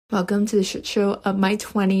Welcome to the shit show of my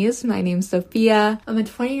 20s. My name's Sophia. I'm a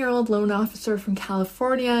 20-year-old loan officer from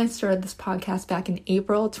California. I started this podcast back in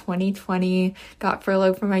April 2020. Got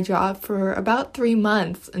furloughed from my job for about 3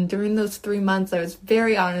 months. And during those 3 months, I was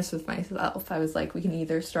very honest with myself. I was like, we can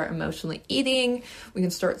either start emotionally eating, we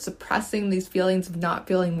can start suppressing these feelings of not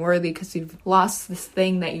feeling worthy because you've lost this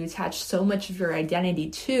thing that you attach so much of your identity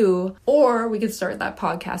to, or we could start that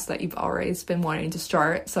podcast that you've always been wanting to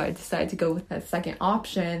start. So I decided to go with that second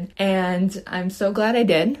option. And I'm so glad I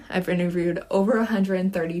did. I've interviewed over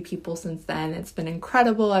 130 people since then. It's been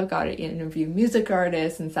incredible. I've got to interview music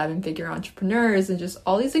artists and seven-figure entrepreneurs and just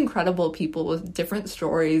all these incredible people with different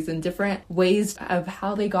stories and different ways of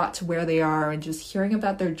how they got to where they are, and just hearing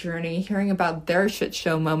about their journey, hearing about their shit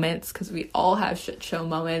show moments, because we all have shit show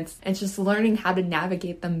moments, and just learning how to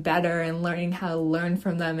navigate them better and learning how to learn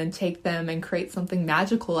from them and take them and create something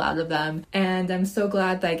magical out of them. And I'm so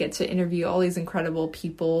glad that I get to interview all these incredible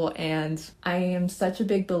people. And I am such a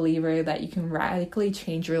big believer that you can radically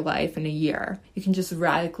change your life in a year. You can just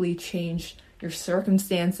radically change your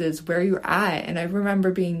circumstances, where you're at. And I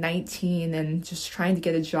remember being 19 and just trying to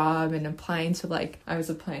get a job and applying to I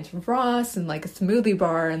was applying to Ross and a smoothie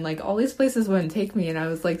bar, and all these places wouldn't take me. And I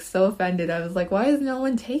was so offended. I was like, why is no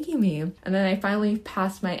one taking me? And then I finally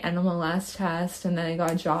passed my NMLS test, and then I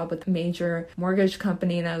got a job with a major mortgage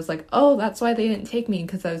company. And I was like, oh, that's why they didn't take me,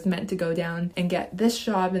 because I was meant to go down and get this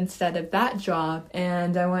job instead of that job.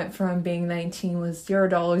 And I went from being 19 with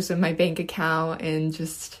 $0 in my bank account and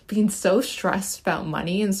just being so stressed about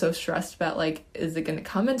money and so stressed about is it going to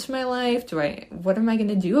come into my life? What am I going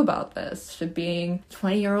to do about this? To being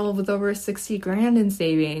 20-year-old with over 60 grand in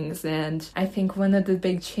savings. And I think one of the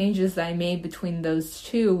big changes that I made between those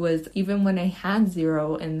two was, even when I had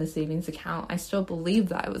zero in the savings account, I still believed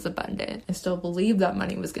that I was abundant. I still believed that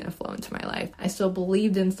money was going to flow into my life. I still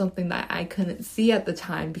believed in something that I couldn't see at the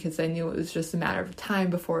time, because I knew it was just a matter of time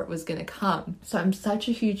before it was going to come. So I'm such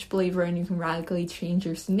a huge believer in you can radically change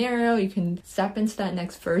your scenario. You can step into that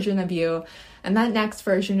next version of you. And that next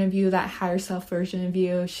version of you, that higher self version of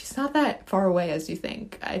you, she's not that far away as you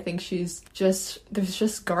think. I think there's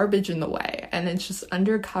just garbage in the way. And it's just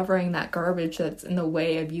uncovering that garbage that's in the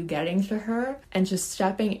way of you getting to her and just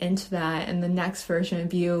stepping into that. And the next version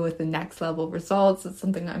of you with the next level of results, it's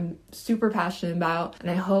something I'm super passionate about.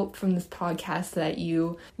 And I hope from this podcast that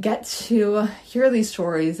you get to hear these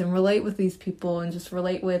stories and relate with these people, and just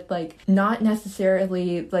relate with not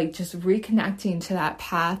necessarily just reconnecting to that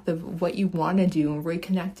path of what you want to do, and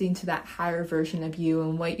reconnecting to that higher version of you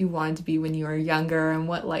and what you wanted to be when you were younger, and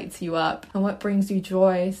what lights you up and what brings you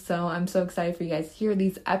joy. So I'm so excited for you guys to hear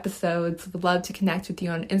these episodes. Would love to connect with you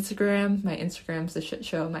on Instagram. My Instagram's the shit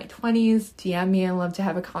show of my 20s. DM me. I'd love to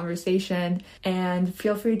have a conversation, and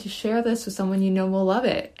feel free to share this with someone you know will love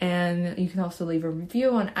it. And you can also leave a review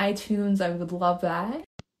on iTunes. I would love that.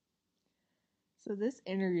 So this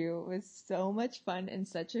interview was so much fun and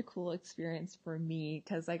such a cool experience for me,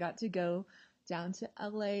 because I got to go down to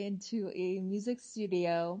LA into a music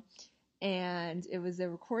studio, and it was a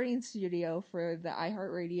recording studio for the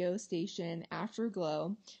iHeartRadio station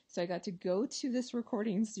Afterglow. So I got to go to this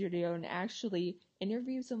recording studio and actually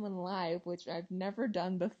interview someone live, which I've never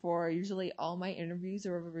done before. Usually all my interviews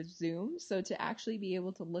are over Zoom. So to actually be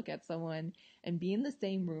able to look at someone and be in the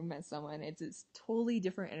same room as someone, it's totally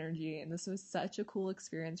different energy. And this was such a cool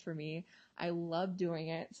experience for me. I love doing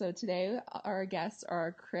it. So today our guests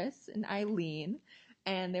are Kris and Eileen,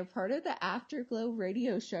 and they're part of the Afterglow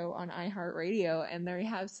radio show on iHeartRadio, and they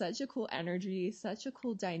have such a cool energy, such a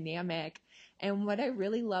cool dynamic. And what I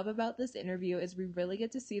really love about this interview is we really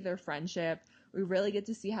get to see their friendship. We really get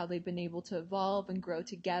to see how they've been able to evolve and grow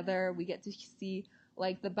together. We get to see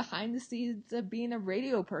the behind the scenes of being a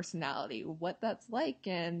radio personality, what that's like,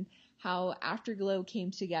 and how Afterglow came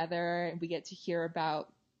together. And we get to hear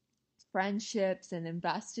about friendships and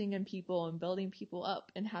investing in people and building people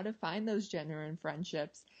up, and how to find those genuine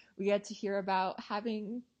friendships. We get to hear about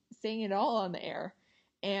saying it all on the air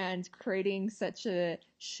and creating such a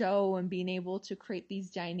show and being able to create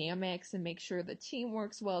these dynamics and make sure the team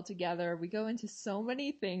works well together. We go into so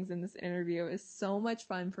many things in this interview. It's so much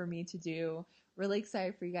fun for me to do. Really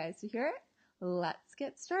excited for you guys to hear it. Let's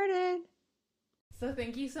get started. So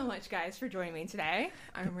thank you so much, guys, for joining me today.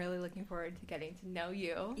 I'm really looking forward to getting to know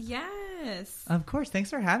you. Yes. Of course.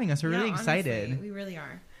 Thanks for having us. We're really excited. Honestly, we really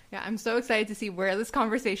are. Yeah, I'm so excited to see where this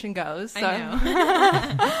conversation goes. So.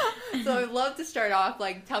 I know. So I'd love to start off,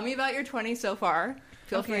 like, tell me about your 20s so far.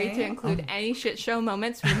 Feel free to include any shit show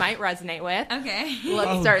moments we might resonate with. Okay.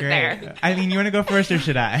 Let's start there. Eileen, you want to go first or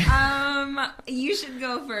should I? You should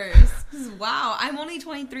go first. Wow, I'm only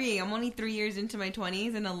 23. I'm only 3 years into my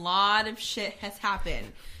 20s, and a lot of shit has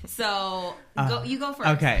happened. So, you go first.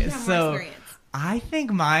 Okay, you have more experience. I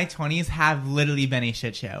think my 20s have literally been a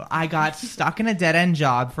shit show. I got stuck in a dead-end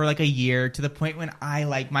job for like a year to the point when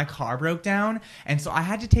my car broke down. And so I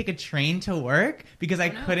had to take a train to work because I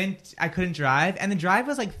couldn't drive. And the drive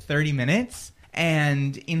was like 30 minutes.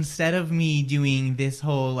 And instead of me doing this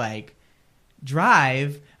whole like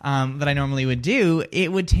drive that I normally would do,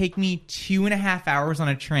 it would take me 2.5 hours on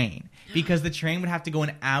a train. Because the train would have to go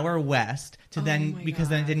an hour west then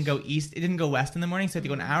it didn't go east, it didn't go west in the morning, so I had to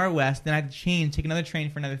go an hour west, then I had to take another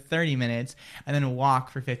train for another 30 minutes, and then walk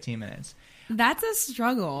for 15 minutes. That's a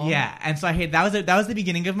struggle. Yeah, and so that was the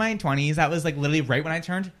beginning of my 20s. That was like literally right when I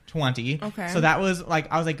turned 20. Okay. So that was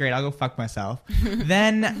like, I was like, great, I'll go fuck myself.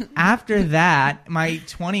 Then after that, my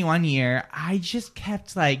 21 year, I just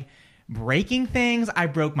kept like breaking things. I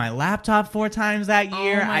broke my laptop 4 times that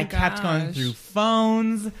year. I kept going through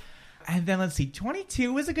phones. And then let's see,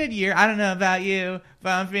 22 was a good year. I don't know about you, but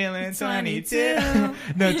I'm feeling 22.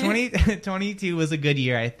 No, 22 was a good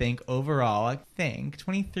year, I think, overall. I think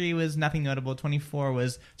 23 was nothing notable. 24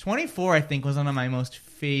 I think was one of my most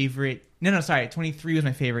favorite. No, sorry. 23 was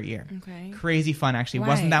my favorite year. Okay. Crazy fun, actually. Why?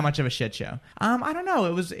 Wasn't that much of a shit show. I don't know.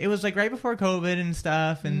 It was like right before COVID and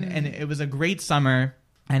stuff, and it was a great summer.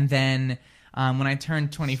 And then when I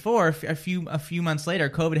turned 24, a few months later,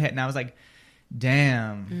 COVID hit, and I was like,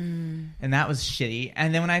 damn. And that was shitty.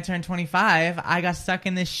 And then when I turned 25, I got stuck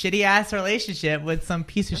in this shitty ass relationship with some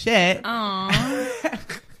piece of shit.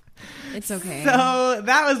 Aww. It's okay. So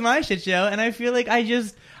that was my shit show. And I feel like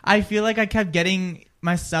I kept getting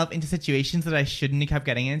myself into situations that I shouldn't have kept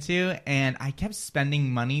getting into. And I kept spending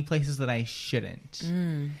money places that I shouldn't.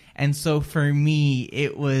 And so for me,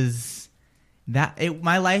 it was...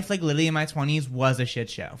 my life, like literally in my 20s, was a shit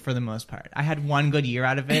show for the most part. I had one good year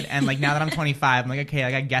out of it, and like now that I'm 25, I'm like, okay,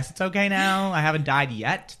 like I guess it's okay now. I haven't died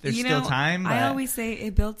yet. There's still time. But I always say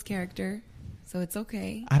it builds character, so it's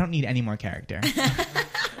okay. I don't need any more character.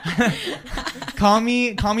 Call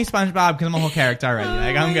me SpongeBob because I'm a whole character already.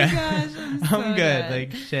 Like I'm good. Gosh, I'm good.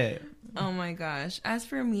 Like shit. Oh my gosh. As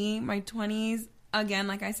for me, my 20s, again,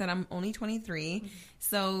 like I said, I'm only 23,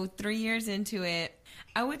 so 3 years into it.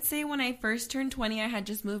 I would say when I first turned 20, I had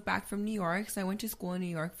just moved back from New York. So I went to school in New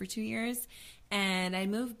York for 2 years. And I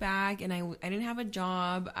moved back and I didn't have a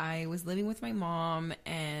job. I was living with my mom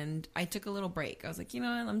and I took a little break. I was like, you know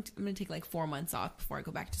what? I'm going to take like 4 months off before I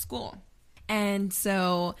go back to school. And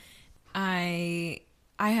so I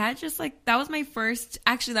had just like, that was my first,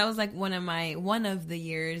 actually that was like one of the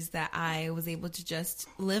years that I was able to just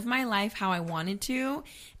live my life how I wanted to.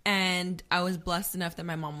 And I was blessed enough that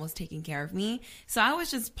my mom was taking care of me. So I was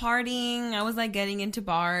just partying. I was like getting into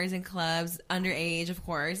bars and clubs, underage, of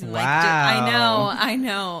course. And wow. Like, I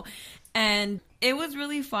know. And it was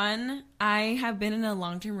really fun. I have been in a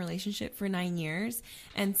long-term relationship for 9 years.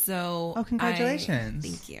 And so... Oh, congratulations.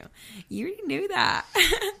 Thank you. You already knew that.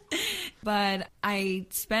 But I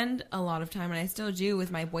spend a lot of time, and I still do, with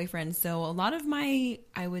my boyfriend. So a lot of my,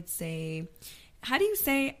 I would say... How do you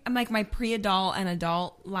say, like, my pre-adult and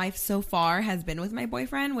adult life so far has been with my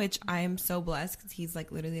boyfriend, which I am so blessed because he's,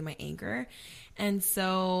 like, literally my anchor. And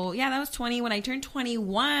so, yeah, that was 20. When I turned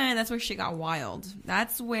 21, that's where shit got wild.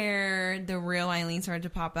 That's where the real Eileen started to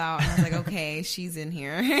pop out. And I was like, okay, she's in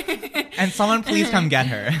here. And someone please come get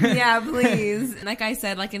her. Yeah, please. Like I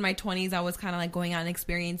said, like in my 20s, I was kind of like going out and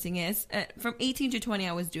experiencing it. From 18 to 20,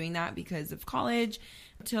 I was doing that because of college.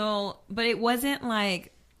 But it wasn't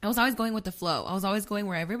like... I was always going with the flow. I was always going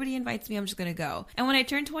where everybody invites me, I'm just going to go. And when I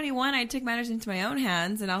turned 21, I took matters into my own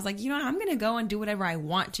hands. And I was like, you know, I'm going to go and do whatever I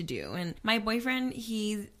want to do. And my boyfriend,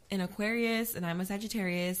 he's an Aquarius and I'm a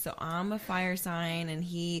Sagittarius. So I'm a fire sign and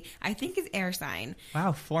I think is air sign.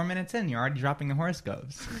 Wow, 4 minutes in, you're already dropping the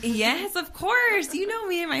horoscopes. Yes, of course. You know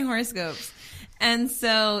me and my horoscopes. And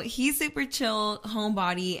so he's super chill,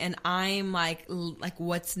 homebody, and I'm like,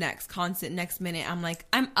 what's next? Constant next minute. I'm like,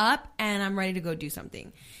 I'm up and I'm ready to go do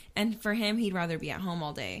something. And for him, he'd rather be at home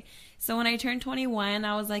all day. So when I turned 21,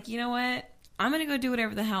 I was like, you know what? I'm going to go do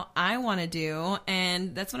whatever the hell I want to do.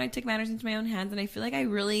 And that's when I took matters into my own hands. And I feel like I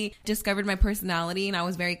really discovered my personality and I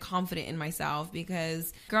was very confident in myself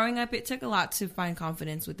because growing up, it took a lot to find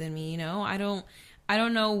confidence within me. You know, I don't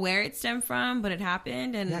know where it stemmed from, but it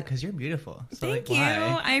happened. And yeah, because you're beautiful. So thank you.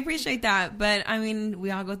 I appreciate that. But I mean,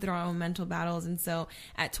 we all go through our own mental battles. And so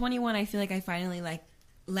at 21, I feel like I finally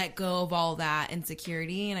let go of all that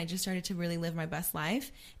insecurity. And I just started to really live my best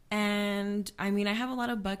life. And I mean, I have a lot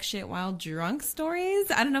of buck shit while drunk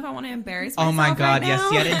stories. I don't know if I want to embarrass myself. Oh my God, right yes. now.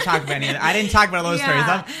 See, I didn't talk about any of that. I didn't talk about those stories.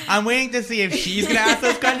 I'm waiting to see if she's going to ask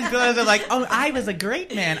those questions. Because I'm like, oh, I was a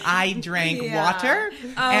great man. I drank water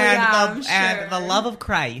and the love of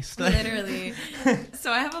Christ. Literally.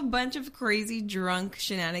 So I have a bunch of crazy drunk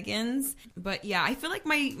shenanigans. But yeah, I feel like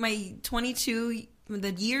my 22...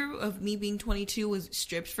 The year of me being 22 was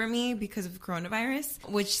stripped from me because of coronavirus,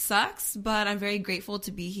 which sucks, but I'm very grateful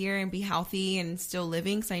to be here and be healthy and still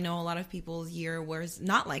living, because I know a lot of people's year was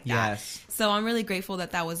not like that. Yes. So I'm really grateful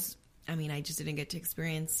that was... I mean, I just didn't get to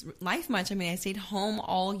experience life much. I mean, I stayed home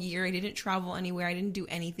all year. I didn't travel anywhere. I didn't do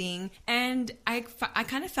anything. And I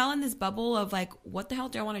kind of fell in this bubble of like, what the hell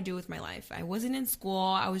do I want to do with my life? I wasn't in school.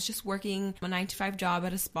 I was just working a 9-to-5 job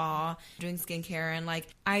at a spa, doing skincare. And like,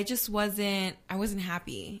 I wasn't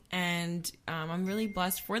happy. And I'm really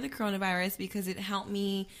blessed for the coronavirus because it helped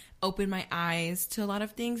me open my eyes to a lot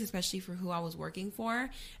of things, especially for who I was working for.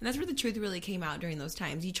 And that's where the truth really came out during those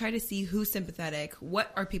times. You try to see who's sympathetic,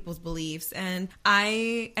 what are people's beliefs, and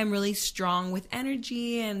I am really strong with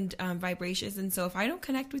energy and vibrations. And so if I don't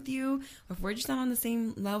connect with you, or if we're just not on the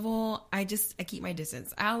same level, I keep my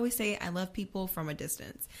distance. I always say I love people from a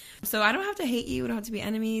distance. So I don't have to hate you, we don't have to be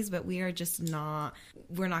enemies, but we are just not,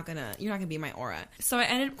 you're not gonna be my aura. So I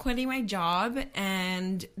ended up quitting my job,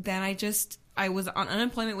 and then I was on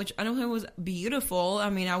unemployment, which unemployment was beautiful. I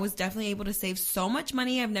mean, I was definitely able to save so much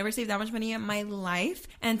money. I've never saved that much money in my life.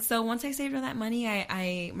 And so once I saved all that money,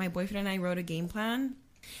 my boyfriend and I wrote a game plan.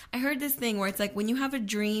 I heard this thing where it's like when you have a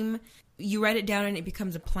dream, you write it down and it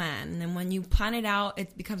becomes a plan. And then when you plan it out,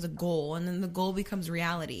 it becomes a goal. And then the goal becomes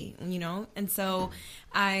reality, you know? And so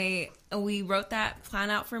we wrote that plan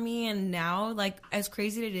out for me. And now, like, as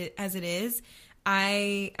crazy as it is,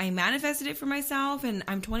 I manifested it for myself, and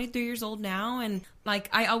I'm 23 years old now, and like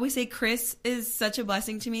I always say, Kris is such a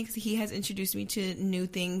blessing to me because he has introduced me to new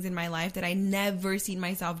things in my life that I never seen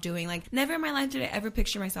myself doing. Like, never in my life did I ever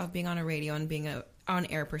picture myself being on a radio and being a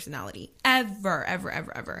on-air personality. Ever.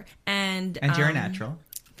 And you're a natural.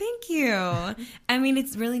 Thank you. I mean,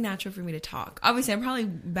 it's really natural for me to talk. Obviously, I'm probably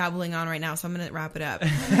babbling on right now, so I'm going to wrap it up.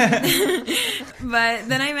 But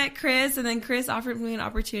then I met Kris, and then Kris offered me an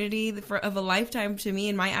opportunity of a lifetime to me.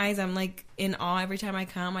 In my eyes, I'm like in awe every time I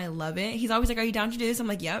come. I love it. He's always like, are you down to do this? I'm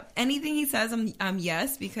like, yep. Anything he says, I'm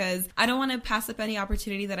yes, because I don't want to pass up any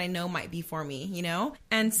opportunity that I know might be for me, you know?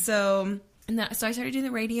 And so I started doing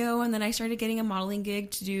the radio, and then I started getting a modeling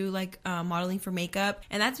gig to do like modeling for makeup,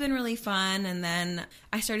 and that's been really fun. And then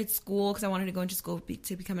I started school because I wanted to go into school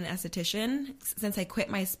to become an esthetician. Since I quit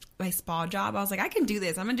my spa job, I was like, I can do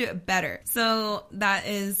this. I'm gonna do it better. So that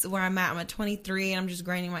is where I'm at. I'm at 23, and I'm just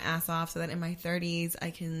grinding my ass off so that in my 30s I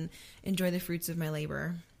can enjoy the fruits of my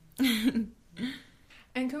labor.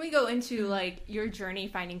 And can we go into, like, your journey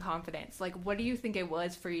finding confidence? Like, what do you think it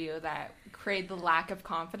was for you that created the lack of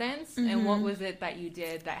confidence? Mm-hmm. And what was it that you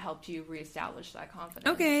did that helped you reestablish that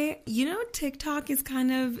confidence? Okay. You know, TikTok is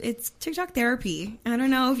it's TikTok therapy. I don't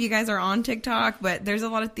know if you guys are on TikTok, but there's a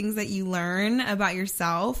lot of things that you learn about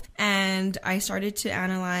yourself. And I started to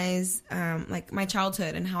analyze, like, my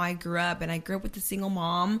childhood and how I grew up. And I grew up with a single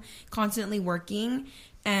mom, constantly working,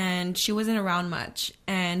 and she wasn't around much.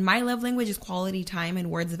 And my love language is quality time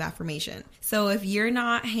and words of affirmation. So if you're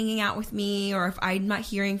not hanging out with me, or if I'm not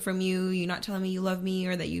hearing from you, you're not telling me you love me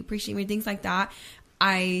or that you appreciate me, things like that,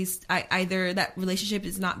 I either that relationship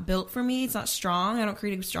is not built for me, it's not strong, I don't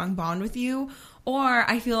create a strong bond with you, or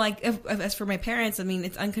I feel like, as for my parents, I mean,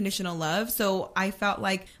 it's unconditional love. So I felt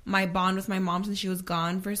like my bond with my mom, since she was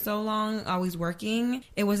gone for so long, always working,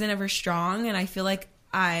 it wasn't ever strong. And I feel like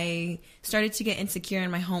I started to get insecure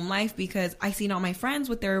in my home life because I seen all my friends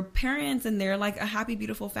with their parents and they're like a happy,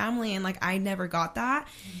 beautiful family, and like I never got that.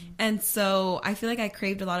 Mm-hmm. And so I feel like I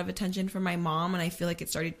craved a lot of attention from my mom, and I feel like it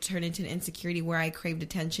started to turn into an insecurity where I craved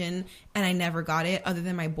attention and I never got it other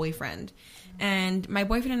than my boyfriend. Mm-hmm. And my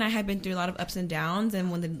boyfriend and I had been through a lot of ups and downs,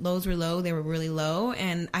 and when the lows were low, they were really low,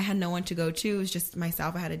 and I had no one to go to. It was just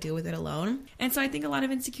myself. I had to deal with it alone. And so I think a lot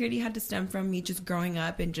of insecurity had to stem from me just growing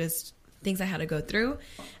up and just things I had to go through.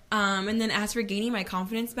 And then as for gaining my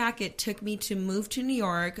confidence back, it took me to move to New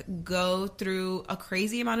York, go through a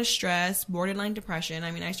crazy amount of stress, borderline depression.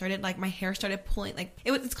 I mean, I started, like, my hair started pulling, like,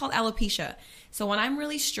 it's called alopecia. So when I'm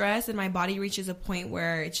really stressed and my body reaches a point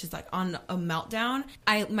where it's just like on a meltdown,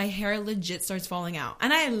 my hair legit starts falling out.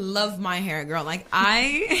 And I love my hair, girl. Like, my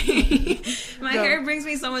hair brings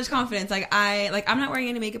me so much confidence. I'm not wearing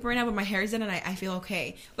any makeup right now, but my hair is done and I feel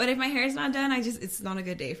okay. But if my hair is not done, it's not a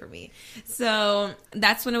good day for me. So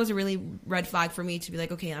that's when it was a really red flag for me to be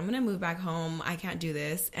like, okay, I'm going to move back home. I can't do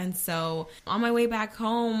this. And so on my way back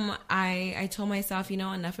home, I told myself, you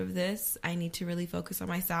know, enough of this. I need to really focus on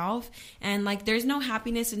myself. And like, there's no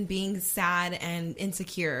happiness in being sad and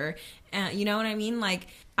insecure. You know what I mean? Like,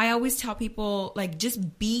 I always tell people, like,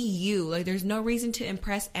 just be you. Like, there's no reason to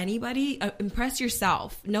impress anybody. Impress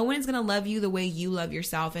yourself. No one is going to love you the way you love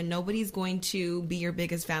yourself, and nobody's going to be your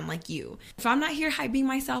biggest fan like you. If I'm not here hyping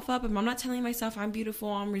myself up, if I'm not telling myself I'm beautiful,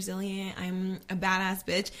 I'm resilient, I'm a badass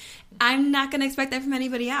bitch, I'm not going to expect that from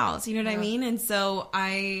anybody else. You know what I mean? And so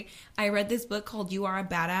I read this book called You Are a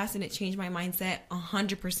Badass, and it changed my mindset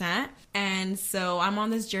 100%. And so I'm on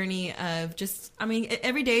this journey of just, I mean,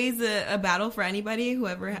 every day is a battle for anybody,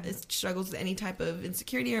 whoever struggles with any type of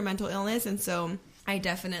insecurity or mental illness. And so I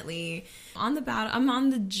definitely I'm on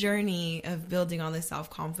the journey of building all this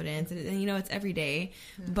self-confidence, and you know, it's every day,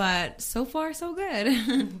 but so far so good.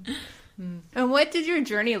 And what did your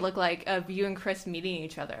journey look like of you and Kris meeting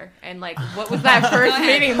each other? And like, what was that first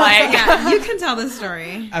meeting like? Yeah, you can tell the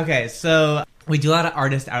story. Okay, so we do a lot of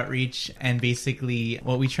artist outreach, and basically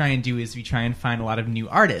what we try and do is we try and find a lot of new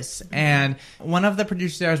artists. Mm-hmm. And one of the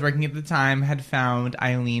producers I was working at the time had found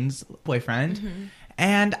Eileen's boyfriend. Mm-hmm.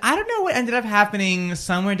 And I don't know what ended up happening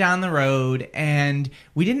somewhere down the road, and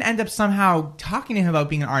we didn't end up somehow talking to him about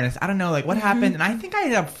being an artist. I don't know, like, what happened, and I think I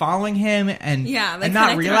ended up following him and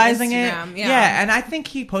not realizing it. Yeah, and I think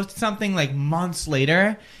he posted something, like, months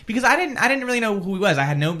later, because I didn't really know who he was. I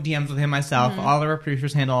had no DMs with him myself. Mm-hmm. All of our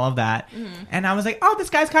producers handle all of that. Mm-hmm. And I was like, oh, this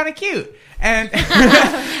guy's kind of cute. And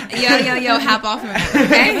yo, hop off of it,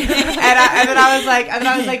 okay? and then I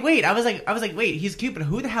was like, wait, he's cute, but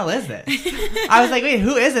who the hell is this? I was like, wait,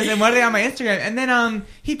 who is this? And what are they on my Instagram? And then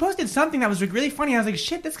he posted something that was really funny. I was like,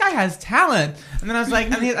 shit, this guy has talent. And then I was like,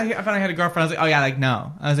 I found I had a girlfriend. I was like, oh yeah, like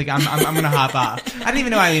no. I was like, I'm gonna hop off. I didn't even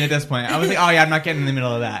know Eileen at this point. I was like, oh yeah, I'm not getting in the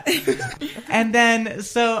middle of that. And then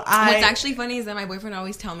what's actually funny is that my boyfriend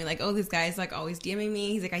always tell me, like, oh, this guy's like always DMing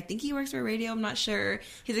me. He's like, I think he works for radio. I'm not sure.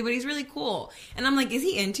 He's like, but he's really cool. And I'm like, is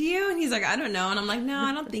he into you? And he's like, I don't know. And I'm like, no,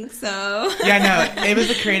 I don't think so. Yeah, no, it was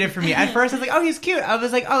a creative for me. At first I was like, oh, he's cute. I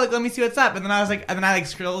was like, oh, look, let me see what's up. And then I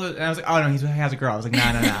scrolled and I was like, oh no, he has a girl. I was like, no.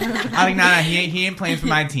 I was like, no, he ain't playing for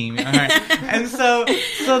my team. All right. And so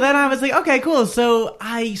then I was like, okay, cool. So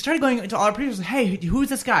I started going to all our producers, hey, who's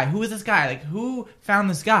this guy? Who is this guy? Like, who found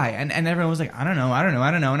this guy? And everyone was like, I don't know.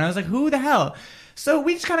 And I was like, who the hell? So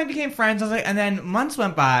we just kind of became friends. I was like, and then months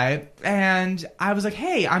went by, and I was like,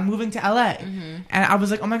 hey, I'm moving to LA. Mm-hmm. And I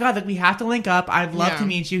was like, oh my God, like, we have to link up. I'd love to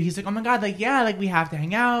meet you. He's like, oh my God, like, yeah, like, we have to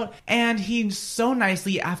hang out. And he so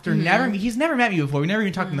nicely, after he's never met me before. We never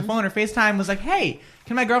even talked on the phone or FaceTime, was like, hey,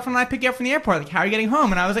 can my girlfriend and I pick you up from the airport? Like, how are you getting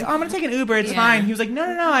home? And I was like, oh, I'm going to take an Uber. It's fine. He was like, no,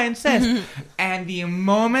 I insist. And the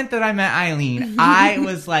moment that I met Eileen, I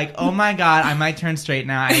was like, oh my God, I might turn straight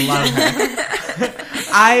now. I love her.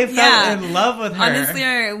 I fell in love with her.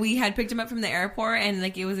 Honestly, we had picked him up from the airport, and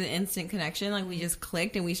like, it was an instant connection. Like, we just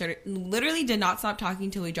clicked, and we literally did not stop talking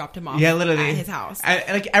until we dropped him off. Yeah, literally at his house.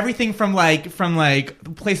 Like, everything from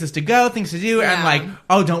places to go, things to do, and like,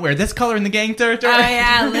 oh, don't wear this color in the gang territory. Oh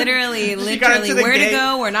yeah, literally, where to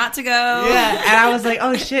go, where not to go. Yeah, and I was like,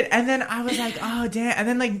 oh shit, and then I was like, oh damn, and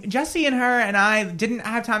then like Jesse and her and I didn't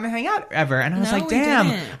have time to hang out ever, and I was like,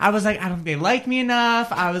 damn, I was like, I don't think they like me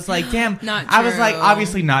enough. I was like, damn, not true. I was like,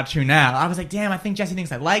 obviously not true now. I was like, damn, I think Jesse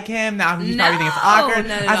thinks I like him. Now he probably thinks it's awkward.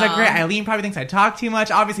 I was like, great, Eileen probably thinks I talk too much.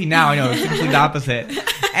 Obviously now I know it's completely the opposite.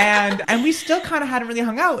 And we still kind of hadn't really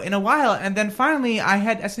hung out in a while. And then finally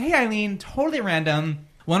I said, hey Eileen, totally random,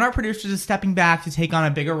 one of our producers is stepping back to take on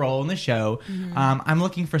a bigger role in the show. Mm-hmm. I'm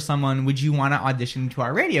looking for someone. Would you want to audition to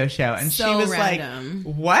our radio show? And so she was random.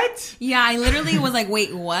 Like, what? Yeah, I literally was like,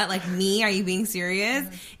 wait, what? Like, me? Are you being serious?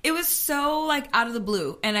 Mm-hmm. It was so like out of the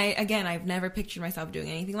blue. And I've never pictured myself doing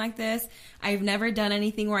anything like this. I've never done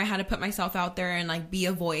anything where I had to put myself out there and like be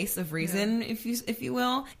a voice of reason, if you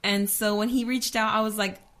will. And so when he reached out, I was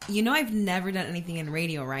like, you know, I've never done anything in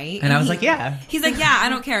radio, right? And I was like, yeah. He's like, yeah, I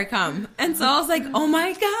don't care, come. And so I was like, oh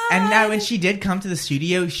my God. And now when she did come to the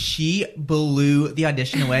studio, she blew the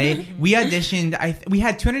audition away. We auditioned, we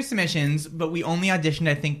had 200 submissions, but we only auditioned,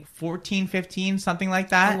 I think, 14, 15, something like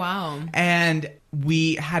that. Oh, wow. And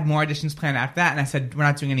we had more auditions planned after that, and I said, we're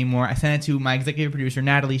not doing any more. I sent it to my executive producer,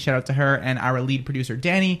 Natalie, shout out to her, and our lead producer,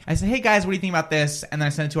 Danny. I said, hey guys, what do you think about this? And then I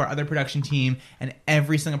sent it to our other production team, and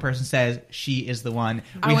every single person says she is the one.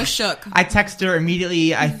 I was shook. I texted her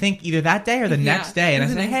immediately, I think either that day or the next day, and I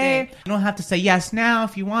said, hey, you don't have to say yes now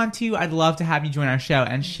if you want to. I'd love to have you join our show.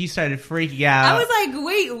 And she started freaking out. I was like,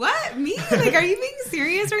 wait, what? Me? Like, are you being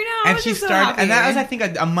serious right now? And she started, and that was, I think,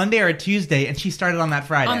 a Monday or a Tuesday, and she started on that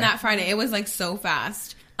Friday. On that Friday. It was like so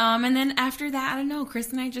fast. And then after that, I don't know,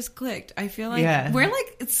 Kris and I just clicked. I feel like we're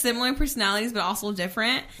like similar personalities, but also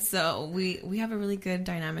different. So we have a really good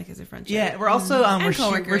dynamic as a friendship. Yeah, we're also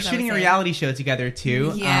we're shooting a reality show together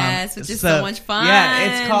too. Yes, which is so much fun.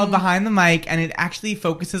 Yeah, it's called Behind the Mic, and it actually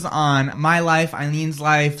focuses on my life, Eileen's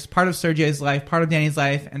life, part of Sergio's life, part of Danny's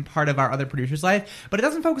life, and part of our other producer's life. But it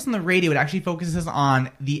doesn't focus on the radio. It actually focuses on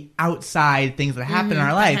the outside things that happen in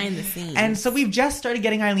our life. Behind the scenes. And so we've just started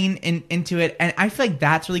getting Eileen into it, and I feel like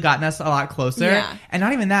that's really gotten us a lot closer. Yeah. And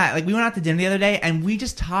not even that, like we went out to dinner the other day and we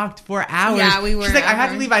just talked for hours. Yeah, we were. She's like, I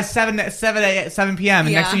had to leave by 7 p.m.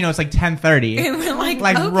 and next thing you know, it's like 10:30. And we're like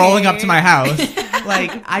okay. Rolling up to my house.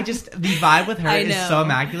 Like the vibe with her is so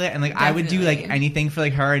immaculate, and like Definitely. I would do like anything for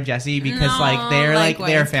like her and Jesse because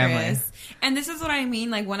they're family. Kris. And this is what I mean.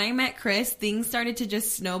 Like when I met Kris, things started to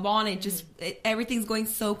just snowball, and everything's going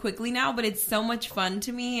so quickly now. But it's so much fun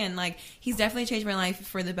to me, and like he's definitely changed my life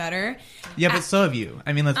for the better. Yeah, but so have you.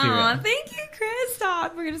 I mean, let's be real. Thank you, Kris.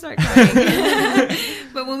 Stop. We're gonna start crying.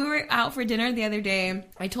 But when we were out for dinner the other day,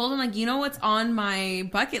 I told him like, you know what's on my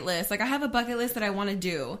bucket list? Like I have a bucket list that I want to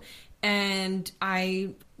do, and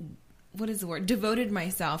devoted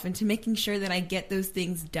myself into making sure that I get those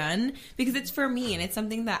things done because it's for me and it's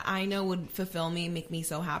something that I know would fulfill me, make me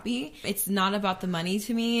so happy. It's not about the money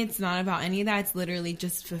to me. It's not about any of that. It's literally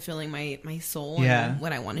just fulfilling my soul and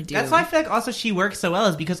what I want to do. That's why I feel like also she works so well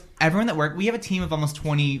is because everyone that works, we have a team of almost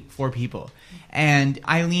 24 people. And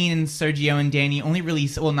Eileen and Sergio and Danny only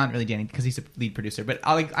release, well, not really Danny because he's a lead producer, but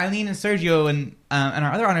like Eileen and Sergio and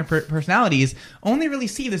our other honor personalities only really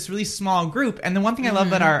see this really small group. And the one thing I love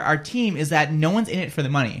about our team is that no one's in it for the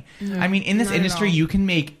money. I mean, in this industry, you can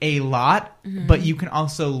make a lot, but you can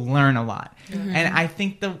also learn a lot. And I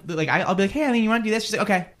think I'll be like, hey, Eileen, you want to do this? She's like,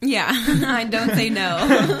 okay. Yeah, I don't say no.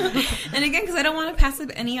 And again, because I don't want to pass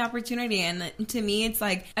up any opportunity. And to me, it's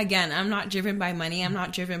like, again, I'm not driven by money. I'm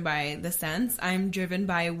not driven by the sense. I'm driven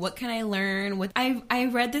by what can I learn? I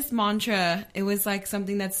read this mantra. It was like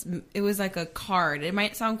something it was like a card. It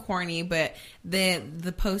might sound corny, but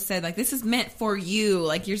the post said like, this is meant for you.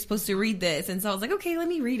 Like you're supposed to read this. And so I was like, okay, let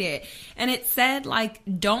me read it. And it said like,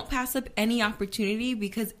 don't pass up any opportunity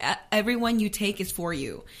because everyone you take is for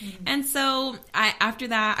you. And so after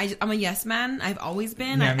that, I'm a yes man. I've always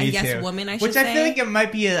been a yes woman, I should say. Which I feel like it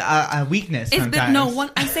might be a weakness sometimes.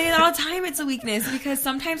 I say it all the time. It's a weakness because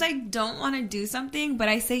sometimes I don't want to do something, but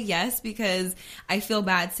I say yes because I feel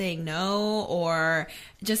bad saying no, or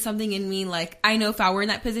just something in me like, I know if I were in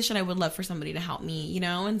that position, I would love for somebody to help me, you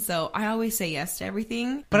know? And so I always say yes to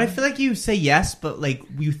everything. But I feel like you say yes, but like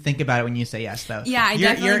you think about it when you say yes, though. Yeah, I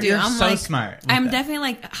definitely do. You're I'm so like, smart. I'm definitely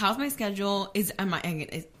like, how's my schedule?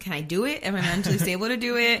 Can I do it? Am I mentally stable to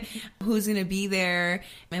do it? Who's going to be there?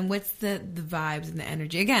 And what's the vibes and the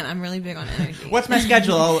energy? Again, I'm really big on energy. What's my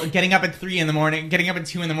schedule? Getting up at 3 a.m, getting up at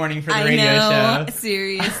 2 a.m for the radio show.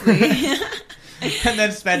 Seriously. And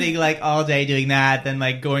then spending like all day doing that, then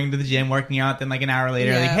like going to the gym, working out, then like an hour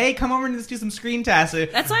later, like, hey, come over and let's do some screen tests.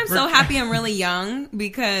 That's why I'm so happy I'm really young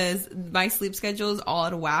because my sleep schedule is all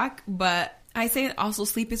out of whack. But I say also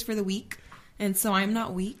sleep is for the weak. And so I'm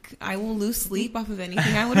not weak. I will lose sleep off of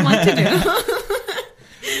anything I would want to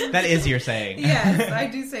do. That is your saying. Yes, I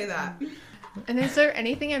do say that. And is there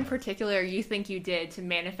anything in particular you think you did to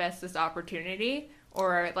manifest this opportunity?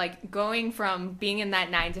 Or like going from being in that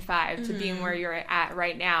 9 to 5 to being where you're at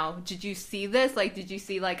right now, did you see this? Like, did you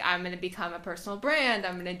see like, I'm going to become a personal brand,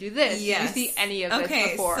 I'm going to do this? Yes. Did you see any of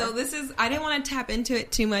this before? So this is, I didn't want to tap into it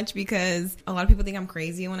too much because a lot of people think I'm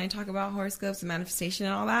crazy when I talk about horoscopes and manifestation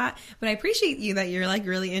and all that. But I appreciate you that you're like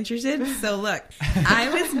really interested. So look, I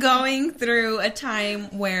was going through a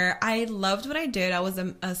time where I loved what I did. I was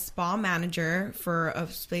a spa manager for a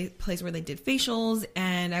place where they did facials,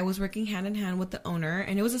 and I was working hand in hand with the owner.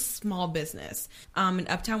 And it was a small business in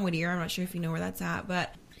Uptown Whittier. I'm not sure if you know where that's at,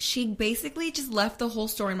 but she basically just left the whole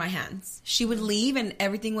store in my hands. She would leave and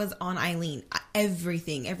everything was on Eileen.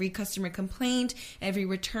 Everything, every customer complaint, every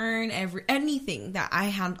return, anything that I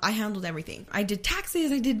handled everything. I did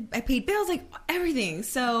taxes, I paid bills, like everything.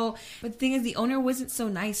 So, but the thing is, the owner wasn't so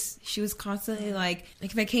nice. She was constantly like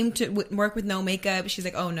if I came to work with no makeup, she's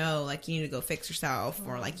like, oh no, like you need to go fix yourself,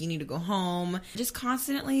 or like you need to go home. Just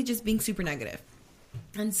constantly just being super negative.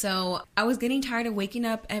 And so I was getting tired of waking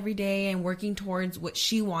up every day and working towards what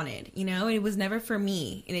she wanted. You know, it was never for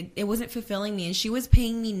me, and it wasn't fulfilling me, and she was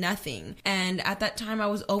paying me nothing. And at that time I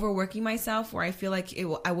was overworking myself where I feel like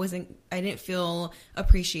I didn't feel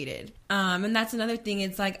appreciated. And that's another thing.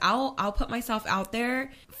 It's like, I'll put myself out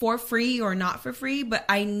there for free or not for free, but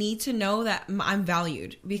I need to know that I'm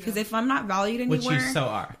valued, because if I'm not valued anywhere, which you so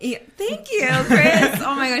are. Yeah, thank you, Kris.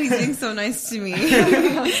 Oh my God, he's being so nice to me.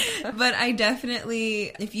 But I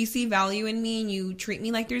definitely, if you see value in me and you treat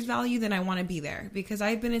me like there's value, then I want to be there, because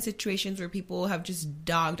I've been in situations where people have just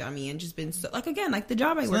dogged on me and just been so, like, again, like the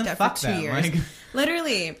job I worked at for 2 years, like...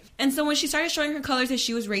 literally. And so when she started showing her colors that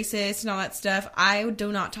she was racist and all that stuff, I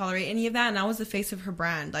do not tolerate any of that, and I was the face of her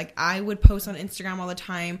brand. Like, I would post on Instagram all the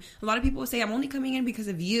time. A lot of people would say, I'm only coming in because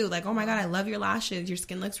of you. Like, oh my God, I love your lashes. Your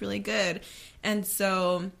skin looks really good. And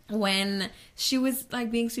so when she was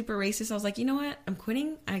like being super racist, I was like, you know what? I'm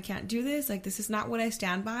quitting. I can't do this. Like, this is not what I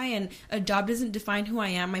stand by. And a job doesn't define who I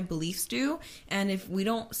am. My beliefs do. And if we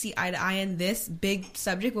don't see eye to eye in this big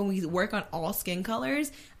subject, when we work on all skin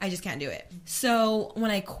colors, I just can't do it. So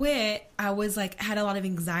when I quit, I was like, had a lot of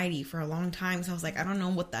anxiety for a long time. So I was like, I don't know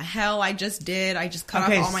what the hell I just did. I just cut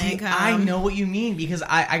off all my income. I know what you mean, because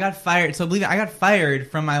I got fired. So believe it, I got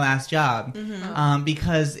fired from my last job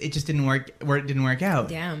because it just didn't work. It didn't work out.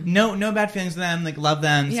 Damn. No bad feelings to them. Like, love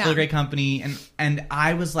them. Still a great company. And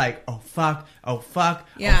I was like, oh fuck.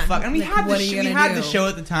 And we had the show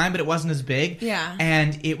at the time, but it wasn't as big. Yeah.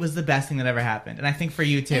 And it was the best thing that ever happened. And I think for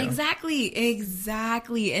you too.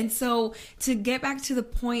 Exactly. And so to get back to the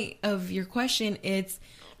point of your question, it's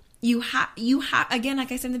you have again,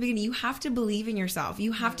 like I said in the beginning, you have to believe in yourself.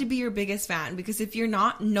 You have to be your biggest fan, because if you're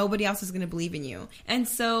not, nobody else is going to believe in you. And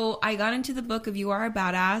so I got into the book of You Are a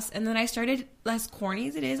Badass, and then I started, as corny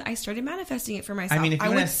as it is, I started manifesting it for myself. I mean, if you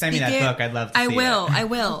want to send me that book, I'd love to see it. I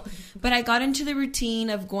will. But I got into the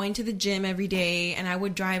routine of going to the gym every day, and I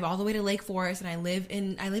would drive all the way to Lake Forest, and I live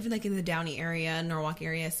in like in the Downey area, Norwalk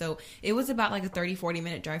area. So it was about like a 30-40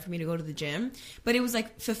 minute drive for me to go to the gym, but it was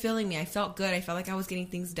like fulfilling me. I felt good. I felt like I was getting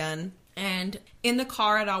things done. And in the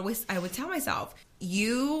car, I would tell myself,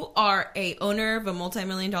 you are a owner of a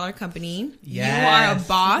multi-million-dollar company. Yes. You are a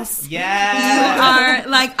boss. Yes. You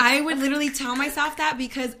are, like, I would literally tell myself that,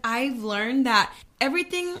 because I've learned that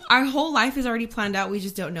everything, our whole life is already planned out. We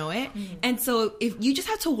just don't know it. And so if you just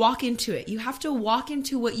have to walk into it, you have to walk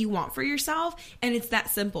into what you want for yourself. And it's that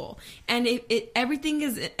simple. And everything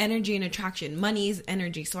is energy and attraction. Money is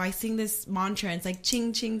energy. So I sing this mantra, and it's like,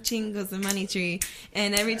 ching, ching, ching goes the money tree.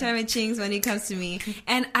 And every time it chings, money comes to me.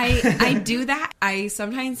 And I do that. I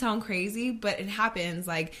sometimes sound crazy, but it happens.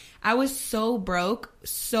 Like, I was so broke,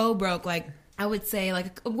 like, I would say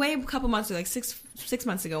like a couple months ago, like six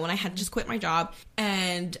months ago, when I had just quit my job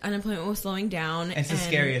and unemployment was slowing down. It's the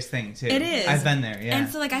scariest thing too. It is. I've been there, yeah. And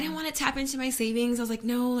so like, I didn't want to tap into my savings. I was like,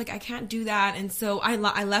 no, like I can't do that. And so I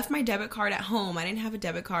left my debit card at home. I didn't have a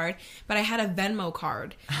debit card, but I had a Venmo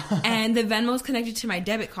card. And the Venmo is connected to my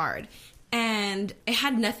debit card. And it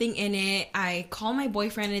had nothing in it. I call my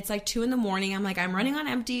boyfriend, and it's like 2 a.m. I'm like, I'm running on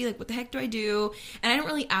empty. Like, what the heck do I do? And I don't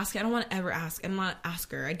really ask. I don't want to ever ask. I'm not an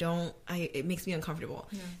asker. It makes me uncomfortable.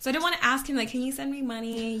 Yeah. So I didn't want to ask him, like, can you send me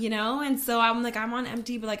money? You know? And so I'm like, I'm on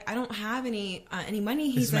empty, but like, I don't have any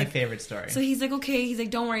money. This is my favorite story. So he's like, okay. He's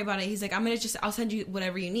like, don't worry about it. He's like, I'll send you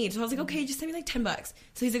whatever you need. So I was like, okay, just send me like $10.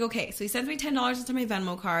 So he's like, okay. So he sends me $10 into my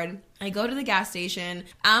Venmo card. I go to the gas station.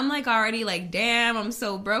 I'm like already like, damn, I'm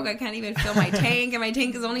so broke. I can't even fill my tank. And my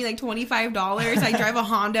tank is only like $25. I drive a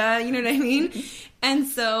Honda. You know what I mean? And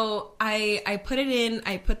so I put it in.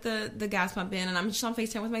 I put the gas pump in. And I'm just on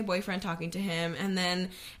FaceTime with my boyfriend talking to him. And then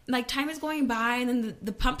like time is going by. And then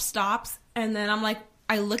the pump stops. And then I'm like,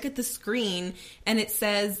 I look at the screen. And it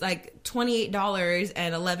says like $28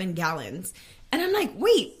 and 11 gallons. And I'm like,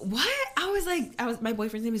 wait, what? My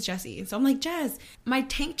boyfriend's name is Jesse. And so I'm like, Jess, my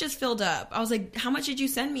tank just filled up. I was like, how much did you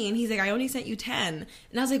send me? And he's like, I only sent you 10.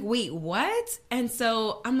 And I was like, wait, what? And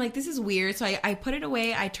so I'm like, this is weird. So I put it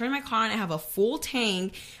away. I turn my car on. I have a full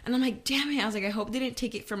tank. And I'm like, damn it. I was like, I hope they didn't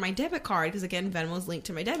take it from my debit card. Because again, Venmo's linked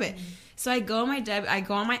to my debit. Mm-hmm. So I go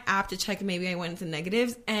on my app to check, maybe I went into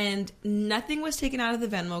negatives, and nothing was taken out of the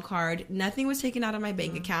Venmo card. Nothing was taken out of my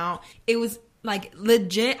bank account. It was like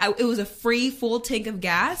legit, it was a free full tank of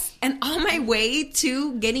gas. And on my way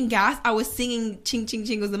to getting gas, I was singing Ching Ching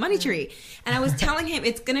Ching goes the money tree. And I was telling him,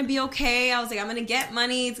 it's going to be okay. I was like, I'm going to get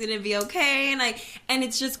money. It's going to be okay. And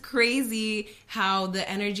it's just crazy how the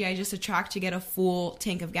energy I just attract to get a full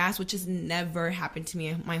tank of gas, which has never happened to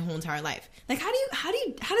me my whole entire life. Like, how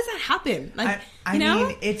does that happen? Like, I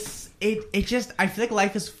mean, it just, I feel like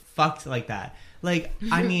life is fucked like that. Like,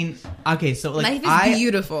 I mean, okay, so like life is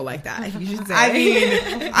beautiful like that, if you should say. I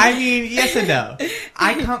mean, yes and no.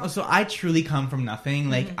 I truly come from nothing.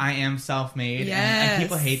 Like, I am self-made, and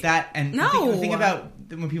people hate that. And the thing about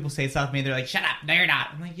when people say stuff to me, they're like, "Shut up, no, you're not."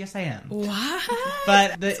 I'm like, "Yes, I am." What?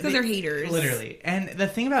 But because they're haters, literally. And the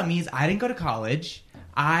thing about me is, I didn't go to college.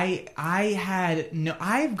 I've worked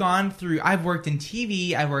in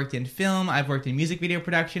TV, I've worked in film, I've worked in music video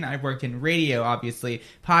production, I've worked in radio, obviously,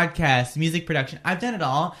 podcasts, music production. I've done it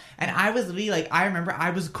all. And I was literally like, I remember I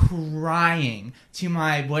was crying to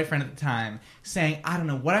my boyfriend at the time, saying, I don't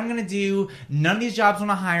know what I'm going to do. None of these jobs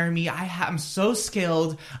want to hire me. I'm so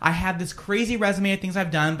skilled. I have this crazy resume of things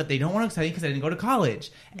I've done, but they don't want to accept me because I didn't go to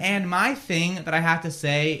college. And my thing that I have to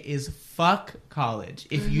say is, fuck college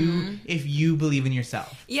if you believe in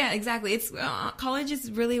yourself. Yeah, exactly. It's college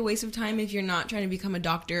is really a waste of time if you're not trying to become a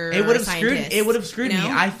doctor. It would have screwed you know?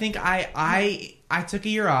 me. I think I took a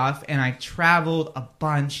year off and I traveled a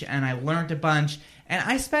bunch and I learned a bunch and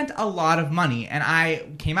I spent a lot of money and I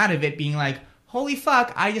came out of it being like, holy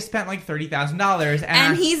fuck, I just spent like $30,000.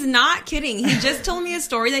 And he's not kidding. He just told me a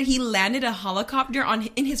story that he landed a helicopter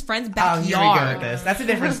in his friend's backyard. Oh, here we go with this. That's a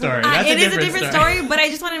different story. It is a different story, but I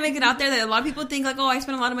just want to make it out there that a lot of people think like, oh, I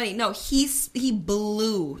spent a lot of money. No, he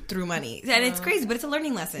blew through money. And it's crazy, but it's a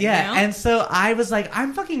learning lesson. Yeah, you know? And so I was like,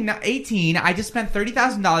 I'm fucking 18. I just spent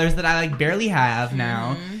 $30,000 that I like barely have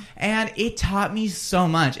now. And it taught me so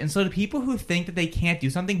much. And so to people who think that they can't do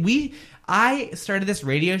something, I started this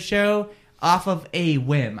radio show off of a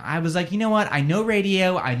whim. I was like, you know what? I know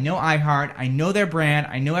radio. I know iHeart. I know their brand.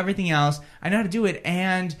 I know everything else. I know how to do it.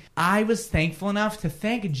 And I was thankful enough to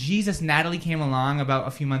thank Jesus Natalie came along about a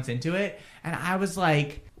few months into it. And I was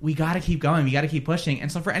like, we got to keep going. We got to keep pushing.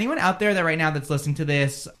 And so for anyone out there that right now that's listening to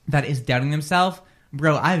this that is doubting themselves,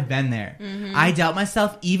 bro, I've been there. I doubt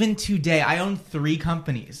myself even today. I own 3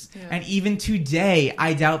 companies. Yeah. And even today,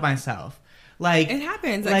 I doubt myself. Like, it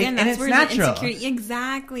happens. Again, that's where the insecurity...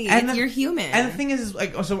 Exactly. You're human. And the thing is,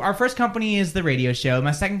 like, so our first company is the radio show.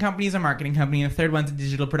 My second company is a marketing company. And the third one's a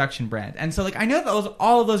digital production brand. And so, like, I know that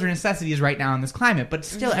all of those are necessities right now in this climate. But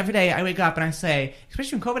still, every day I wake up and I say,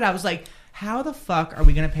 especially when COVID, I was like, how the fuck are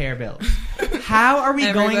we going to pay our bills? How are we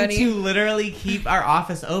going to literally keep our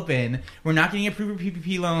office open? We're not getting approved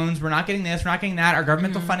PPP loans. We're not getting this. We're not getting that. Our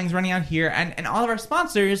governmental funding's running out here. And all of our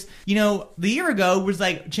sponsors, you know, the year ago was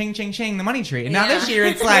like, ching, ching, ching, the money tree. And now this year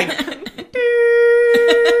it's like...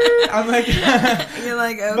 I'm like... You're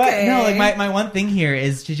like, okay. But no, like my one thing here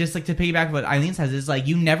is to just like to piggyback what Eileen says is like,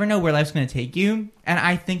 you never know where life's going to take you. And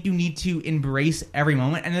I think you need to embrace every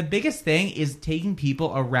moment. And the biggest thing is taking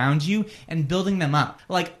people around you and building them up.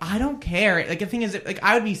 Like, I don't care. Like, the thing is, like,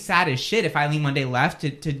 I would be sad as shit if Eileen one day left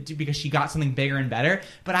to because she got something bigger and better.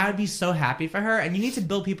 But I would be so happy for her. And you need to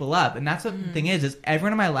build people up. And that's what the thing is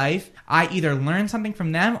everyone in my life, I either learn something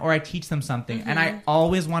from them or I teach them something. And I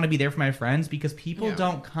always want to be there for my friends because people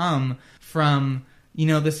don't come from, you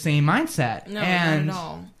know, the same mindset. No, not at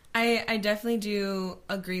all. I definitely do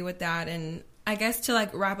agree with that. And I guess to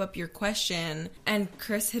like wrap up your question, and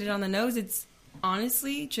Kris hit it on the nose, it's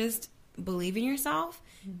honestly just believe in yourself,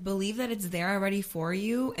 believe that it's there already for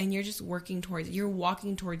you, and you're just walking towards your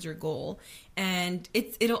goal, and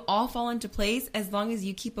it'll all fall into place as long as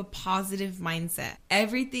you keep a positive mindset.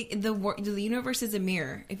 Everything, the universe is a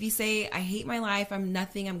mirror. If you say, I hate my life, I'm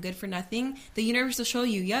nothing, I'm good for nothing, the universe will show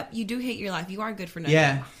you, yep, you do hate your life, you are good for nothing.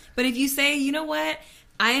 Yeah. But if you say, you know what,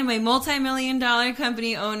 I am a multi-million-dollar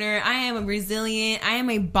company owner. I am a resilient. I am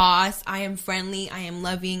a boss. I am friendly. I am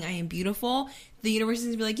loving. I am beautiful. The universe is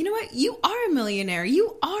going to be like, you know what? You are a millionaire.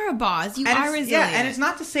 You are a boss. You are resilient. Yeah, and it's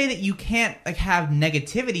not to say that you can't like have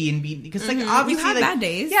negativity and be... Because like obviously... You have bad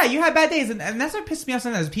days. Yeah, you have bad days. And that's what pisses me off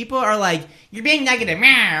sometimes. People are like, you're being negative.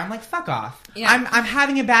 I'm like, fuck off. Yeah. I'm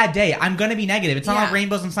having a bad day. I'm going to be negative. It's not like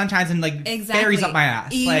rainbows and sunshines and like fairies up my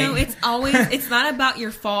ass. You know, it's always... It's not about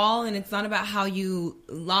your fall and it's not about how you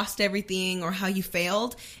lost everything or how you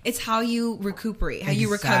failed. It's how you recuperate, how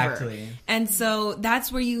you recover. And so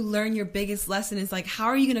that's where you learn your biggest lesson. Is like, how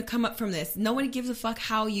are you going to come up from this? Nobody gives a fuck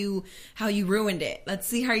how you ruined it. Let's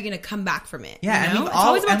see how you're going to come back from it. Yeah, you know? It's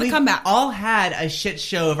always about the comeback. All had a shit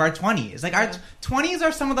show of our 20s. Like our 20s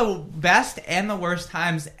are some of the best and the worst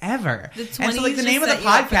times ever. The 20s, and so like the name of the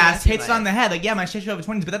podcast hits on the head. Like, yeah, my shit show of the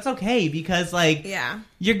 20s, but that's okay because like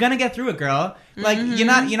you're gonna get through it, girl. Like you're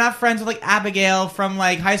not friends with like Abigail from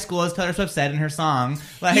like high school, as Taylor Swift said in her song.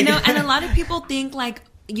 Like, you know, and a lot of people think like,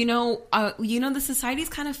 you know, the society's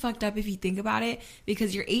kind of fucked up if you think about it,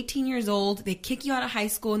 because you're 18 years old, they kick you out of high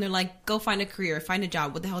school, and they're like, go find a career, find a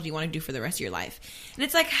job. What the hell do you want to do for the rest of your life? And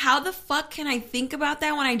it's like, how the fuck can I think about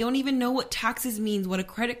that when I don't even know what taxes means, what a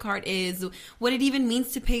credit card is, what it even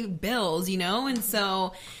means to pay bills, you know? And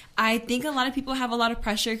so I think a lot of people have a lot of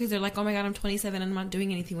pressure because they're like, oh my God, I'm 27 and I'm not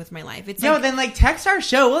doing anything with my life. It's then like text our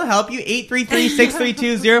show. We'll help you.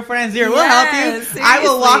 833-632-0490. We'll help you. Seriously. I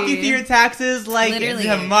will walk you through your taxes like Literally.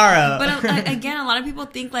 tomorrow. But again, a lot of people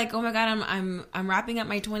think like, oh my God, I'm wrapping up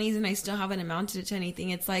my 20s and I still haven't amounted to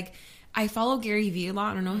anything. It's like, I follow Gary Vee a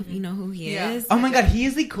lot. I don't know if you know who he is. Oh my God, he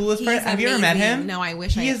is the coolest person. Have you ever met him? No, I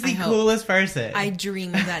wish. He is the coolest person. I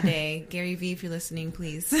dream of that day. Gary Vee, if you're listening,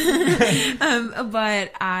 please.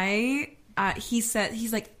 But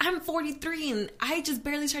he's like, I'm 43 and I just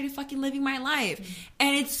barely started fucking living my life.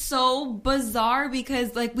 And it's so bizarre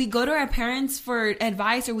because like we go to our parents for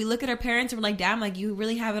advice or we look at our parents and we're like, damn, like you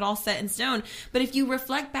really have it all set in stone. But if you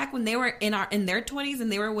reflect back when they were in their 20s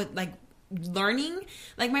and they were with like learning,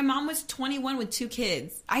 like my mom was 21 with 2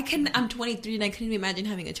 kids. I'm 23 and I couldn't even imagine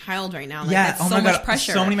having a child right now. Like, yeah, that's so much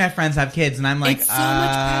pressure. So many of my friends have kids and I'm like, it's so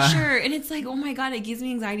much pressure. And it's like, oh my God, it gives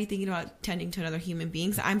me anxiety thinking about tending to another human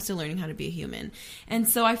being. So I'm still learning how to be a human. And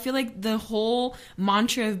so I feel like the whole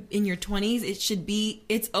mantra of in your 20s, it should be,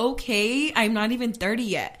 it's okay. I'm not even 30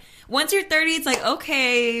 yet. Once you're 30, it's like,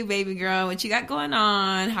 okay, baby girl, what you got going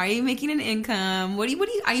on? How are you making an income? Are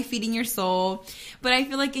you feeding your soul? But I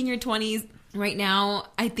feel like in your 20s, right now,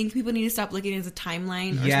 I think people need to stop looking as a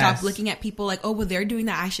timeline or stop looking at people like, oh, well, they're doing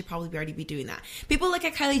that. I should probably already be doing that. People look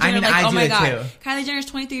at Kylie Jenner oh my God, Kylie Jenner's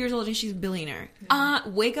 23 years old and she's a billionaire.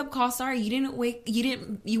 Wake up call. Sorry,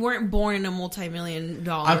 you weren't born in a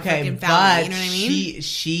multi-million-dollar fucking family. But you know what I mean?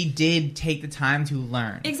 She did take the time to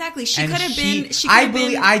learn. Exactly. She could have been.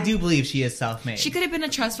 I do believe she is self-made. She could have been a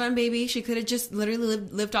trust fund baby. She could have just literally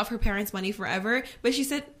lived off her parents' money forever. But she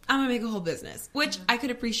said, I'm gonna make a whole business, which I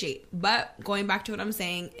could appreciate. But going back to what I'm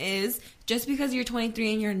saying is, just because you're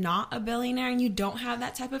 23 and you're not a billionaire and you don't have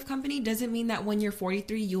that type of company doesn't mean that when you're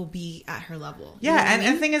 43 you'll be at her level. Yeah, and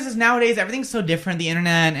the thing is nowadays everything's so different, the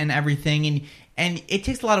internet and everything, and it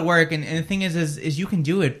takes a lot of work. And the thing is you can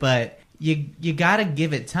do it, but you gotta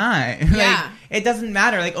give it time. Yeah. Like, it doesn't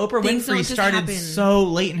matter. Like Oprah Winfrey started so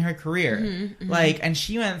late in her career, like, and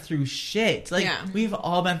she went through shit. Like we've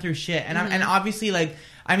all been through shit, and and obviously, like,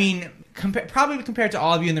 I mean, probably compared to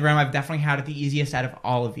all of you in the room, I've definitely had it the easiest out of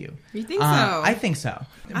all of you. You think so? I think so.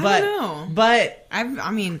 I don't know. But I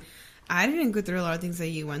didn't go through a lot of things that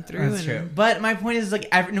you went through. That's true. But my point is,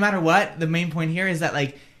 like, no matter what, the main point here is that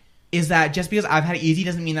just because I've had it easy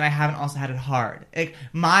doesn't mean that I haven't also had it hard. Like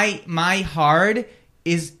my hard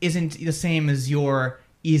isn't the same as your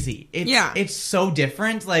easy. It's so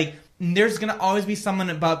different. Like, there's gonna always be someone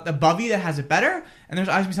above you that has it better, and there's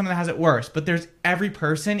always be someone that has it worse. But every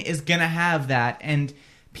person is gonna have that, and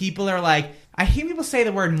people are like, I hear people say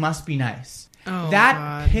the word "must be nice." Oh, that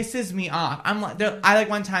God. pisses me off. I'm like, I like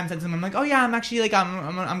one time said to them, I'm like, oh yeah, I'm actually like,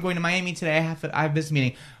 I'm going to Miami today. I have a business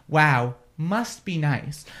meeting. Wow. Must be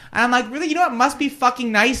nice. And I'm like, really? You know what must be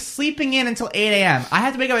fucking nice? Sleeping in until 8 a.m. I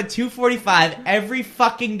have to wake up at 2:45 every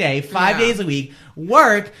fucking day, 5 days a week,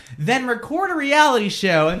 work, then record a reality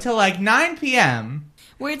show until like 9 p.m.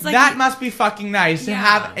 Where it's like, that must be fucking nice to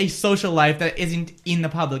have a social life that isn't in the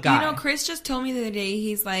public eye. You know, Kris just told me the other day,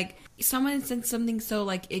 he's like, someone said something so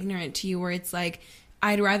like ignorant to you where it's like,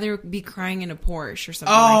 I'd rather be crying in a Porsche or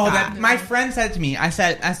something like that. My friend said to me,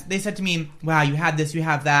 they said to me, wow, you have this, you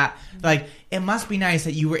have that. Like, it must be nice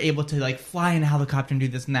that you were able to like fly in a helicopter and do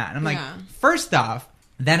this and that. And I'm like, first off,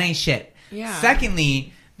 that ain't shit. Yeah.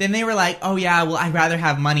 Secondly, then they were like, oh yeah, well, I'd rather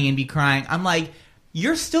have money and be crying. I'm like,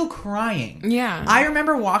 you're still crying. Yeah. I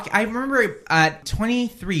remember at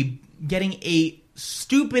 23 getting a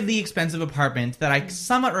stupidly expensive apartment that I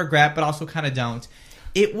somewhat regret, but also kind of don't.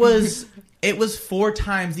 It was 4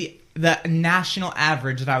 times the national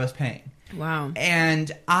average that I was paying. Wow. And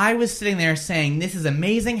I was sitting there saying, this is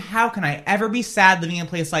amazing. How can I ever be sad living in a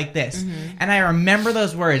place like this? Mm-hmm. And I remember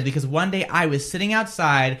those words because one day I was sitting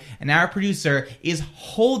outside and our producer is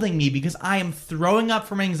holding me because I am throwing up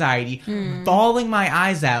from anxiety, bawling my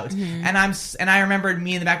eyes out. Mm-hmm. And I remembered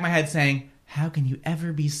me in the back of my head saying, how can you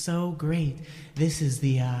ever be so great? This is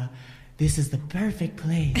the perfect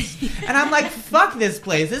place. And I'm like, fuck this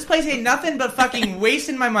place. This place ain't nothing but fucking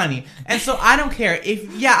wasting my money. And so I don't care.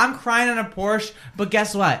 I'm crying on a Porsche, but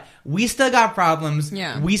guess what? We still got problems.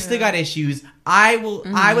 Yeah. We still got issues. I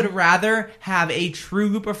would rather have a true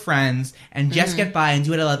group of friends and just get by and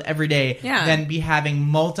do what I love every day than be having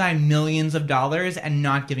multi-millions of dollars and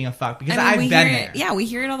not giving a fuck. Because I've been there. Yeah, we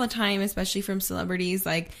hear it all the time, especially from celebrities.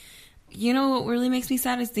 Like, you know what really makes me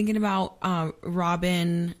sad is thinking about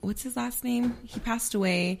Robin. What's his last name? He passed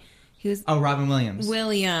away. Robin Williams.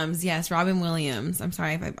 Williams, yes, Robin Williams. I'm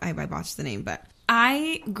sorry if I botched the name, but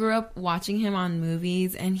I grew up watching him on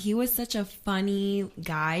movies, and he was such a funny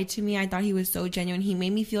guy to me. I thought he was so genuine. He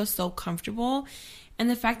made me feel so comfortable. And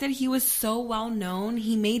the fact that he was so well known,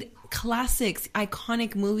 he made classics,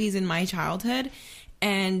 iconic movies in my childhood,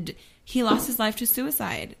 and he lost his life to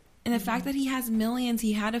suicide. And the fact that he has millions,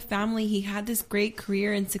 he had a family, he had this great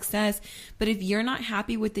career and success. But if you're not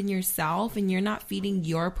happy within yourself and you're not feeding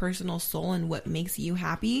your personal soul and what makes you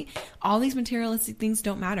happy, all these materialistic things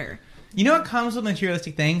don't matter. You know what comes with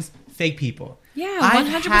materialistic things? Fake people. Yeah,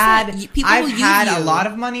 100%. People I've will use had you. a lot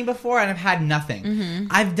of money before, and I've had nothing. Mm-hmm.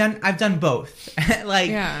 I've done both.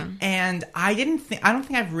 Yeah. And I don't think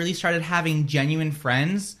I've really started having genuine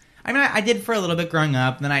friends. I mean, I did for a little bit growing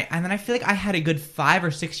up, and then I feel like I had a good 5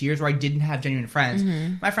 or 6 years where I didn't have genuine friends.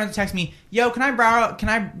 Mm-hmm. My friends would text me, "Yo,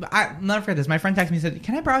 I'll never forget this. My friend texted me and said,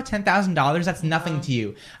 "Can I borrow $10,000? That's nothing to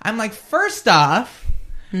you." I'm like, first off,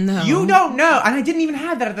 no. You don't know. And I didn't even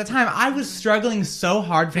have that at the time. I was struggling so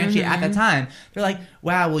hard financially at the time. They're like,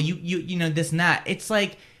 wow, well, you know, this and that. It's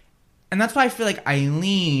like, and that's why I feel like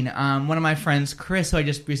Eileen, one of my friends, Kris, who I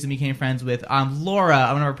just recently became friends with, Laura,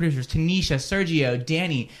 one of our producers, Tanisha, Sergio,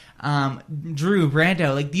 Danny, Drew,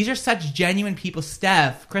 Brando, like, these are such genuine people.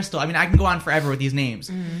 Steph, Crystal. I mean, I can go on forever with these names.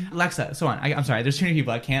 Alexa, so on. I'm sorry. There's too many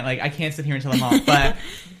people. I can't sit here and tell them all. But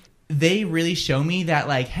they really show me that,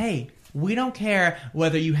 like, hey, we don't care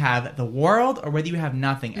whether you have the world or whether you have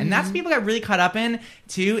nothing. And that's what people got really caught up in,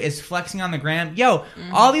 too, is flexing on the gram. Yo,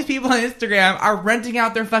 all these people on Instagram are renting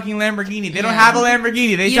out their fucking Lamborghini. They don't have a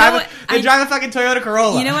Lamborghini. They drive a fucking Toyota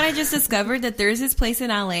Corolla. You know what I just discovered? That there's this place in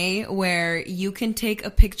LA where you can take a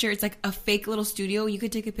picture. It's like a fake little studio. You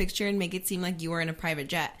could take a picture and make it seem like you were in a private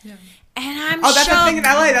jet. Yeah. And that's a thing in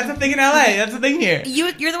LA. That's a thing in LA. That's a thing here.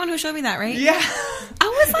 You're the one who showed me that, right? Yeah.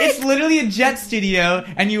 I was like, it's literally a jet studio,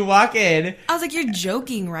 and you walk in. I was like, you're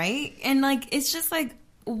joking, right? And like, it's just like,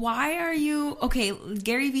 why are you? Okay,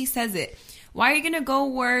 Gary Vee says it. Why are you gonna go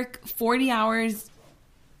work 40 hours?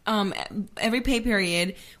 Every pay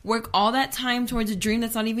period, work all that time towards a dream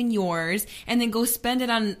that's not even yours, and then go spend it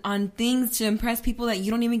on things to impress people that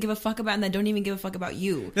you don't even give a fuck about and that don't even give a fuck about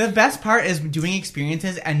you. The best part is doing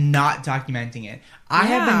experiences and not documenting it. I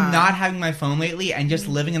have been not having my phone lately and just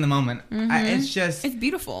living in the moment. It's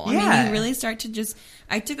beautiful. Yeah. I mean, you really start to just...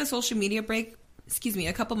 I took a social media break,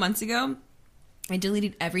 a couple months ago. I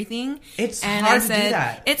deleted everything. It's hard to do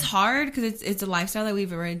that. It's hard because it's a lifestyle that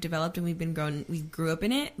we've already developed and we grew up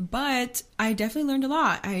in it. But I definitely learned a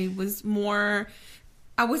lot. I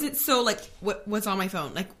wasn't so like, what's on my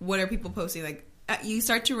phone? Like, what are people posting? Like, you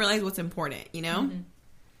start to realize what's important, you know? Mm-hmm.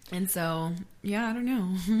 And so, yeah, I don't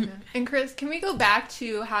know. Yeah. And Kris, can we go back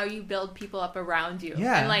to how you build people up around you?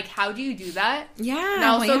 Yeah. And like, how do you do that? Yeah. And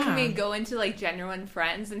also, can we go into like genuine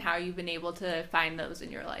friends and how you've been able to find those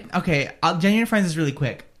in your life? Okay, genuine friends is really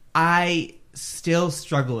quick. I still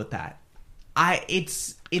struggle with that.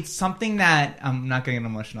 It's something that I'm not getting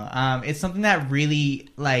emotional. It's something that really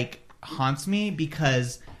like haunts me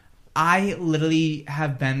because I literally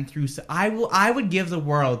have been through. I would give the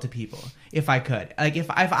world to people if I could. Like if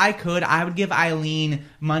I could, I would give Eileen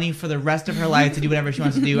money for the rest of her life to do whatever she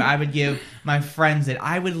wants to do. I would give my friends it.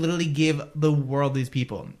 I would literally give the world to these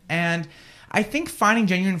people. And I think finding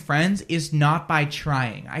genuine friends is not by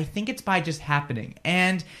trying. I think it's by just happening.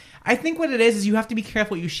 And I think what it is you have to be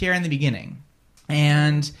careful what you share in the beginning.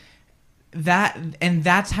 And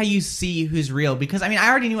that's how you see who's real. Because, I mean, I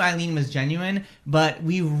already knew Eileen was genuine, but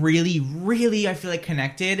we really, really, I feel like,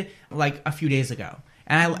 connected, like, a few days ago.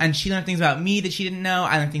 And she learned things about me that she didn't know.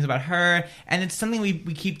 I learned things about her. And it's something we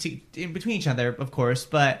keep in between each other, of course,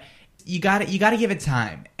 but you gotta give it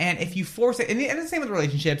time. And if you force it, and it's the same with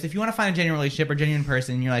relationships, if you want to find a genuine relationship or genuine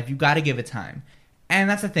person in your life, you gotta give it time. And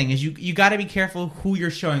that's the thing, is you gotta be careful who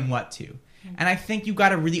you're showing what to. And I think you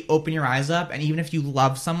gotta really open your eyes up, and even if you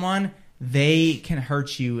love someone, they can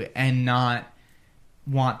hurt you and not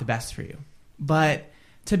want the best for you. But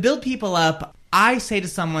to build people up, I say to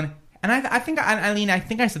someone, and I think, Eileen, I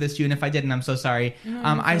think I said this to you, and if I didn't, I'm so sorry.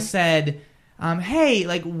 I said, hey,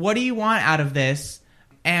 like, what do you want out of this?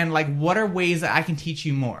 And, like, what are ways that I can teach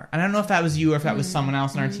you more? And I don't know if that was you or if that was someone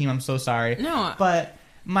else on our team. I'm so sorry. No. But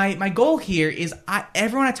my goal here is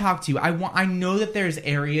everyone I talk to, I know that there's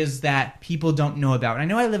areas that people don't know about. And I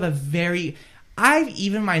know I live I've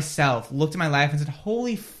even myself looked at my life and said,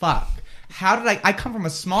 holy fuck. How did I come from a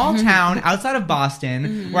small town outside of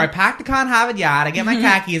Boston where I pack the car and have a yacht, I get my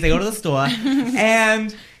khakis, I go to the store,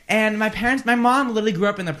 and my mom literally grew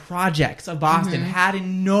up in the projects of Boston, had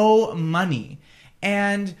no money.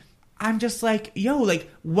 And I'm just like, yo, like,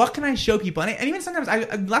 what can I show people? And even sometimes,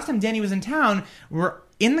 last time Danny was in town, we're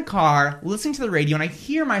in the car, listening to the radio, and I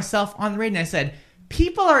hear myself on the radio, and I said,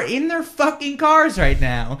 People are in their fucking cars right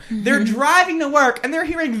now. They're driving to work and they're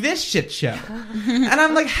hearing this shit show. And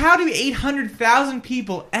I'm like, how do 800,000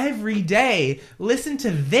 people every day listen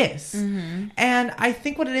to this? And I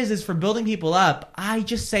think what it is for building people up, I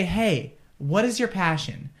just say, hey, what is your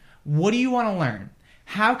passion? What do you want to learn?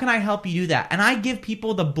 How can I help you do that? And I give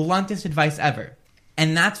people the bluntest advice ever.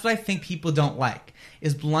 And that's what I think people don't like,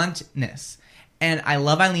 is bluntness. And I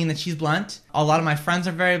love Eileen that she's blunt. A lot of my friends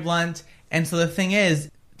are very blunt. And so the thing is,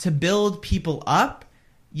 to build people up,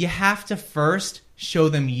 you have to first show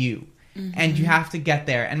them you. And you have to get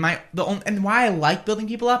there. And and why I like building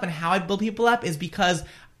people up and how I build people up is because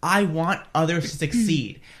I want others to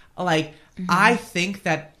succeed. Like, I think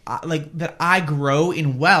that that I grow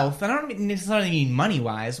in wealth. And I don't necessarily mean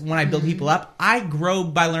money-wise. When I build people up, I grow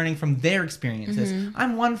by learning from their experiences.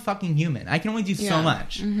 I'm one fucking human. I can only do so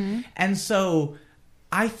much. And so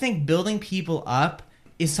I think building people up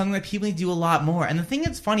is something that people need to do a lot more. And the thing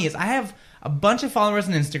that's funny is I have a bunch of followers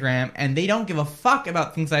on Instagram, and they don't give a fuck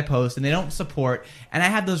about things I post, and they don't support. And I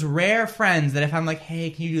have those rare friends that if I'm like, hey,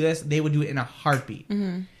 can you do this? They would do it in a heartbeat.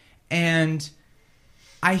 And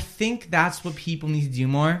I think that's what people need to do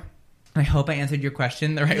more. I hope I answered your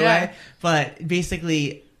question the right way. But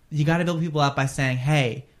basically, you got to build people up by saying,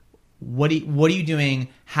 hey, what are you doing?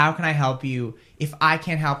 How can I help you? If I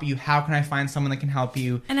can't help you, how can I find someone that can help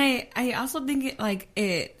you? And I also think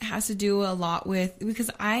it has to do a lot with, because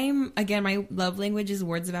my love language is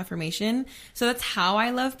words of affirmation. So that's how I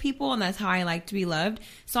love people, and that's how I like to be loved.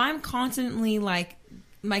 So I'm constantly like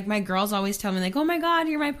my girls always tell me, like, oh my God,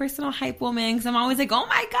 you're my personal hype woman. Because I'm always like, oh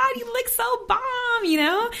my God, you look so bomb, you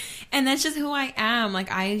know? And that's just who I am.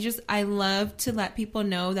 Like, I love to let people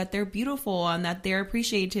know that they're beautiful and that they're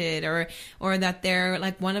appreciated, or that they're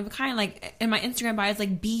like one of a kind. Like in my Instagram bio, it's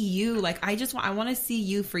like, be you. Like, I want to see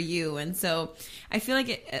you for you. And so I feel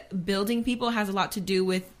like building people has a lot to do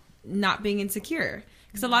with not being insecure.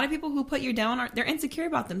 Because a lot of people who put you down, they're insecure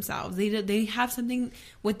about themselves. They have something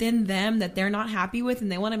within them that they're not happy with,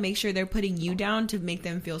 and they want to make sure they're putting you down to make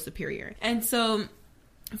them feel superior. And so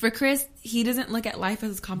for Kris, he doesn't look at life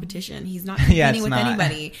as competition. He's not competing with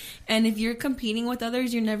anybody. And if you're competing with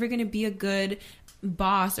others, you're never going to be a good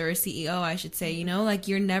boss, or a CEO, I should say. You know, like,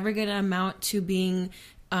 you're never going to amount to being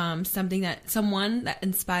someone that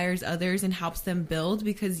inspires others and helps them build,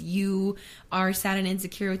 because you are sad and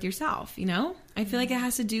insecure with yourself, you know? I feel like it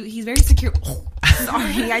has to do, he's very secure. Oh,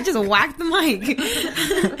 sorry, I just whacked the mic.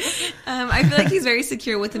 I feel like he's very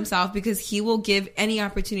secure with himself, because he will give any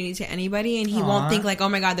opportunity to anybody, and he won't think like, oh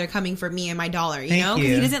my God, they're coming for me and my dollar, you know?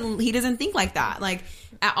 Because he doesn't think like that, like,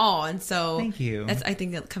 at all. And so thank you. I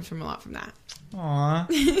think that comes from a lot from that.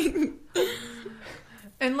 Aww.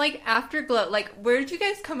 And like Afterglow, like, where did you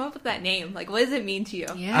guys come up with that name? Like, what does it mean to you?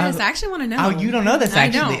 Yes, I actually want to know. Oh, you don't know this,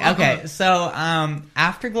 actually. I don't. Okay, so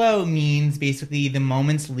Afterglow means basically the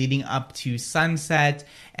moments leading up to sunset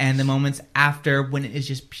and the moments after, when it is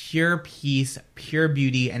just pure peace, pure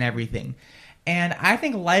beauty, and everything. And I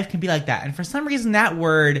think life can be like that. And for some reason, that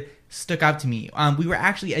word stuck out to me. We were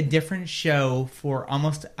actually a different show for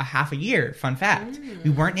almost a half a year. Fun fact.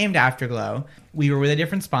 We weren't named Afterglow. We were with a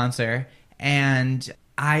different sponsor. And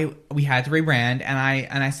we had to rebrand, and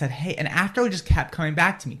I said, hey, and Afterglow just kept coming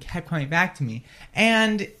back to me.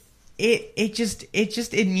 And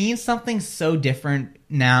it means something so different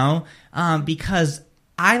now, because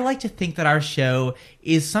I like to think that our show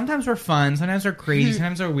is, sometimes we're fun, sometimes we're crazy,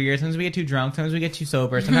 sometimes we're weird, sometimes we get too drunk, sometimes we get too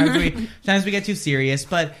sober, sometimes we get too serious.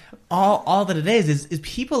 But all that it is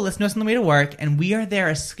people listen to us on the way to work, and we are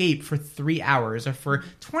their escape for 3 hours or for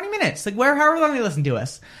 20 minutes, like however long they listen to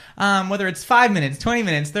us. Whether it's 5 minutes, 20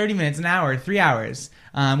 minutes, 30 minutes, an hour, 3 hours.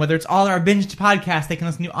 Whether it's all our binge podcasts they can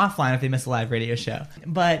listen to offline if they miss a live radio show.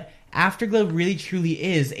 But Afterglow really truly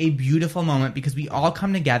is a beautiful moment, because we all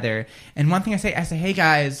come together. And one thing I say, hey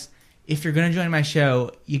guys, if you're going to join my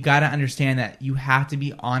show, you got to understand that you have to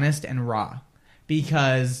be honest and raw,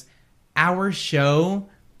 because our show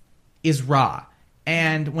is raw.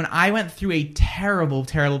 And when I went through a terrible,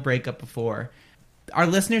 terrible breakup before, our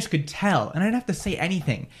listeners could tell, and I didn't have to say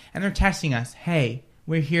anything. And they're texting us, hey,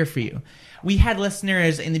 we're here for you. We had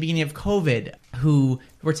listeners in the beginning of COVID who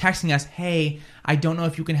were texting us, hey, I don't know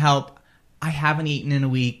if you can help. I haven't eaten in a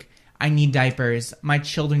week. I need diapers. My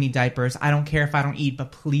children need diapers. I don't care if I don't eat,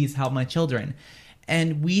 but please help my children.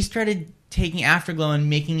 And we started taking Afterglow and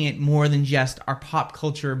making it more than just our pop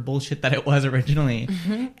culture bullshit that it was originally.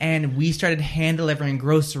 And we started hand delivering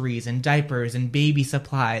groceries and diapers and baby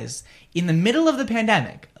supplies in the middle of the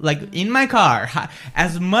pandemic, like in my car,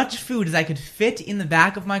 as much food as I could fit in the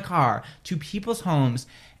back of my car, to people's homes.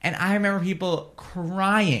 And I remember people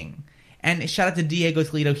crying And shout out to Diego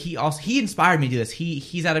Toledo. He inspired me to do this.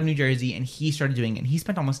 He's out of New Jersey, and he started doing it. And he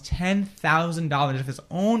spent almost $10,000 of his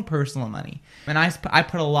own personal money. And I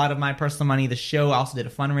put a lot of my personal money. The show also did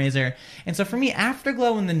a fundraiser. And so for me,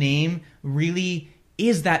 Afterglow in the name really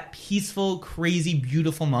is that peaceful, crazy,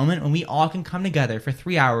 beautiful moment when we all can come together for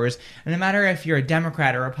 3 hours. And no matter if you're a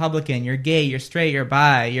Democrat or Republican, you're gay, you're straight, you're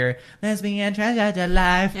bi, you're lesbian, transgender,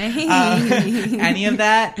 life, any of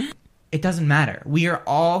that, it doesn't matter. We are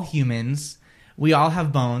all humans. We all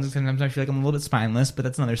have bones. Sometimes I feel like I'm a little bit spineless, but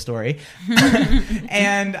that's another story.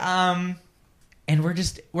 And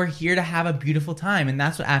we're here to have a beautiful time. And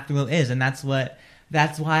that's what Afterglow is. And that's why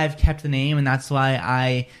I've kept the name, and that's why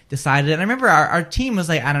I decided. And I remember our team was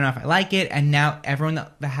like, I don't know if I like it. And now everyone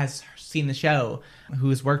that has seen the show, who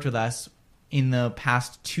has worked with us in the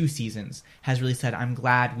past 2 seasons, has really said, I'm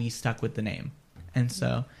glad we stuck with the name. And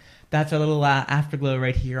so that's our little Afterglow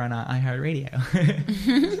right here on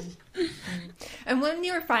iHeartRadio. And when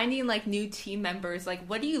you're finding like new team members, like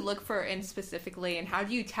what do you look for in specifically, and how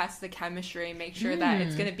do you test the chemistry and make sure that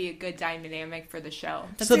it's going to be a good dynamic for the show?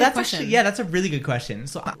 That's actually, that's a really good question.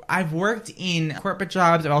 So I've worked in corporate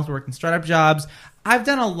jobs. I've also worked in startup jobs. I've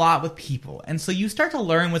done a lot with people. And so you start to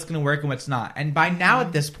learn what's going to work and what's not. And by now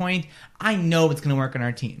at this point, I know what's going to work on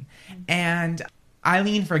our team. And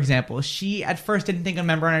Eileen, for example, she at first didn't think a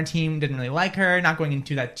member on our team, didn't really like her, not going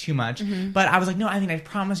into that too much. But I was like, no, Eileen, I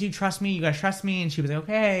promise you, trust me, you guys trust me. And she was like,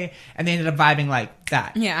 okay. And they ended up vibing like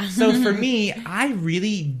that. Yeah. So for me, I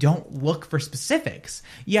really don't look for specifics.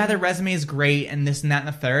 Yeah, their resume is great and this and that and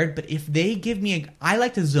the third. But if they give me I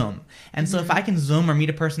like to Zoom. And so if I can Zoom or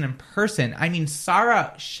meet a person in person, I mean,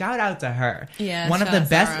 Sarah, shout out to her. Yeah, one of the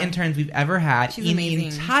best Sarah. Interns we've ever had. She's in amazing. the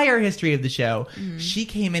entire history of the show. She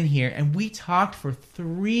came in here and we talked for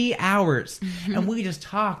 3 hours. And we just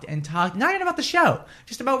talked and talked, not even about the show,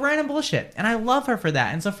 just about random bullshit. And I love her for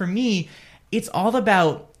that. And so for me, it's all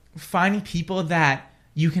about finding people that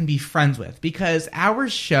you can be friends with, because our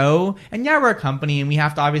show, and yeah, we're a company and we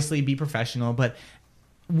have to obviously be professional, but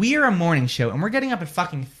we are a morning show and we're getting up at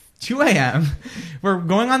fucking 2 a.m. We're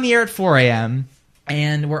going on the air at 4 a.m.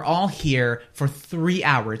 And we're all here for 3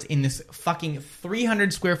 hours in this fucking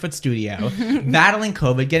 300 square foot studio, battling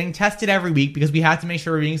COVID, getting tested every week because we have to make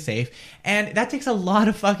sure we're being safe. And that takes a lot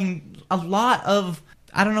of, I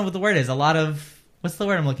don't know what the word is, what's the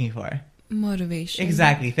word I'm looking for? Motivation.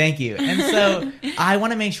 Exactly. Thank you. And so I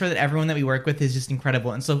want to make sure that everyone that we work with is just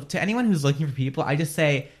incredible. And so to anyone who's looking for people, I just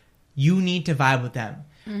say, you need to vibe with them.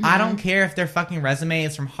 I don't care if their fucking resume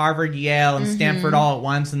is from Harvard, Yale, and Stanford all at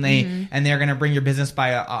once, and they're going to bring your business by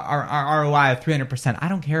a ROI of 300%. I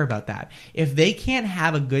don't care about that. If they can't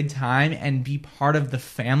have a good time and be part of the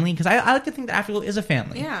family, because I like to think that Afterglow is a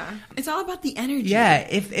family. Yeah, it's all about the energy. Yeah,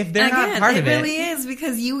 if they're not part of it, it really is,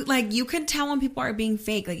 because you can tell when people are being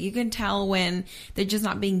fake. Like you can tell when they're just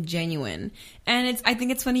not being genuine. And I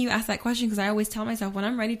think it's funny you asked that question, because I always tell myself when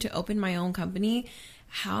I'm ready to open my own company,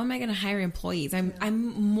 how am I going to hire employees?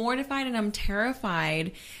 I'm mortified and I'm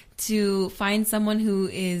terrified to find someone who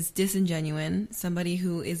is disingenuine, somebody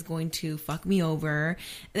who is going to fuck me over.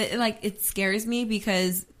 It scares me,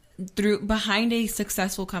 because behind a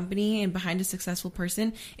successful company and behind a successful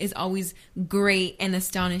person is always great and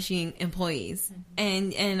astonishing employees.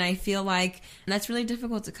 And I feel like that's really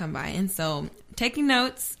difficult to come by. And so taking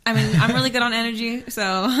notes. I mean, I'm really good on energy,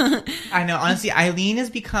 so. I know. Honestly, Eileen has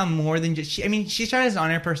become more than just... she started as an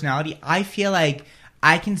on-air personality. I feel like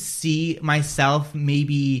I can see myself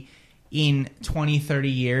maybe in 20, 30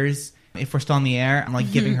 years, if we're still on the air, I'm like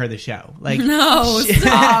giving her the show. Like, no,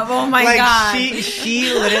 stop. Oh my God.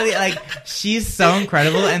 She literally, she's so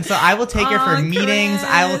incredible. And so I will take her for meetings. Kris.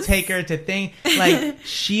 I will take her to things.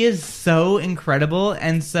 She is so incredible.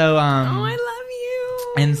 And so, I love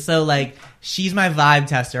you. And so, she's my vibe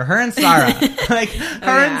tester. Her and Sarah.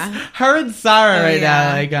 Her and Sarah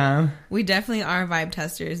now. We definitely are vibe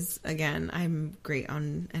testers. Again, I'm great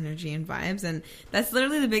on energy and vibes. And that's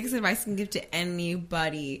literally the biggest advice I can give to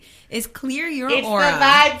anybody is clear your aura. It's the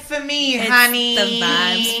vibes for me, honey. It's the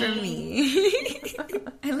vibes for me.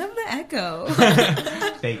 I love the echo.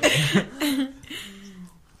 Thank you.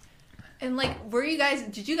 And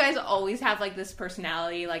did you guys always have this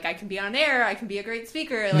personality? I can be on air, I can be a great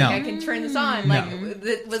speaker, No. I can turn this on. No.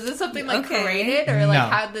 Was this something Okay. created, or No.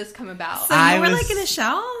 how did this come about? So you were in a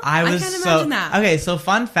shell? I can't imagine that. Okay, so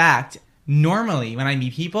fun fact. Normally, when I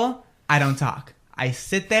meet people, I don't talk. I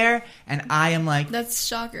sit there, and I am like, That's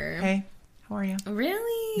shocker. hey, how are you?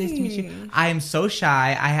 Really? Nice to meet you. I am so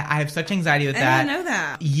shy. I have such anxiety with that. I didn't know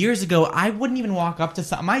that. Years ago, I wouldn't even walk up to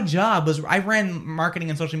some. My job was I ran marketing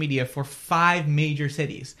and social media for 5 major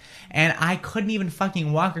cities, and I couldn't even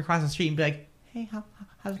fucking walk across the street and be like, hey, how's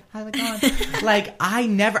it going? Like, I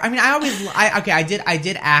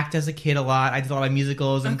did act as a kid a lot. I did a lot of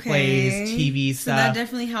musicals and plays, TV stuff. So that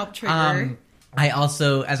definitely helped trigger. I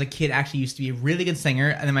also, as a kid, actually used to be a really good singer,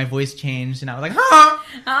 and then my voice changed, and I was like, huh!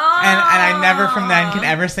 And I never from then can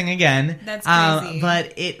ever sing again. That's crazy.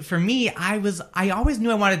 But for me, I always knew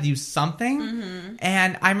I wanted to do something,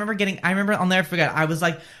 and I remember, I'll never forget, I was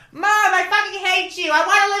like, Mom, I fucking hate you. I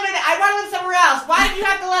want to live somewhere else. Why did you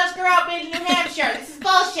have to let us grow up in New Hampshire? This is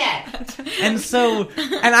bullshit.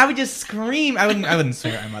 And I would just scream. I wouldn't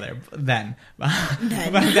swear at my mother then.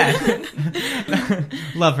 But then.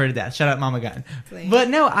 Love her to death. Shout out Mama Gun. Please. But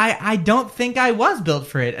no, I don't think I was built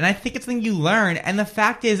for it. And I think it's something you learn. And the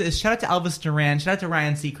fact is shout out to Elvis Duran, shout out to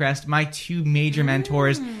Ryan Seacrest, my two major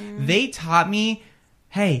mentors. They taught me,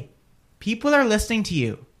 hey, people are listening to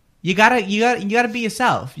you. You gotta be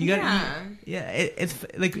yourself. It's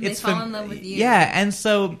like they fall in love with you. Yeah, and that's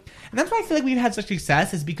why I feel like we've had such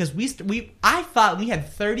success is because I thought we had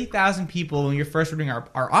 30,000 people when we were first doing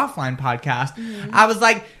our offline podcast. I was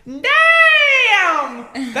like, damn,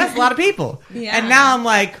 that's a lot of people. Yeah. And now I'm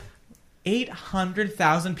like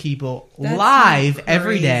 800,000 people that's live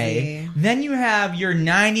every day. Then you have your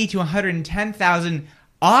 90 to 110,000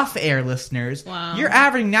 off-air listeners. Wow. You're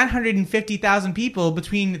averaging 950,000 people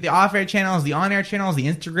between the off-air channels, the on-air channels, the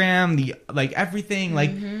Instagram, the like everything.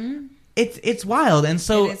 Like it's wild. And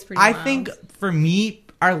so I think for me,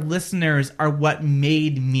 our listeners are what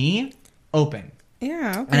made me open.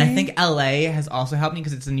 Yeah. Okay. And I think LA has also helped me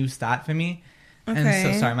because it's a new stat for me. Okay.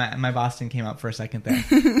 And so sorry, my Boston came up for a second there.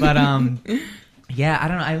 But yeah, I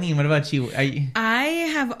don't know. Eileen, what about you? I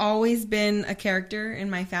have always been a character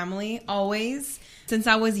in my family. Always. Since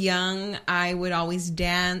I was young, I would always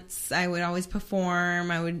dance. I would always perform.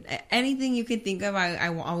 Anything you could think of. I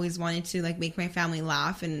always wanted to like make my family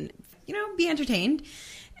laugh and be entertained.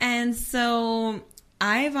 And so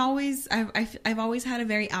I've always had a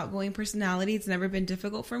very outgoing personality. It's never been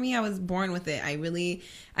difficult for me. I was born with it. I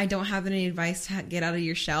don't have any advice to get out of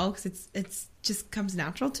your shell because it's just comes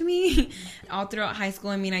natural to me. All throughout high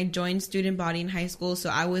school, I joined student body in high school, so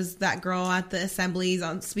I was that girl at the assemblies,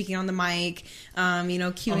 speaking on the mic,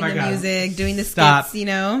 cueing the music, doing the skits, Hey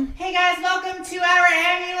guys, welcome to our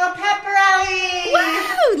annual pep rally!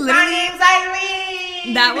 Woo! My name's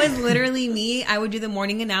Eileen! That was literally me. I would do the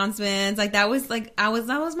morning announcements. That was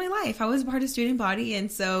my life. I was part of student body,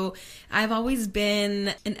 and so I've always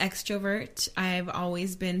been an extrovert. I've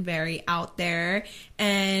always been very out there,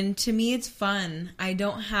 and to me it's fun. I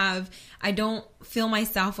don't feel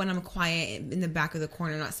myself when I'm quiet in the back of the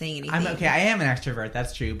corner not saying anything. I am an extrovert,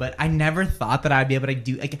 that's true, but I never thought that I'd be able to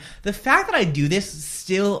do the fact that I do this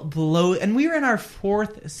still blows, and we were in our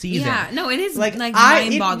 4th season. Yeah, no, it is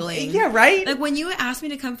mind-boggling. Yeah, right? Like when you asked me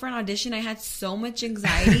to come for an audition, I had so much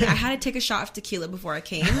anxiety. I had to take a shot of tequila before I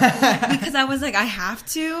came because I was like, I have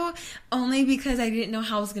to, only because I didn't know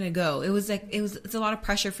how it was going to go. It's a lot of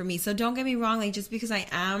pressure for me. So don't get me wrong, just because I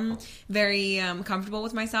am very comfortable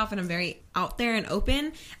with myself and I'm very out there and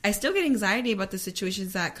open, I still get anxiety about the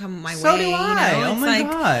situations that come my way. So do I. Oh my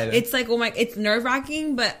God. It's it's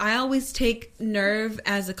nerve-wracking, but I always take nerve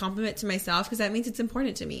as a compliment to myself because that means it's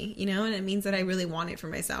important to me, and it means that I really want it for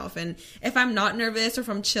myself. And if I'm not nervous or if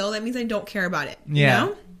I'm chill, that means I don't care about it.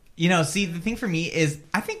 Yeah. See, the thing for me is,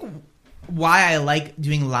 I think why I like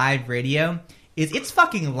doing live radio is it's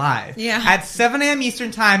fucking live. Yeah. At 7 a.m.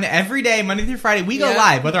 Eastern time every day, Monday through Friday, we go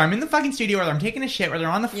live. Whether I'm in the fucking studio, whether I'm taking a shit, whether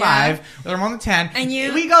I'm on the 5, whether I'm on the 10, and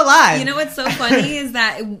we go live. You know what's so funny is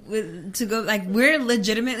that we're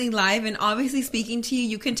legitimately live, and obviously speaking to you,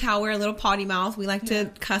 you can tell we're a little potty mouth. We like to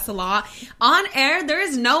cuss a lot. On air, there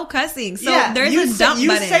is no cussing. So there's a dump button.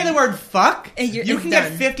 You say the word fuck, you can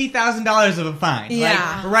get $50,000 of a fine.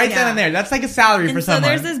 Yeah. Then and there. That's like a salary for someone. So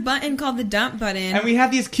there's this button called the dump button. And we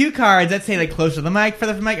have these cue cards that say close to the mic,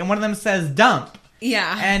 further from the mic, and one of them says dump.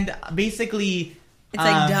 Yeah. And basically it's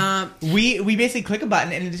dump. We basically click a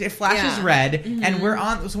button and it flashes red, and we're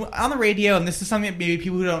on the radio, and this is something that maybe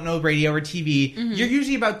people who don't know radio or TV, you're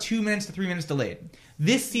usually about 2 minutes to 3 minutes delayed.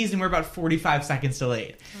 This season, we're about 45 seconds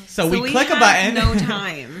delayed. So we click a button. No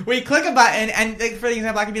time. We click a button, and for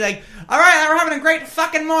example, I could be like, all right, we're having a great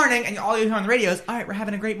fucking morning. And all you hear on the radio is, all right, we're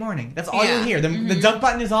having a great morning. That's all you'll hear. The dump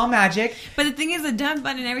button is all magic. But the thing is, the dump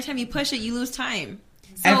button, every time you push it, you lose time.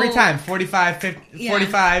 So, every time. 45, 50,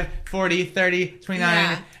 45, 40, 30, 29.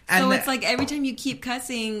 Yeah. And so it's every time you keep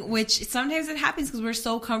cussing, which sometimes it happens because we're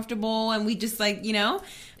so comfortable and we just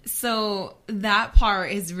So that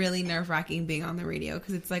part is really nerve-wracking being on the radio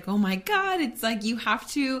because it's oh my God, it's you have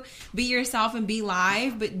to be yourself and be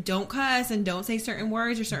live, but don't cuss and don't say certain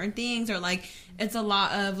words or certain things or it's a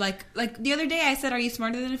lot of like the other day I said, "Are you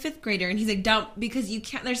smarter than a 5th grader?" And he's like, "Don't," because you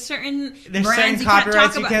can't. There's certain brands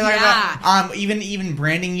copyrights you can't talk about. Even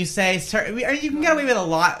branding, you say you can get away with a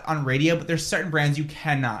lot on radio, but there's certain brands you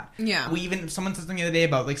cannot. Yeah. Someone said something the other day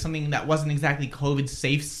about like something that wasn't exactly COVID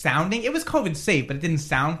safe sounding. It was COVID safe, but it didn't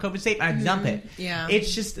sound COVID safe. I'd dump it. Yeah.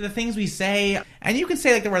 It's just the things we say, and you can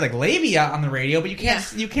say like the word like labia on the radio, but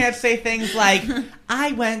you can't say things like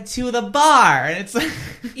I went to the bar. And it's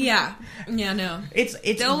no. It's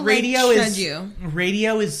They'll, radio like, is you.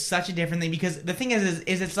 Radio is such a different thing because the thing is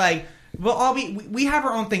it's like we'll all we have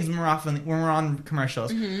our own things when we're on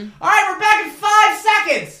commercials. Mm-hmm. All right, we're back in 5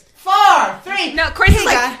 seconds. 4, 3. No, Kris is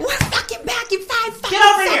like, we're fucking back in 5 seconds. Get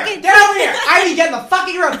over here! Get over here! I need to get in the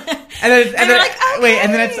fucking room. And then like, okay. Wait,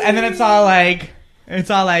 and then it's all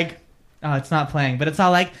like. Oh, it's not playing, but it's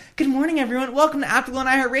all like, good morning, everyone. Welcome to Afterglow on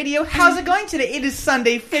iHeartRadio. How's it going today? It is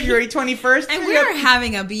Sunday, February 21st. And we're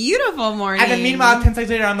having a beautiful morning. And then meanwhile, 10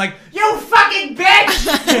 seconds later, I'm like, you fucking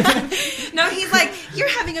bitch! No, he's like, you're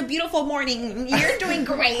having a beautiful morning. You're doing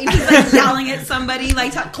great. He's like yelling at somebody,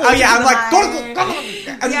 like, oh yeah, I'm like, go.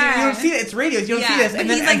 And you don't see it. It's radio. You don't see this. And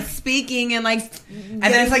then he's like speaking and like, and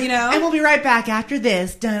then it's like, and we'll be right back after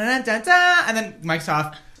this. Dun, dun, dun, dun. And then mic's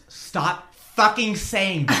off. Stop fucking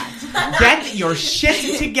saying that. Get your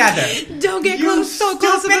shit together. Don't get so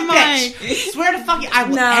close to the mic. Swear to fucking, I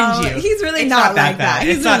will end you. He's really not like that.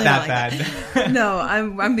 It's not that bad. No,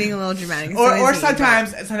 I'm being a little dramatic. Or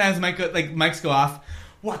sometimes mics go off.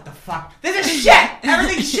 What the fuck? This is shit.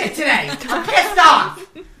 Everything's shit today. I'm pissed off.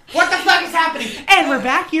 What the fuck is happening? And we're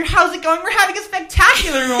back here. How's it going? We're having a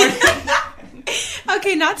spectacular morning.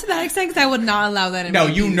 Okay, not to that extent, because I would not allow that in No,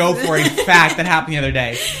 my you piece. know for a fact that happened the other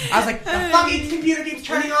day. I was like, the fucking computer keeps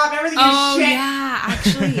turning off, everything is shit. Oh, yeah,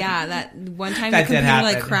 actually, yeah. That one time the computer,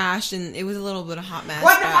 like, crashed, and it was a little bit of a hot mess.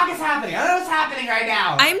 What the fuck is happening? I don't know what's happening right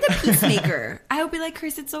now. I'm the peacemaker. I would be like,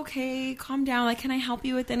 Kris, it's okay. Calm down. Like, can I help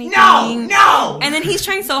you with anything? No! And then he's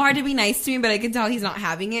trying so hard to be nice to me, but I can tell he's not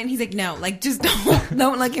having it. And he's like, no, like, just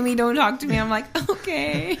don't look at me. Don't talk to me. I'm like,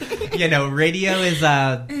 okay. Yeah, no, radio is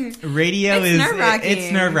nerve-wracking.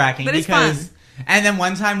 It's nerve-wracking but because it's fun. And then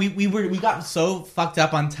one time we got so fucked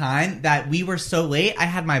up on time that we were so late. I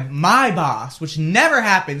had my boss, which never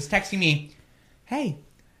happens, texting me, "Hey,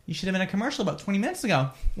 you should have been a commercial about 20 minutes ago.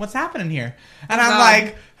 What's happening here?" And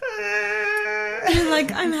I'm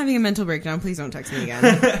like, I'm having a mental breakdown. Please don't text me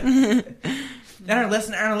again. And our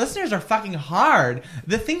listeners are fucking hard.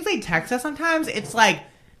 The things they text us sometimes, it's like,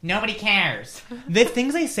 nobody cares. The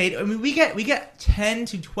things they say, I mean, we get 10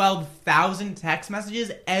 to 12,000 text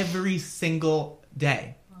messages every single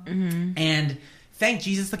day. Mm-hmm. And thank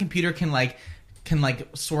Jesus the computer can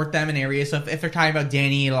sort them in areas. So if they're talking about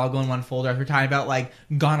Danny, it'll all go in one folder. If they're talking about like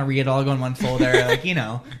gonorrhea, it'll all go in one folder. Like, you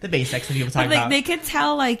know, the basics that people talk about. They could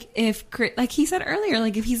tell like if, like he said earlier,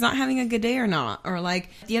 like if he's not having a good day or not. Or like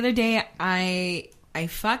the other day I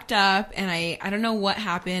fucked up and I don't know what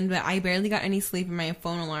happened, but I barely got any sleep and my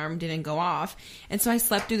phone alarm didn't go off. And so I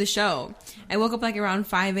slept through the show. I woke up like around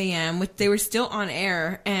 5 a.m. which they were still on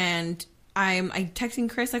air, and I'm texting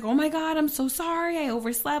Kris like, "Oh my God, I'm so sorry. I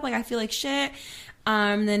overslept. Like I feel like shit."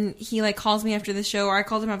 Then he like calls me after the show, or I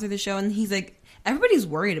called him after the show, and he's like, "Everybody's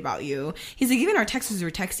worried about you." He's like, even our texters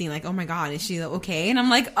were texting like, "Oh my God, is she okay?" And I'm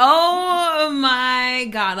like, "Oh my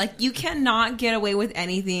God." Like, you cannot get away with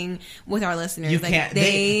anything with our listeners. You like, can't.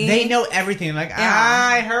 They know everything. Like, Yeah.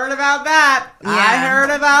 I heard about that. Yeah. I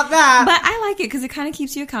heard about that. But I like it because it kind of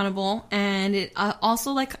keeps you accountable, and it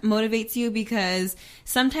also like motivates you, because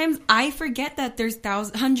sometimes I forget that there's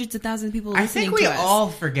hundreds of thousands of people listening to us. I think we all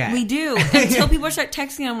forget. We do. Until people start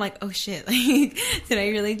texting, I'm like, oh shit. Like, did I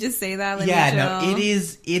really just say that? Like, yeah, no,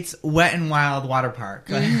 it's Wet and Wild water park.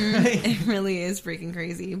 Mm-hmm. It really is freaking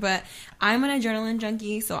crazy. But I'm an adrenaline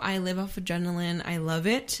junkie, so I live off adrenaline. I love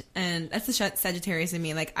it. And that's the Sagittarius in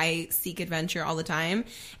me. Like, I seek adventure all the time.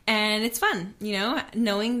 And it's fun, you know,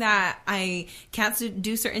 knowing that I can't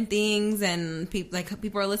do certain things and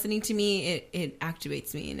people are listening to me, it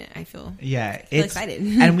activates me, and I feel excited.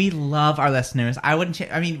 And we love our listeners.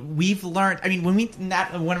 We've learned,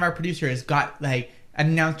 when one of our producers got like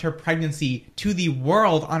announced her pregnancy to the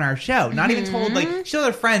world on our show. Not even told, like, she told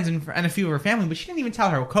her friends and a few of her family, but she didn't even tell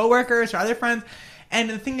her coworkers or other friends. And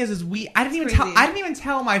the thing is I didn't even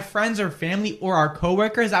tell my friends or family or our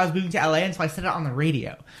coworkers I was moving to LA until I said it on the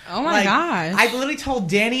radio. Oh my gosh. I literally told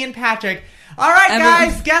Danny and Patrick, "All right,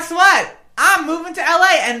 guys, guess what? I'm moving to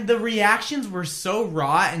LA." And the reactions were so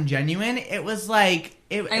raw and genuine. It was like,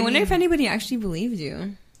 I wonder if anybody actually believed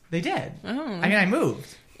you. They did. Oh. I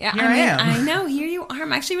moved. Yeah, here I am. I know. Here you are.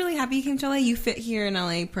 I'm actually really happy you came to LA. You fit here in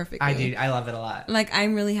LA perfectly. I do. I love it a lot. Like,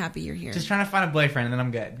 I'm really happy you're here. Just trying to find a boyfriend and then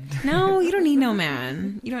I'm good. No, you don't need no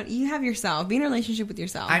man. You have yourself. Be in a relationship with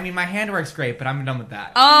yourself. I mean, my handwork's great, but I'm done with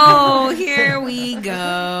that. Oh, here we go.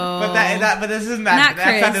 But this isn't that.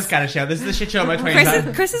 That's not this kind of show. This is the shit show of my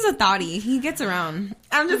 20s. Chris is a thottie. He gets around.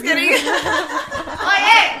 I'm just kidding. Oh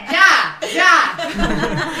yeah.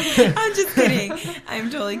 I'm just kidding. I'm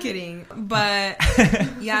totally kidding. But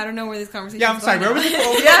yeah, I don't know where this conversation. Yeah, I'm sorry. Where was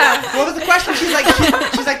it? Yeah. What was the question? She's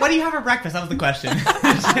like, what do you have for breakfast? That was the question.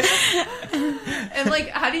 And like,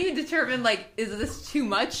 how do you determine, like, is this too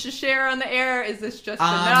much to share on the air? Is this just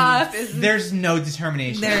enough? There's no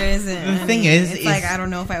determination. There isn't. The thing is, it's like, I don't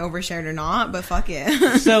know if I overshared or not, but fuck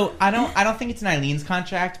it. So I don't think it's in Eileen's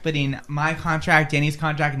contract, but in my contract, Danny's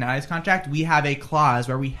contract, and Natalie's contract, we have a clause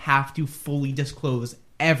where we have to fully disclose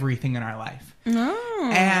everything in our life. Oh,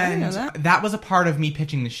 and I didn't know that was a part of me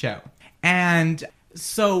pitching the show. And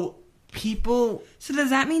so people... So does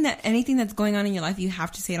that mean that anything that's going on in your life, you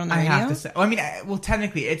have to say it on the radio? I have to say... Well, I mean, well,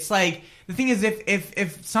 technically, it's like... The thing is,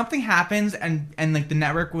 if something happens and like the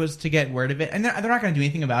network was to get word of it, and they're not going to do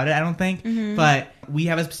anything about it, I don't think, but we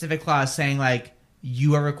have a specific clause saying, like,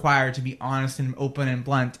 you are required to be honest and open and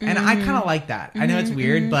blunt. And I kind of like that. I know it's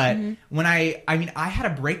weird, but when I had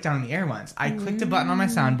a breakdown in the air once. I clicked a button on my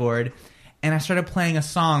soundboard and I started playing a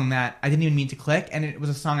song that I didn't even mean to click. And it was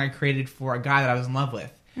a song I created for a guy that I was in love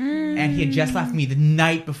with. And he had just left me the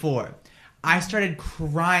night before. I started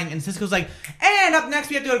crying and Cisco's like, and up next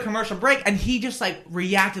we have to go to commercial break. And he just like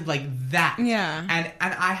reacted like that. Yeah. And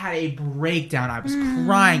I had a breakdown. I was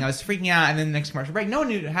crying. I was freaking out. And then the next commercial break, no one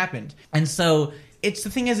knew it happened. And so... It's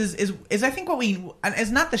the thing is I think what we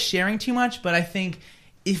it's not the sharing too much, but I think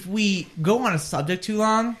if we go on a subject too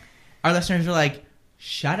long, our listeners are like,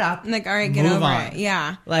 shut up, like, all right, get over it.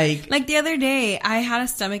 Yeah, like the other day I had a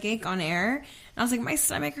stomach ache on air. And I was like, my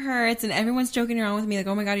stomach hurts, and everyone's joking around with me like,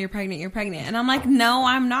 oh my god, you're pregnant, and I'm like, no,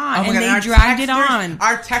 I'm not. Oh my and god, they dragged it on.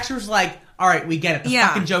 Our texters like, all right, we get it. The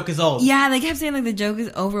fucking joke is old. Yeah, they kept saying like the joke is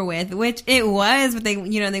over with, which it was, but they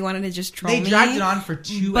wanted to just troll me. They dragged it on for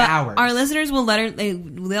 2 hours. Our listeners will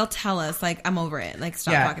they'll tell us like, I'm over it. Like,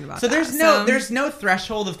 stop talking about so that. There's no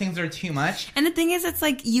threshold of things that are too much. And the thing is, it's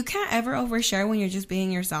like you can't ever overshare when you're just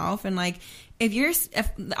being yourself. And like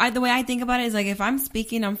the way I think about it is like, if I'm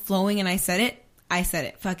speaking, I'm flowing, and I said it.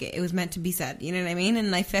 Fuck it. It was meant to be said. You know what I mean? And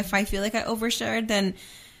like, if I feel like I overshared, then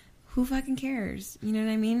who fucking cares? You know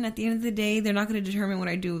what I mean? At the end of the day, they're not going to determine what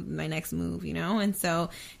I do with my next move, you know? And so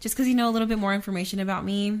just because you know a little bit more information about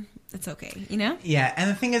me, it's okay, you know? Yeah, and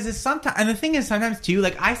the thing is sometimes too,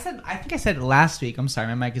 like I think I said it last week. I'm sorry,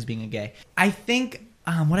 my mic is being a gay. I think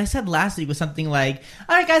what I said last week was something like,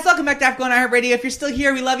 all right, guys, welcome back to Afro on iHeartRadio. If you're still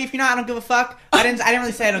here, we love you. If you're not, I don't give a fuck. I didn't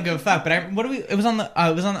really say I don't give a fuck, but I'm looking at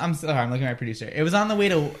my producer. It was on the way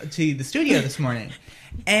to the studio this morning.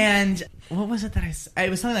 And what was it that it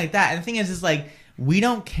was something like that. And the thing is like, we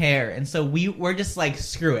don't care. And so we're just like,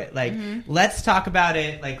 screw it. Like, let's talk about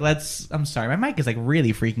it. Like, I'm sorry. My mic is like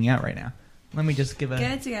really freaking out right now. Let me just get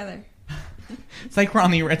it together. It's like we're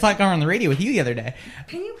on the radio with you the other day.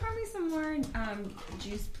 Can you pour me some more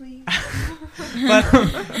juice, please? But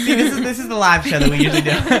see, this is the live show that we usually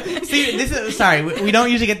do. See, sorry, we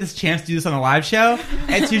don't usually get this chance to do this on a live show.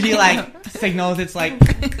 It's usually like signals. It's like.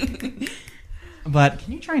 But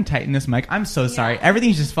can you try and tighten this mic? I'm so sorry.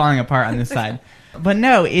 Everything's just falling apart on this side. But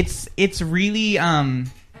no, it's really you're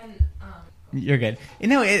good.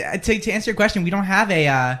 No, to answer your question, we don't have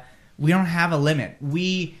a limit.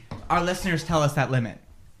 Our listeners tell us that limit.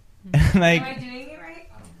 Like, am I doing it right?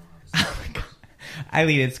 Oh my god,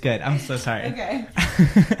 Eileen, it's good. I'm so sorry. Okay.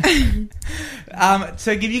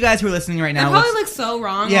 So give you guys who are listening right now. That probably looks so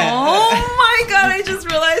wrong. Yeah. Oh my god, I just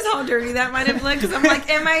realized how dirty that might have looked, because I'm like,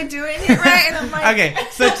 am I doing it right? And I'm like, okay,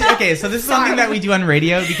 so this is something that we do on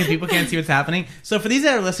radio because people can't see what's happening. So for these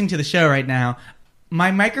that are listening to the show right now,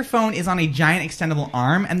 my microphone is on a giant extendable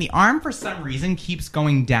arm, and the arm for some reason keeps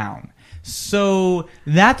going down. So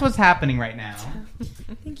that's what's happening right now.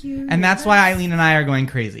 Thank you. And that's why Eileen and I are going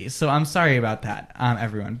crazy. So I'm sorry about that,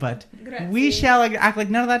 everyone. But we shall act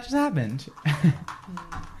like none of that just happened.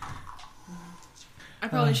 I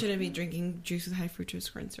probably shouldn't be drinking juice with high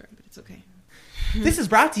fructose corn syrup, but it's okay. This is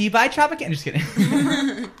brought to you by Tropic. I'm just kidding.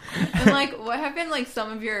 And like, what have been like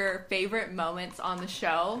some of your favorite moments on the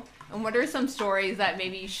show? And what are some stories that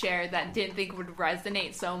maybe you shared that didn't think would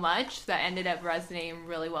resonate so much that ended up resonating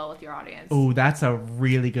really well with your audience? Oh, that's a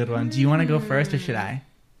really good one. Do you want to go first or should I?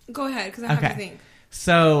 Go ahead, because I have to think.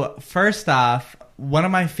 So, first off, one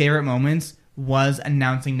of my favorite moments was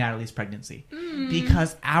announcing Natalie's pregnancy.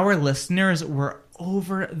 Because our listeners were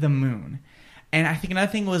over the moon. And I think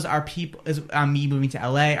another thing was our people, is me moving to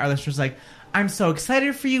LA. Our listeners were like, I'm so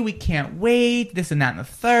excited for you. We can't wait. This and that and the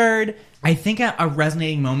third. I think a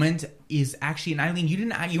resonating moment is actually, and Eileen, you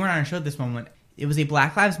weren't on our show at this moment. It was a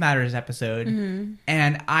Black Lives Matters episode. Mm-hmm.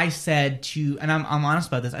 And I said and I'm honest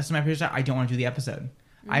about this. I said to my producer, I don't want to do the episode.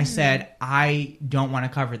 Mm-hmm. I said, I don't want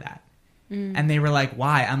to cover that. Mm-hmm. And they were like,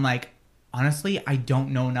 why? I'm like, honestly, I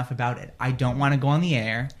don't know enough about it. I don't want to go on the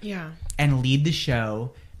air and lead the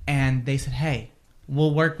show. And they said, hey,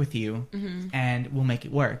 we'll work with you and we'll make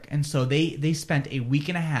it work. And so they spent a week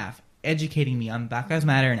and a half educating me on Black Lives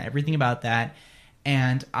Matter and everything about that.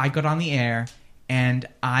 And I got on the air and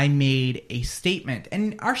I made a statement.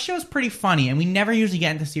 And our show is pretty funny and we never usually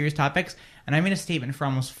get into serious topics. And I made a statement for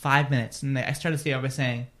almost 5 minutes. And I started the statement by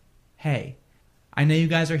saying, hey, I know you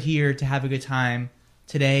guys are here to have a good time.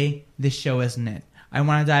 Today, this show isn't it. I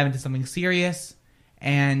want to dive into something serious.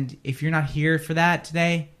 And if you're not here for that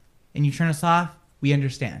today and you turn us off, we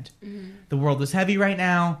understand. Mm-hmm. The world is heavy right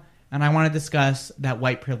now, and I want to discuss that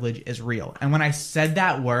white privilege is real. And when I said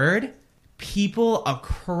that word, people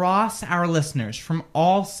across our listeners from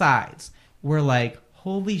all sides were like,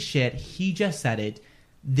 holy shit, he just said it.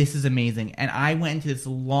 This is amazing. And I went into this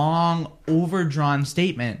long, overdrawn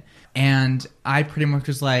statement, and I pretty much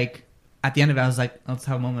was like, at the end of it, I was like, let's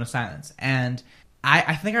have a moment of silence. And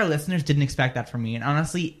I think our listeners didn't expect that from me. And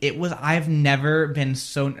honestly, I've never been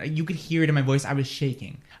so, you could hear it in my voice, I was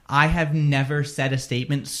shaking. I have never said a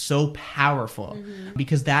statement so powerful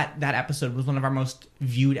because that episode was one of our most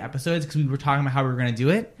viewed episodes because we were talking about how we were going to do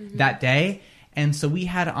it that day. And so we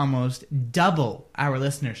had almost double our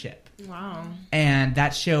listenership. Wow. And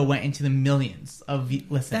that show went into the millions of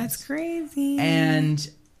listens. That's crazy. And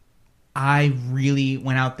I really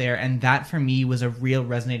went out there, and that for me was a real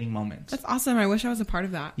resonating moment. That's awesome. I wish I was a part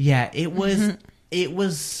of that. Yeah, it was it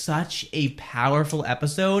was such a powerful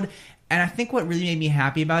episode, and I think what really made me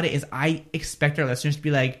happy about it is I expect our listeners to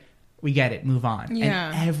be like, we get it, move on.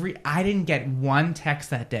 Yeah. And I didn't get one text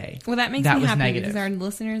that day. Well, that makes me happy negative. Because our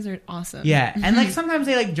listeners are awesome. Yeah, and like sometimes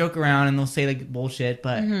they like joke around and they'll say like bullshit,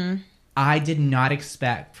 but I did not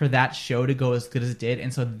expect for that show to go as good as it did,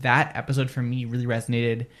 and so that episode for me really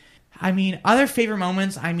resonated. I mean, other favorite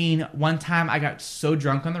moments, one time I got so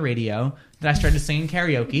drunk on the radio that I started singing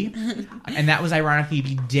karaoke. And that was ironically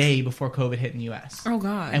the day before COVID hit in the U.S. Oh,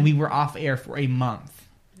 God. And we were off air for a month.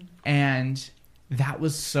 And that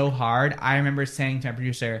was so hard. I remember saying to my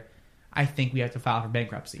producer, I think we have to file for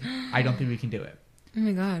bankruptcy. I don't think we can do it. Oh,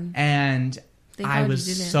 my God. And I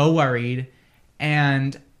was so worried.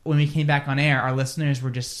 And when we came back on air, our listeners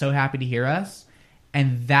were just so happy to hear us.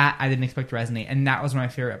 And that I didn't expect to resonate. And that was one of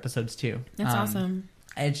my favorite episodes, too. That's awesome.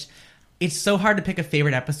 It's so hard to pick a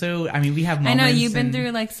favorite episode. I mean, we have moments. I know, you've been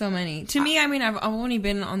through, like, so many. To me, I've only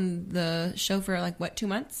been on the show for, like, 2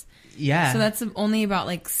 months? Yeah. So that's only about,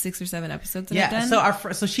 like, 6 or 7 episodes that I've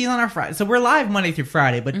done? So she's on our Friday. So we're live Monday through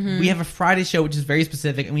Friday, but we have a Friday show, which is very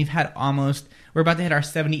specific. And we've had we're about to hit our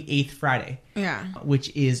 78th Friday. Yeah.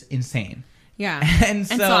 Which is insane. Yeah. And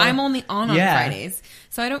so I'm only on Fridays.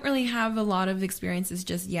 So I don't really have a lot of experiences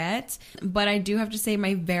just yet. But I do have to say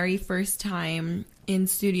my very first time in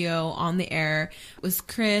studio on the air was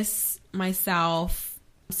Kris, myself,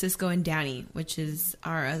 Cisco, and Danny, which is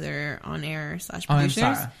our other on-air / producers. And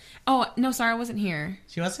Sarah. Oh, no, Sarah wasn't here.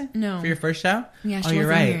 She wasn't? No. For your first show? Yeah, she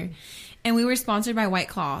wasn't here. And we were sponsored by White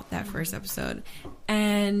Claw that first episode.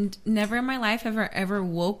 And never in my life have I ever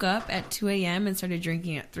woke up at 2 a.m. and started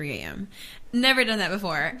drinking at 3 a.m. Never done that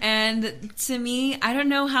before. And to me, I don't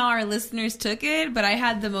know how our listeners took it, but I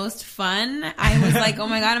had the most fun. I was like, oh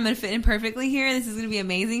my God, I'm going to fit in perfectly here. This is going to be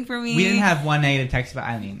amazing for me. We didn't have one negative text about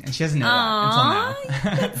Eileen, and she doesn't know that until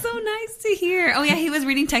now. That's so nice to hear. Oh yeah, he was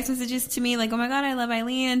reading text messages to me like, oh my God, I love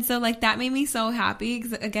Eileen. And so like that made me so happy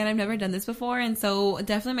because again, I've never done this before. And so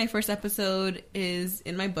definitely my first episode is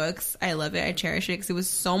in my books. I love it. I cherish it because it was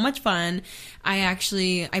so much fun.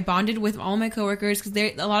 I bonded with all my coworkers because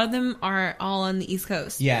a lot of them are all on the East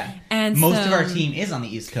Coast. Yeah. And most of our team is on the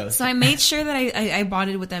East Coast. So I made sure that I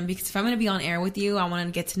bonded with them because if I'm going to be on air with you, I want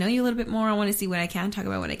to get to know you a little bit more. I want to see what I can talk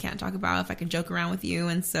about, what I can't talk about, if I can joke around with you.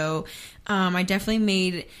 And so I definitely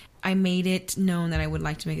made it known that I would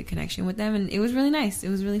like to make a connection with them. And it was really nice. It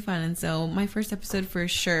was really fun. And so my first episode for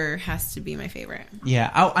sure has to be my favorite. Yeah.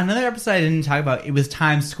 Oh, another episode I didn't talk about, it was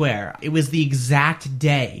Times Square. It was the exact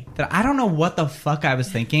day that I don't know what the fuck I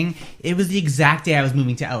was thinking. It was the exact day I was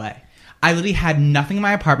moving to LA. I literally had nothing in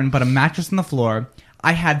my apartment but a mattress on the floor.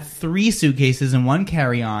 I had 3 suitcases and 1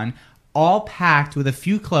 carry-on, all packed with a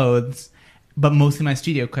few clothes, but mostly my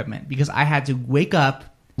studio equipment because I had to wake up.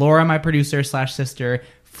 Laura, my producer / sister,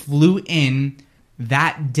 flew in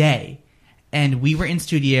that day. and we were in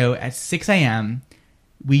studio at 6 a.m.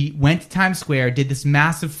 We went to Times Square, did this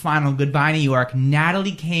massive final goodbye New York.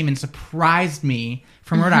 Natalie came and surprised me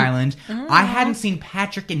from Rhode Island. I hadn't seen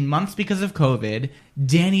Patrick in months because of COVID.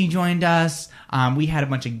 Danny joined us. We had a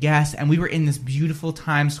bunch of guests, and we were in this beautiful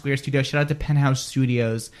Times Square studio. Shout out to Penthouse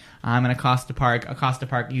Studios in Acosta Park. Acosta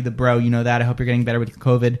Park, you the bro, you know that. I hope you're getting better with your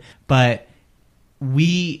COVID. But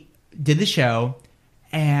we did the show,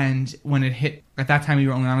 and when it hit, at that time we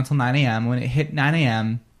were only on until 9 a.m. When it hit 9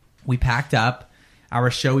 a.m., we packed up. Our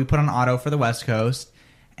show we put on auto for the West Coast,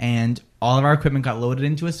 and all of our equipment got loaded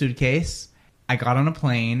into a suitcase. I got on a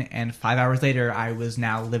plane, and 5 hours later, I was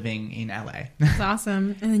now living in LA. That's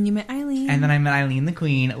awesome. And then you met Eileen. And then I met Eileen the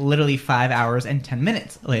Queen literally 5 hours and 10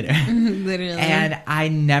 minutes later. Literally. And I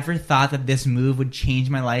never thought that this move would change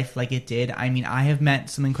my life like it did. I mean, I have met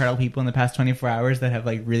some incredible people in the past 24 hours that have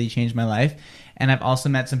like really changed my life. And I've also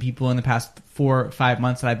met some people in the past 4 or 5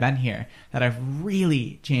 months that I've been here that have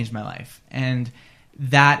really changed my life. And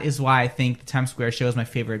that is why I think the Times Square show is my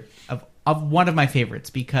favorite of one of my favorites,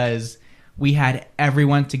 because we had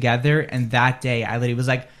everyone together, and that day I literally was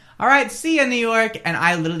like, all right, see ya, New York. And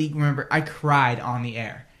I literally remember I cried on the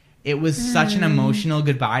air. It was such an emotional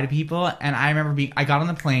goodbye to people. And I remember I got on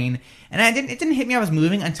the plane, and it didn't hit me I was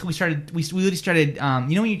moving until we really started, you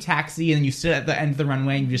know when you taxi and then you sit at the end of the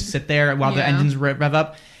runway and you just sit there while the engines rev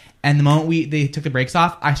up. And the moment they took the brakes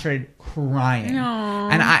off, I started crying.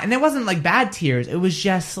 Aww. And it wasn't like bad tears. It was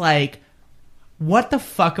just like, what the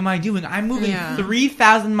fuck am I doing? I'm moving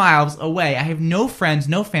 3,000 miles away. I have no friends,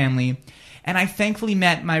 no family. And I thankfully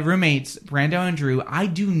met my roommates, Brando and Drew. I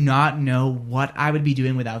do not know what I would be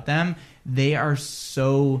doing without them. They are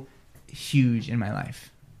so huge in my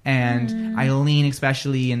life. And Eileen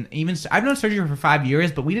especially. And even I've known Sergio for 5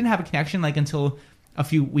 years, but we didn't have a connection like until a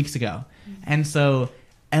few weeks ago. And so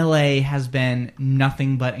LA has been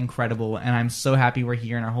nothing but incredible, and I'm so happy we're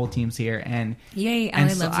here and our whole team's here. And yay, LA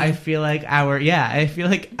and so loves you. I feel like I feel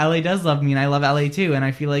like LA does love me, and I love LA too. And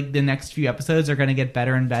I feel like the next few episodes are going to get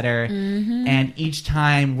better and better. And each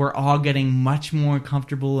time we're all getting much more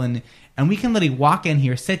comfortable, and we can literally walk in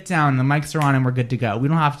here, sit down, the mics are on, and we're good to go. We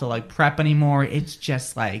don't have to like prep anymore. It's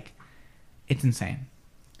just like, it's insane.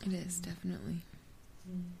 It is, definitely.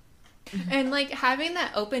 And like having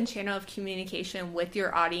that open channel of communication with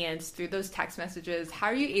your audience through those text messages, how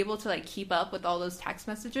are you able to like keep up with all those text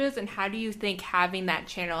messages, and how do you think having that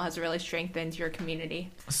channel has really strengthened your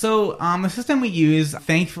community? So the system we use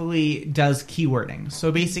thankfully does keywording.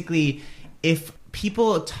 So basically, if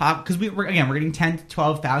people talk, because we're getting 10 to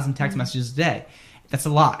 12,000 text messages a day. That's a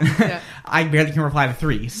lot. Yeah. I barely can reply to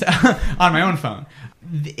 3 so, on my own phone.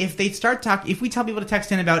 If they start if we tell people to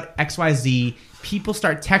text in about XYZ, people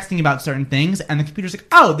start texting about certain things, and the computer's like,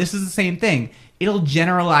 oh, this is the same thing. It'll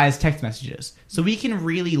generalize text messages. So we can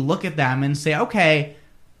really look at them and say, okay,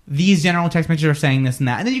 these general text messages are saying this and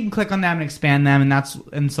that. And then you can click on them and expand them,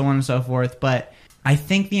 and so on and so forth. But I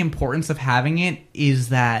think the importance of having it is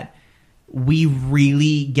that we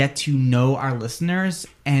really get to know our listeners,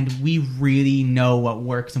 and we really know what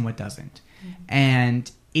works and what doesn't. And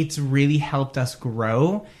it's really helped us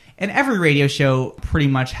grow. And every radio show pretty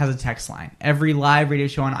much has a text line. Every live radio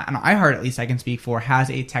show on iHeart, at least I can speak for, has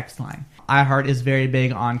a text line. iHeart is very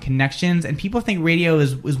big on connections, and people think radio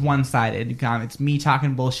is one-sided. It's me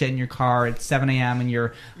talking bullshit in your car at 7 a.m. and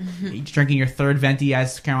you're drinking your third venti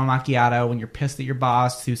iced caramel macchiato when you're pissed at your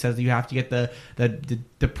boss who says that you have to get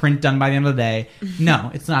the print done by the end of the day.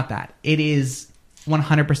 No, it's not that. It is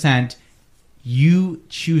 100% you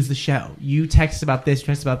choose the show. You text about this, you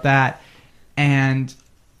text about that, and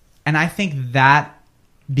I think that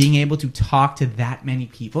being able to talk to that many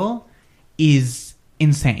people is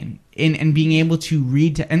insane. And being able to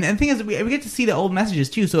read... and the thing is, we get to see the old messages,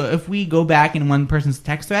 too. So if we go back in one person's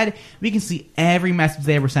text thread, we can see every message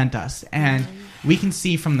they ever sent us. And we can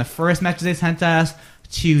see from the first message they sent us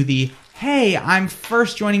to the, hey, I'm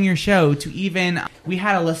first joining your show, to even... we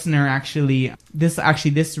had a listener, actually... This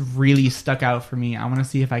really stuck out for me. I want to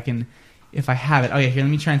see if I have it. Oh, yeah, here, let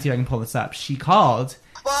me try and see if I can pull this up. She called...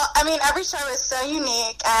 Well, I mean, every show is so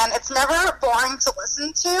unique, and it's never boring to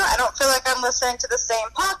listen to. I don't feel like I'm listening to the same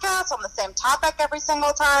podcast on the same topic every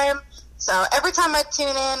single time. So every time I tune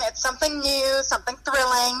in, it's something new, something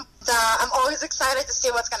thrilling. So I'm always excited to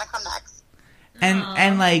see what's going to come next.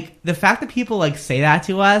 And like, the fact that people, like, say that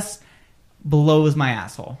to us blows my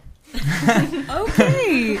asshole.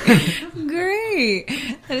 Okay, great.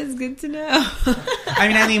 That is good to know.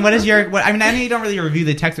 I mean, what is your? I know you don't really review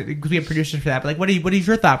the text because we have producers for that. But like, what is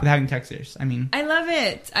your thought with having texters? I mean, I love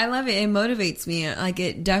it. It motivates me. Like,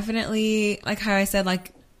 it definitely, like how I said,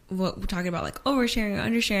 like what we're talking about, like oversharing or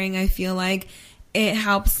undersharing. I feel like it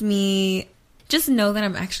helps me just know that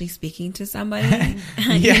I'm actually speaking to somebody.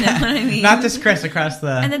 Yeah. You know what I mean? Not just Kris across the...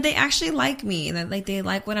 And that they actually like me, that like they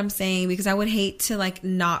like what I'm saying, because I would hate to like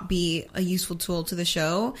not be a useful tool to the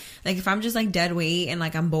show. Like if I'm just like dead weight and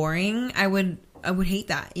like I'm boring, I would hate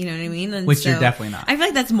that. You know what I mean? And which you're definitely not. I feel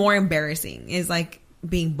like that's more embarrassing, is like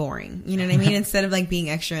being boring. You know what I mean? Instead of like being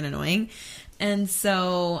extra and annoying. And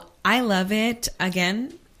so I love it.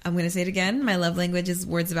 Again, I'm going to say it again. My love language is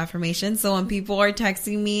words of affirmation. So when people are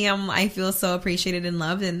texting me, I feel so appreciated and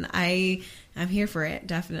loved, and I'm here for it.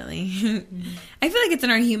 Definitely. I feel like it's in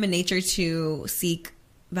our human nature to seek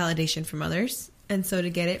validation from others. And so to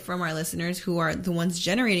get it from our listeners, who are the ones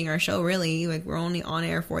generating our show, really, like we're only on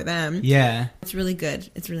air for them. Yeah. It's really good.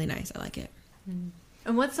 It's really nice. I like it.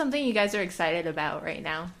 And what's something you guys are excited about right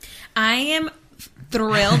now? I am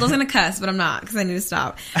thrilled. I was going to cuss, but I'm not, because I need to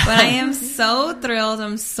stop. But I am so thrilled.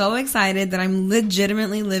 I'm so excited that I'm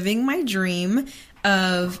legitimately living my dream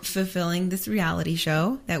of fulfilling this reality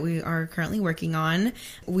show that we are currently working on.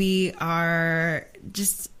 We are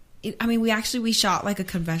just, I mean, we shot like a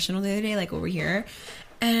confessional the other day, like over here.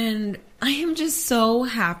 And I am just so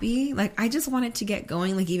happy. Like, I just want it to get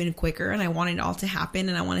going, like, even quicker. And I want it all to happen.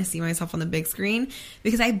 And I want to see myself on the big screen.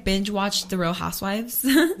 Because I binge watched The Real Housewives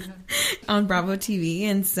on Bravo TV.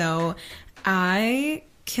 And so I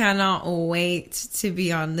cannot wait to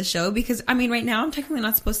be on the show. Because, I mean, right now I'm technically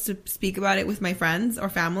not supposed to speak about it with my friends or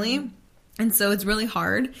family. And so it's really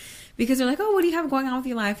hard. Because they're like, oh, what do you have going on with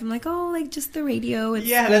your life? I'm like, oh, like, just the radio. It's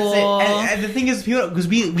yeah, cool. That's it. And the thing is, people, because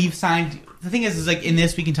we've signed... The thing is like, in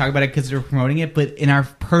this, we can talk about it because we're promoting it, but in our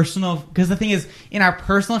personal... Because the thing is, in our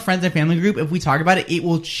personal friends and family group, if we talk about it, it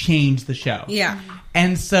will change the show. Yeah.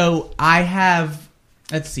 And so I have...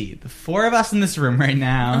 Let's see, the four of us in this room right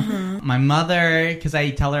now. My mother, because I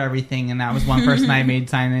tell her everything, and that was one person I made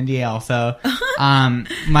sign an NDA also.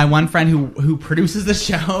 My one friend who produces the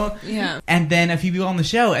show. Yeah. And then a few people on the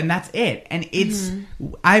show, and that's it. And it's...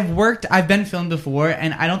 I've been filmed before,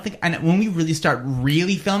 and I don't think... And when we really start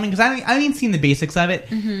really filming, because I haven't even seen the basics of it,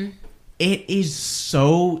 it is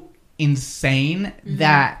so insane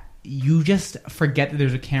that you just forget that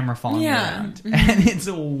there's a camera following you around. And it's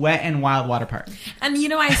a wet and wild water park. And you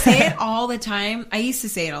know, I say it all the time. I used to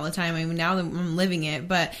say it all the time. I mean, now that I'm living it,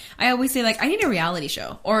 but I always say, like, I need a reality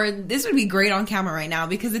show, or this would be great on camera right now,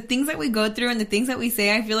 because the things that we go through and the things that we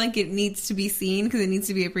say, I feel like it needs to be seen, because it needs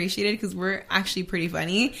to be appreciated, because we're actually pretty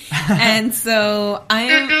funny. And so I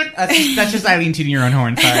am... That's just Eileen tooting your own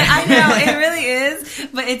horn. Sorry. I know, it really is,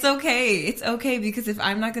 but it's okay. It's okay, because if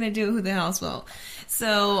I'm not going to do it, who the else will?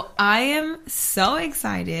 So I am so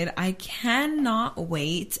excited. I cannot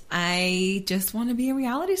wait. I just want to be a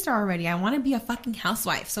reality star already. I want to be a fucking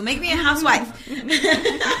housewife. So make me a housewife.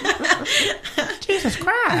 Jesus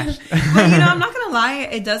Christ. But you know, I'm not going to lie.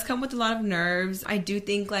 It does come with a lot of nerves. I do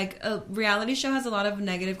think like a reality show has a lot of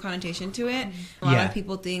negative connotation to it. A lot of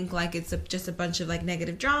people think like it's just a bunch of like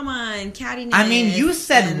negative drama and cattiness. I mean, you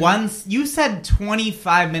said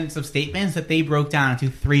 25 minutes of statements that they broke down into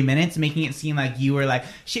 3 minutes, making it seem like you were like,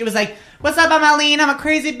 she was like, what's up, I'm Eileen, I'm a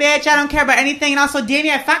crazy bitch, I don't care about anything, and also,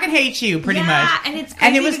 Danny, I fucking hate you, pretty much. And it's crazy,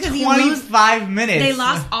 and it was 25 minutes. They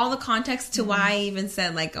lost all the context to why I even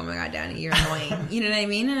said, like, oh my god, Danny, you're annoying. You know what I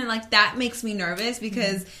mean? And like, that makes me nervous,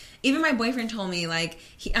 because even my boyfriend told me, like,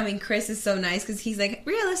 Kris is so nice, because he's like,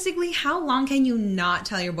 realistically, how long can you not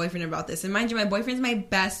tell your boyfriend about this? And mind you, my boyfriend's my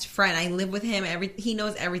best friend. I live with him. He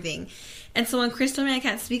knows everything. And so when Kris told me I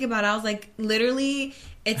can't speak about it, I was like, literally,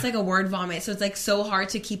 it's like a word vomit. So it's like so hard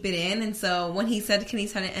to keep it in. And so when he said, can he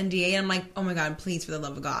sign an NDA? I'm like, oh my God, please, for the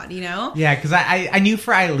love of God, you know? Yeah, because I knew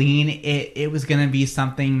for Eileen, it was going to be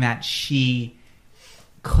something that she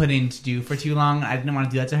couldn't do for too long. I didn't want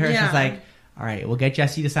to do that to her. Yeah. So it's like, all right, we'll get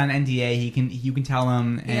Jesse to sign an NDA. You can tell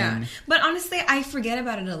him. And... But honestly, I forget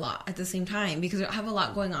about it a lot at the same time, because I have a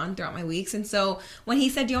lot going on throughout my weeks. And so when he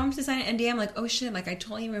said, do you want me to sign an NDA? I'm like, oh shit, like I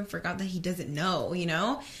totally even forgot that he doesn't know, you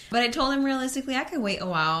know? But I told him realistically I could wait a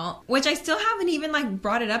while, which I still haven't even like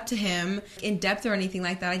brought it up to him in depth or anything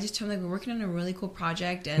like that. I just told him like, we're working on a really cool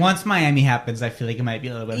project. And once Miami happens, I feel like it might be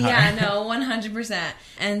a little bit harder. Yeah, no, 100%.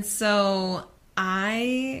 And so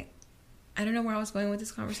I don't know where I was going with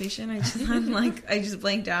this conversation. I just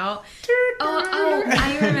blanked out.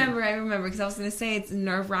 I remember, because I was going to say it's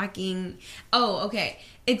nerve-wracking. Oh, okay.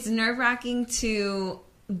 It's nerve-wracking to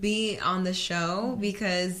be on the show,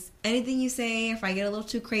 because anything you say, if I get a little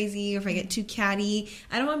too crazy, or if I get too catty,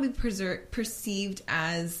 I don't want to be perceived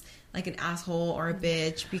as like an asshole or a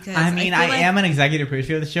bitch, because I am an executive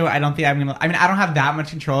producer of the show. I don't think I don't have that much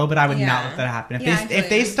control, but I would not let that happen. If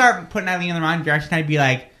they start putting Eileen in the wrong direction, I'd be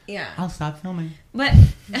like, Yeah. I'll stop filming. But,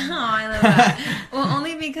 I love that. Well,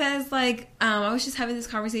 only because, like, I was just having this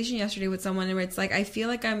conversation yesterday with someone where it's like, I feel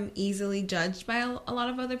like I'm easily judged by a lot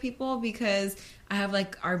of other people because I have,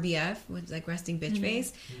 like, RBF, which is, like, resting bitch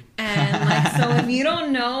face. And, like, so if you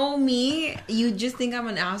don't know me, you just think I'm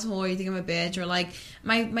an asshole or you think I'm a bitch. Or, like,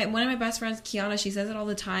 one of my best friends, Kiana, she says it all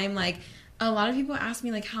the time. Like, a lot of people ask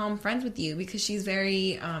me, like, how I'm friends with you because she's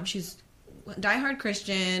very, she's diehard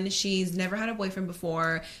Christian. She's never had a boyfriend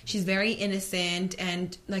before. She's very innocent,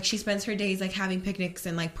 and like she spends her days like having picnics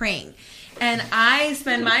and like praying. And I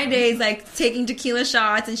spend my days like taking tequila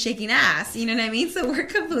shots and shaking ass. You know what I mean? So we're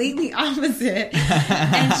completely opposite.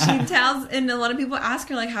 And she tells, and a lot of people ask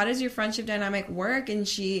her like, how does your friendship dynamic work? And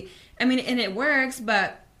and it works,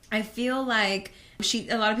 but I feel like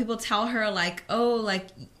a lot of people tell her like, oh, like,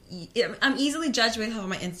 I'm easily judged by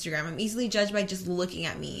my Instagram. I'm easily judged by just looking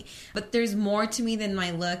at me. But there's more to me than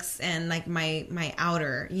my looks and like my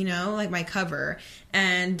outer, you know, like my cover.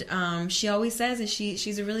 And she always says that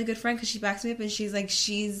she's a really good friend because she backs me up, and she's like,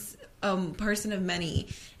 she's a person of many.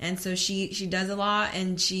 And so she does a lot,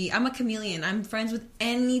 and I'm a chameleon. I'm friends with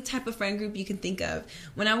any type of friend group you can think of.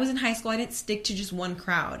 When I was in high school, I didn't stick to just one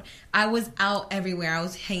crowd. I was out everywhere. I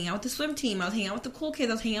was hanging out with the swim team. I was hanging out with the cool kids.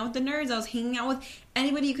 I was hanging out with the nerds. I was hanging out with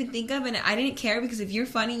anybody you could think of, and I didn't care because if you're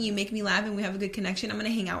funny, you make me laugh, and we have a good connection, I'm going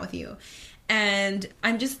to hang out with you. And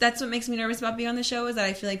that's what makes me nervous about being on the show, is that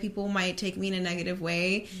I feel like people might take me in a negative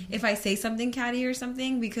way if I say something catty or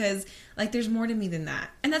something, because like there's more to me than that.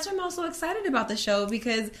 And that's why I'm also excited about the show,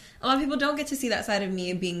 because a lot of people don't get to see that side of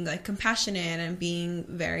me, being like compassionate and being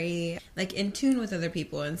very like in tune with other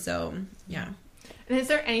people. And so, yeah. And is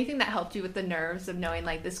there anything that helped you with the nerves of knowing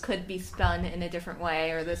like this could be spun in a different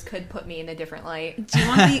way, or this could put me in a different light? Do you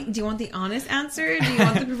want the honest answer, or do you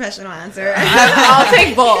want the professional answer? I'll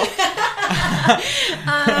take both.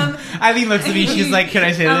 Eileen looks at me. She's like, "Could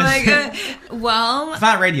I say this?" Like, well, it's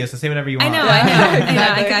not radio, so say whatever you want. I know.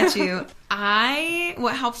 I got you.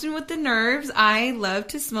 What helps me with the nerves, I love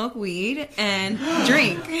to smoke weed and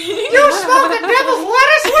drink. You're smoking devil's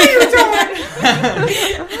lettuce? What are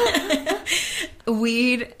you doing?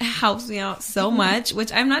 Weed helps me out so much,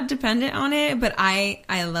 which I'm not dependent on it, but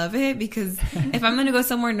I love it, because if I'm going to go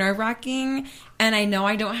somewhere nerve-wracking and I know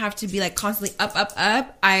I don't have to be like constantly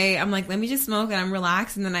up, I'm like, let me just smoke and I'm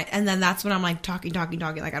relaxed, and then that's when I'm like talking,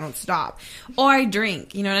 like I don't stop. Or I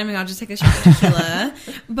drink, you know what I mean? I'll just take a shot of tequila.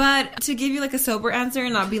 But to give you like a sober answer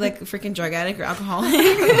and not be like a freaking drug addict or alcoholic,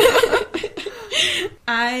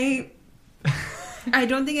 I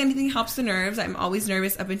don't think anything helps the nerves. I'm always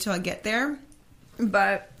nervous up until I get there.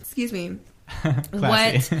 But, excuse me,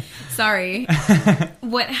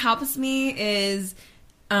 what helps me is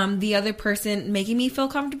the other person making me feel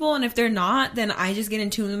comfortable. And if they're not, then I just get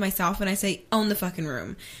in tune with myself and I say, own the fucking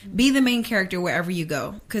room. Be the main character wherever you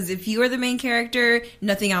go. Because if you are the main character,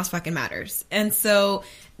 nothing else fucking matters. And so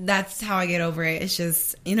that's how I get over it. It's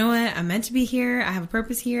just, you know what? I'm meant to be here. I have a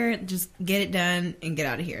purpose here. Just get it done and get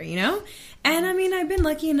out of here, you know? And I mean, I've been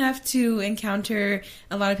lucky enough to encounter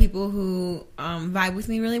a lot of people who vibe with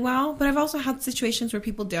me really well. But I've also had situations where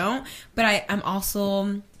people don't. But I'm a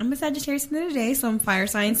Sagittarius in the day, so I'm fire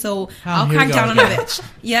sign. So I'll crack down on a bitch.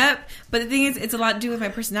 Yep. But the thing is, it's a lot to do with my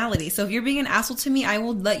personality. So if you're being an asshole to me, I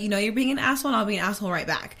will let you know you're being an asshole, and I'll be an asshole right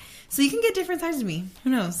back. So you can get different sides of me. Who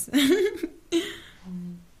knows?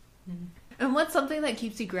 And what's something that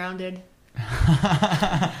keeps you grounded?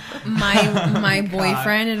 My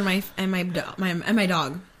boyfriend and my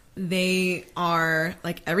dog. They are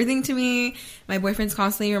like everything to me. My boyfriend's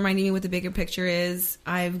constantly reminding me what the bigger picture is.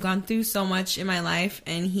 I've gone through so much in my life,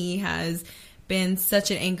 and he has been such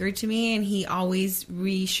an anchor to me, and he always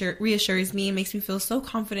reassures me and makes me feel so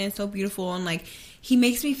confident, so beautiful, and like he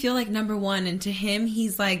makes me feel like number one. And to him,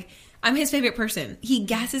 he's like, I'm his favorite person. He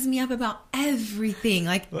gasses me up about everything.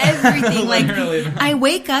 Like, everything. Like, I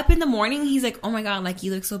wake up in the morning, he's like, oh my God, like,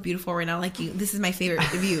 you look so beautiful right now. Like, this is my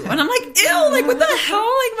favorite of you. And I'm like, ew, like, what the hell?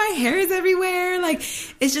 Like, my hair is everywhere. Like,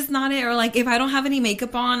 it's just not it. Or, like, if I don't have any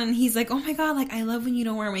makeup on, and he's like, oh my God, like, I love when you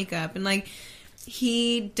don't wear makeup. And, like,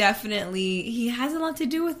 he has a lot to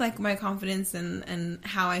do with, like, my confidence and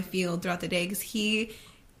how I feel throughout the day. Because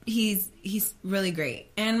he's really great.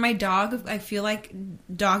 And my dog, I feel like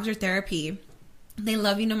dogs are therapy. They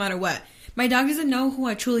love you no matter what. my dog doesn't know who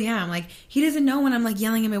I truly am. Like, he doesn't know when I'm like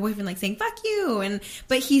yelling at my boyfriend, like saying fuck you,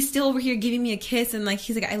 but he's still over here giving me a kiss and like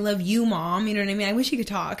he's like, I love you, mom, you know what I mean? I wish he could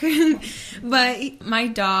talk. But my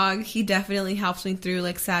dog, he definitely helps me through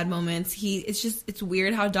like sad moments. It's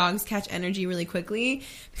weird how dogs catch energy really quickly,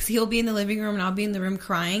 because he'll be in the living room and I'll be in the room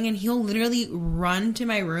crying, and he'll literally run to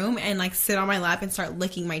my room and like sit on my lap and start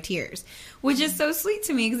licking my tears, which is so sweet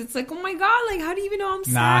to me, because it's like, oh my god, like how do you even know I'm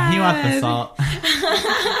sad? Nah, he wants the salt.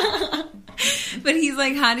 But he's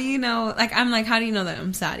like, how do you know? Like, I'm like, how do you know that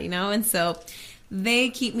I'm sad, you know? And so they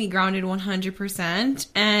keep me grounded 100%.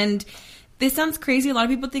 And this sounds crazy. A lot of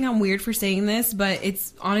people think I'm weird for saying this, but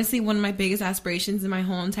it's honestly one of my biggest aspirations in my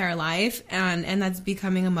whole entire life. And that's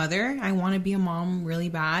becoming a mother. I want to be a mom really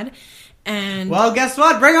bad. And well, guess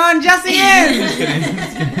what? Bring on Jesse in!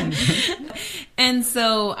 Just kidding. And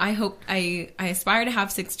so I aspire to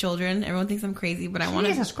have 6 children. Everyone thinks I'm crazy, but I want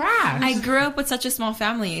to. Jesus Christ! I grew up with such a small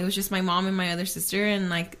family. It was just my mom and my other sister,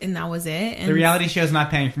 and that was it. And the reality show is not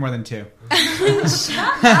paying for more than 2. Shut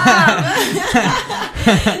up!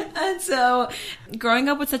 And so, growing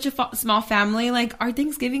up with such a small family, like our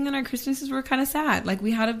Thanksgiving and our Christmases were kind of sad. Like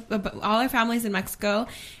we had all our families in Mexico,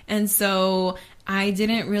 and so I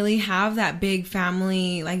didn't really have that big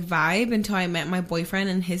family like vibe until I met my boyfriend,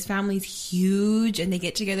 and his family's huge and they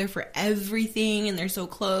get together for everything and they're so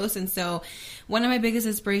close. And so one of my biggest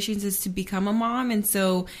aspirations is to become a mom, and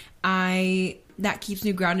so that keeps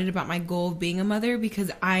me grounded about my goal of being a mother, because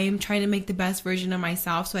I am trying to make the best version of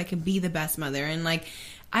myself so I can be the best mother. And like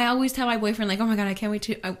I always tell my boyfriend, like, oh my god, I can't wait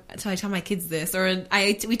until I tell my kids this. Or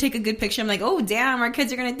we take a good picture, I'm like, oh damn, our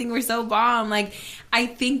kids are gonna think we're so bomb. Like, I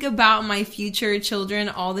think about my future children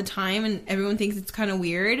all the time, and everyone thinks it's kind of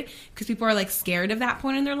weird because people are like scared of that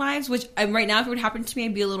point in their lives, which right now if it would happen to me,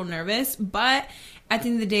 I'd be a little nervous. But at the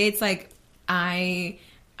end of the day, it's like I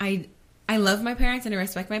love my parents and I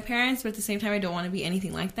respect my parents, but at the same time I don't want to be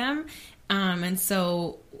anything like them. And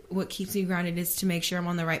so what keeps me grounded is to make sure I'm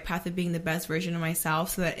on the right path of being the best version of myself,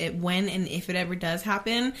 so that when and if it ever does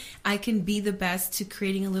happen, I can be the best to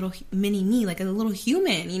creating a little mini me, like a little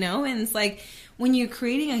human, you know? And it's like, when you're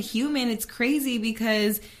creating a human, it's crazy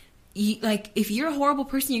because if you're a horrible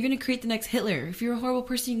person, you're going to create the next Hitler. If you're a horrible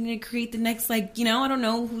person, you're going to create the next, like, you know, I don't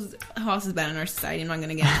know who else is bad in our society. I'm not going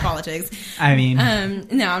to get into politics. I mean,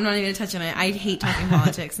 no, I'm not even going to touch on it. I hate talking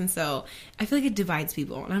politics. And so I feel like it divides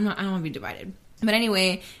people, and I don't want to be divided. But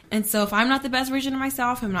anyway, and so if I'm not the best version of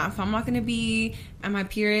myself, if I'm not going to be at my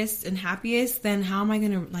purest and happiest, then how am I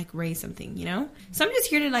going to like raise something, you know? So I'm just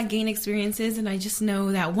here to like gain experiences, and I just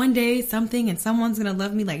know that one day something and someone's going to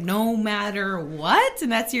love me like no matter what,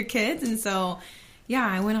 and that's your kids. And so, yeah,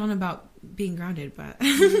 I went on about being grounded, but.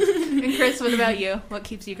 And Kris, what about you? What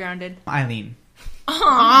keeps you grounded? Eileen.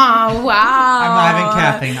 Oh, wow.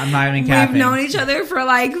 I'm not even capping. We've known each other for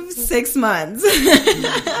like 6 months.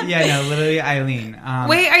 Yeah, no, literally Eileen.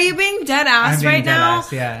 Wait, are you being dead ass right now?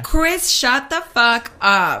 Ass, yeah. Kris, shut the fuck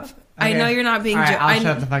up. Okay. I know you're not being... All right, I'll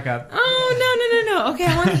shut the fuck up. Oh, no. Okay,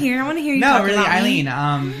 I want to hear you no, talk really, about Eileen,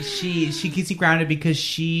 me. She keeps me grounded because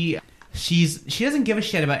she doesn't give a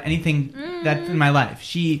shit about anything that's in my life.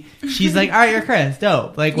 She's like, all right, you're Kris,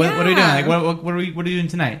 dope. Like, what are we doing? Like, what are we doing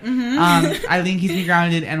tonight? Mm-hmm. Eileen keeps me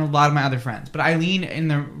grounded, and a lot of my other friends. But Eileen, in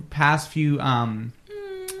the past few, and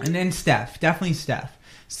then Steph, definitely Steph,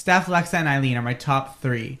 Lexa, and Eileen are my top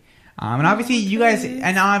 3. And obviously, you guys,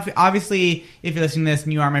 and obviously, if you're listening to this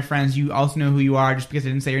and you are my friends, you also know who you are. Just because I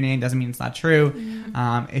didn't say your name doesn't mean it's not true.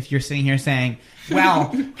 If you're sitting here saying, well,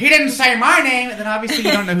 he didn't say my name, then obviously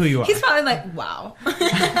you don't know who you are. He's probably like, wow.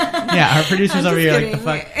 Yeah, our producer's over here kidding.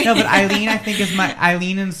 like, the fuck. No, but Eileen, I think, is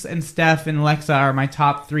Eileen and Steph and Alexa are my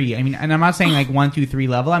top 3. I mean, and I'm not saying like 1, 2, 3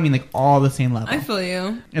 level. I mean like all the same level. I feel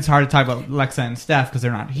you. It's hard to talk about Alexa and Steph because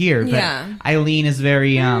they're not here. But yeah. Eileen is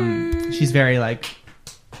very, she's very like,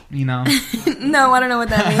 you know. No, I don't know what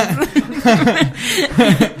that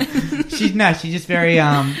means. She's just very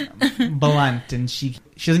blunt, and she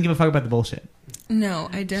doesn't give a fuck about the bullshit. No,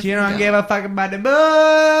 I definitely She don't give a fuck about the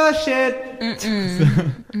bullshit.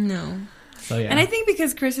 No. So, yeah. And I think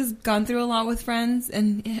because Kris has gone through a lot with friends,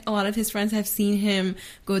 and a lot of his friends have seen him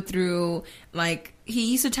go through, like,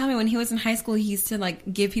 he used to tell me when he was in high school, he used to,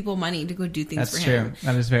 like, give people money to go do things for him. That's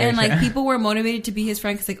true. That is very true. And, like, people were motivated to be his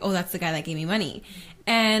friend because, like, oh, that's the guy that gave me money.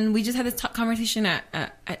 And we just had this conversation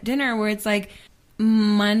at dinner where it's like,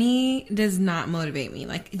 money does not motivate me.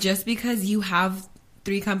 Like, just because you have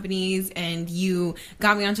 3 companies and you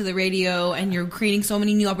got me onto the radio and you're creating so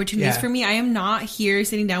many new opportunities for me. I am not here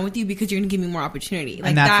sitting down with you because you're going to give me more opportunity. Like,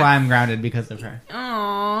 and that's why I'm grounded, because of her.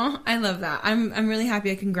 Aw, I love that. I'm really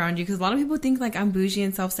happy I can ground you, because a lot of people think like I'm bougie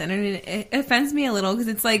and self-centered, and it offends me a little, because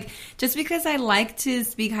it's like, just because I like to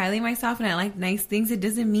speak highly of myself and I like nice things, it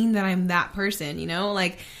doesn't mean that I'm that person, you know?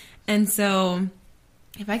 Like, and so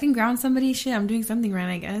if I can ground somebody, shit, I'm doing something right,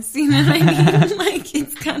 I guess. You know what I mean? Like,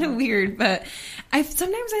 it's kind of weird, but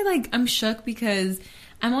I'm shook because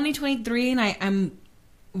I'm only 23 and I'm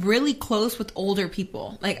really close with older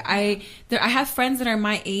people. Like, I have friends that are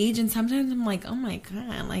my age, and sometimes I'm like, oh my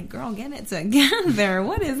God, like, girl, get it together.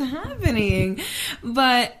 What is happening?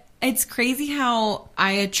 But it's crazy how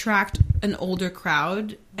I attract an older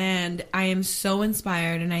crowd, and I am so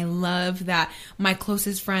inspired, and I love that my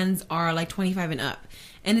closest friends are like 25 and up.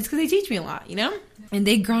 And it's because they teach me a lot, you know? And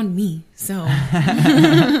they ground me, so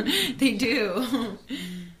they do.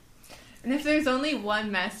 And if there's only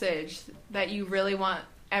one message that you really want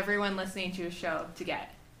everyone listening to your show to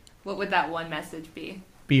get, what would that one message be?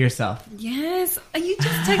 Be yourself. Yes. You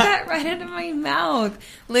just took that right out of my mouth.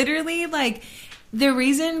 Literally, like, the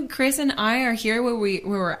reason Kris and I are here where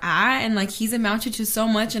we're at, and like he's amounted to so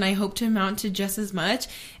much, and I hope to amount to just as much,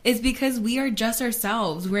 is because we are just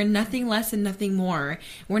ourselves. We're nothing less and nothing more.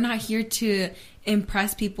 We're not here to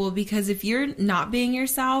impress people, because if you're not being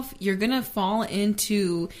yourself, you're gonna fall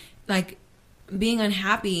into like being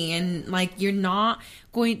unhappy, and like you're gonna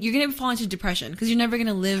fall into depression, because you're never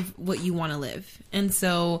gonna live what you want to live. And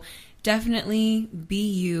so definitely be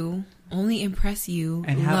you. Only impress you,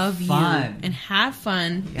 and love fun. You, and have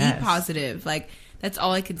fun. Yes. Be positive. Like, that's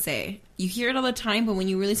all I can say. You hear it all the time, but when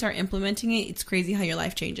you really start implementing it, it's crazy how your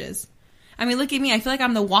life changes. I mean, look at me. I feel like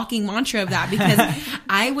I'm the walking mantra of that, because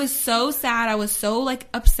I was so sad. I was so like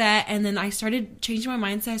upset. And then I started changing my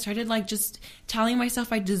mindset. I started like just telling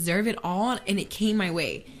myself I deserve it all, and it came my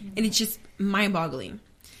way. And it's just mind boggling.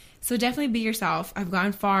 So definitely be yourself. I've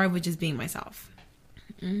gone far with just being myself.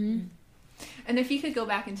 Mm-hmm. And if you could go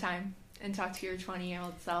back in time and talk to your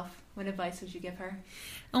 20-year-old self, what advice would you give her?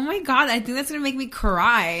 Oh my God, I think that's going to make me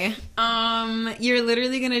cry. You're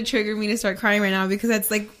literally going to trigger me to start crying right now, because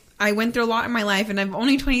that's like, I went through a lot in my life, and I'm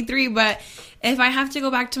only 23, but if I have to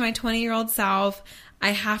go back to my 20-year-old self,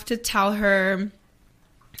 I have to tell her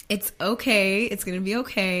it's okay. It's going to be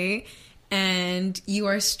okay. And you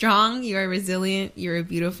are strong. You are resilient. You're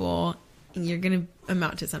beautiful. And you're going to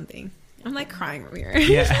amount to something. I'm like crying over here.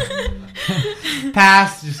 Yeah.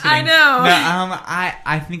 Pass. Just kidding. I know. No,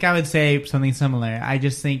 I think I would say something similar. I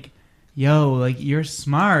just think, yo, like, you're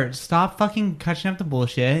smart. Stop fucking catching up the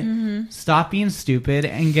bullshit. Mm-hmm. Stop being stupid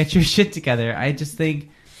and get your shit together. I just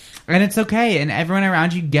think, and it's okay. And everyone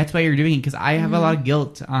around you gets why you're doing it, because I have a lot of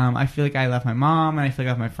guilt. I feel like I left my mom, and I feel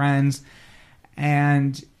like I left my friends,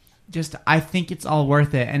 and just, I think it's all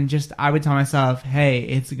worth it. And just, I would tell myself, hey,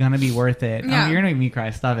 it's gonna be worth it. Yeah. You're gonna make me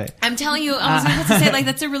cry. Stop it. I'm telling you, I was about to say, like,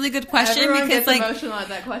 that's a really good question. Everyone because gets like, emotional at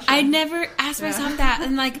that question. I never asked myself that.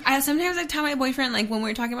 And like, sometimes I tell my boyfriend, like, when we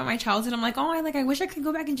were talking about my childhood, I'm like, oh, I wish I could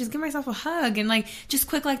go back and just give myself a hug, and like, just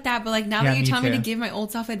quick like that. But like, now that you tell me to give my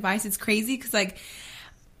old self advice, it's crazy, because like,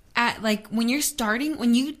 when you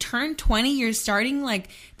turn 20, you're starting like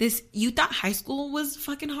this. You thought high school was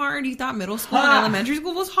fucking hard. You thought middle school and elementary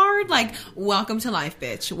school was hard. Like, welcome to life,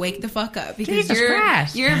 bitch. Wake the fuck up, because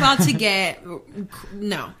you're about to get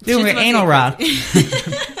doing an anal rock.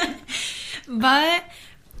 But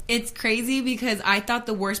it's crazy, because I thought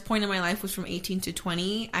the worst point in my life was from 18 to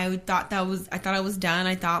 20. I thought I was done.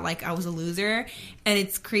 I thought like I was a loser. And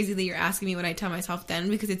it's crazy that you're asking me what I tell myself then,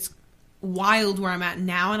 because it's wild where I'm at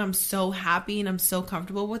now, and I'm so happy and I'm so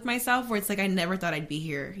comfortable with myself, where it's like I never thought I'd be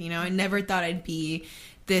here, you know? I never thought I'd be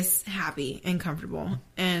this happy and comfortable,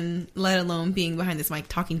 and let alone being behind this mic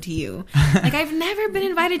talking to you. Like, I've never been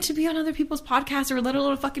invited to be on other people's podcasts, or let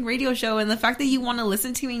alone a fucking radio show, and the fact that you want to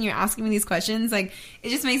listen to me and you're asking me these questions, like, it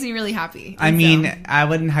just makes me really happy. I mean, I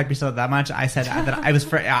wouldn't hype yourself that much. I said that I was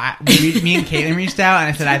me and Caitlin reached out, and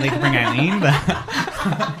I said I'd like to bring Eileen, but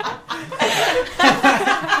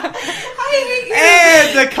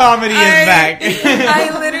and the comedy is back.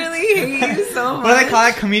 I literally hate you so much. What do they call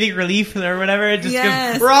it? Comedic relief or whatever? It just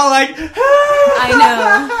yes. we're all like, I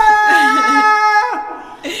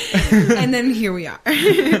know. And then here we are.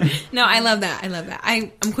 No, I love that.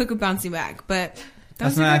 I'm quick with bouncing back, but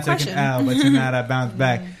that's not a question. But you're not a bounce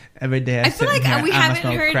back. Every day I feel like we haven't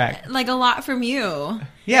heard like a lot from you.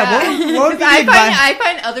 Yeah, what would be I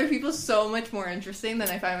find other people so much more interesting than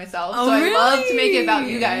I find myself. Oh, so really? I love to make it about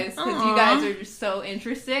you guys, because you guys are just so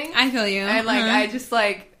interesting. I feel you. And like I just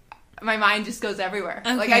like my mind just goes everywhere.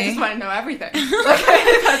 Okay. Like, I just want to know everything. Like,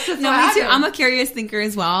 that's just No, what me too. happens. I'm a curious thinker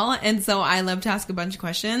as well, and so I love to ask a bunch of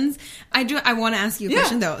questions. I want to ask you a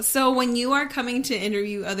question though. So when you are coming to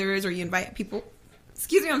interview others, or you invite people,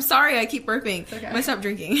 excuse me, I'm sorry, I keep burping. Okay. I'm gonna stop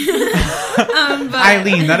drinking. But,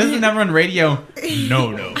 Eileen, that is the number on radio.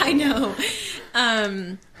 No. I know.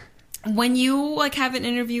 When you like have an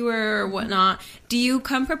interviewer or whatnot, do you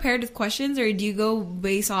come prepared with questions, or do you go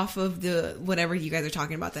based off of the whatever you guys are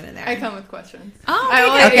talking about then and there? I come with questions.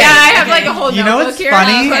 Oh, Okay. Yeah, I have like a whole You know notebook what's here.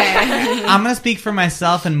 funny? Okay. I'm gonna speak for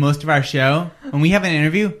myself and most of our show. When we have an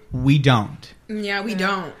interview, we don't. Yeah, we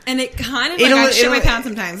don't. And it kind of It'll- I shit my it'll- pants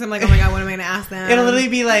sometimes. I'm like, oh my god, what am I going to ask them? It'll literally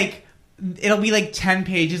be like 10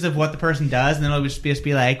 pages of what the person does, and then it'll just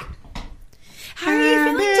be like, how are you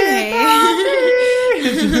feeling today?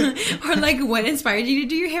 Or like, what inspired you to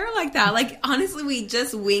do your hair like that? Like, honestly, we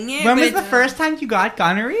just wing it. when was but the first time you got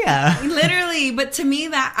gonorrhea? literally, but to me,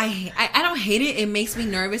 that I don't hate it. It makes me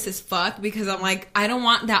nervous as fuck, because I'm like, I don't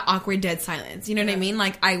want that awkward dead silence. You know what I mean?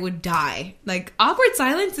 Like, I would die. Like, awkward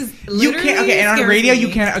silence is literally You can't. Okay, and on scares radio, me. you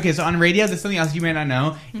can't. Okay, so on radio, there's something else you may not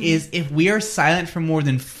know is if we are silent for more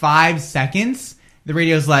than 5 seconds, the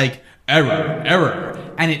radio's like error,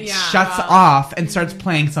 and it shuts off and starts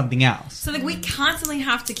playing something else. So like, we constantly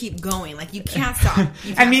have to keep going. Like, you can't stop. You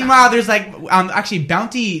can't And meanwhile, stop. there's like actually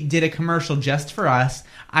Bounty did a commercial just for us.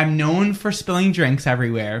 I'm known for spilling drinks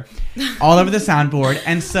everywhere, all over the soundboard.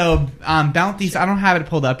 And so Bounty, so I don't have it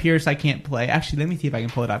pulled up here, so I can't play. Actually, let me see if I can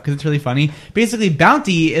pull it up because it's really funny. Basically,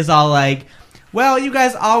 Bounty is all like, well, you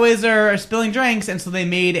guys always are spilling drinks, and so they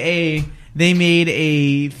made a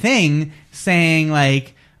thing saying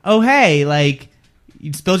like, oh hey, like,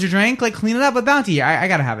 you spilled your drink, like, clean it up with Bounty. I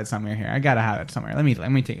gotta have it somewhere here. Let me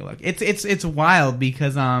take a look. It's wild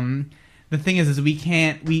because the thing is we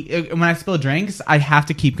can't when I spill drinks, I have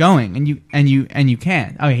to keep going, and you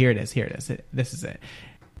can't. Oh, here it is. This is it.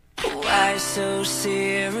 Why so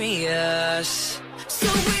serious? So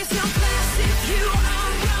with your class, if you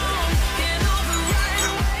are wrong, in all the right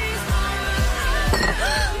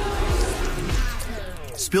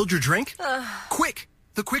ways. Spilled your drink? Quick!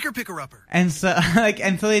 The quicker picker-upper. And so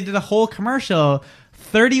they did a whole commercial,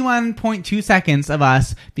 31.2 seconds of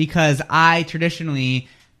us, because I traditionally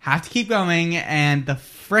have to keep going, and the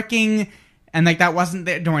fricking, and like that wasn't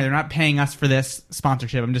there. Don't worry, they're not paying us for this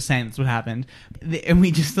sponsorship. I'm just saying that's what happened. And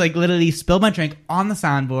we just like literally spilled my drink on the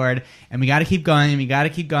soundboard, and we got to keep going,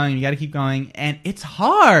 and it's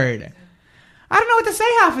hard. I don't know what to say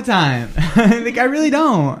half the time. Like, I really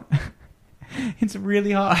don't. It's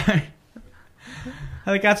really hard.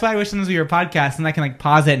 Like, that's why I wish sometimes we were a podcast and I can like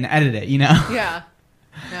pause it and edit it, you know? Yeah,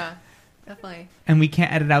 definitely. And we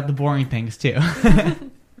can't edit out the boring things too.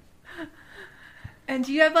 And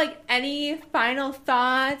do you have like any final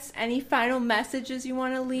thoughts, any final messages you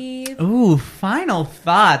want to leave? Ooh, final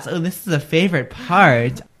thoughts. Oh, this is a favorite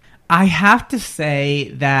part. I have to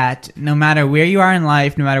say that no matter where you are in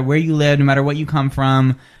life, no matter where you live, no matter what you come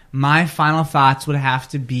from, my final thoughts would have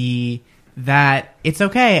to be that it's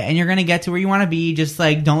okay and you're going to get to where you want to be. Just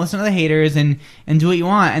like, don't listen to the haters and do what you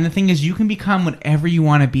want. And the thing is, you can become whatever you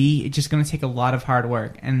want to be. It's just going to take a lot of hard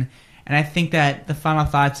work. And I think that the final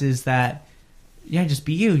thoughts is that, yeah, just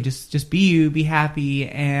be you. Just be you, be happy,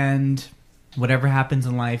 and whatever happens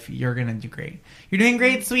in life, you're going to do great. You're doing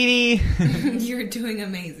great, sweetie. You're doing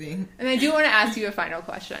amazing. And I do want to ask you a final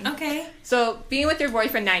question. Okay. So, being with your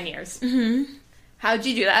boyfriend 9 years, Mm-hmm. how'd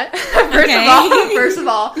you do that? Okay. First of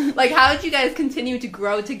all, like, how did you guys continue to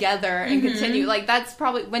grow together and continue? Like, that's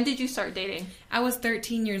probably, when did you start dating? I was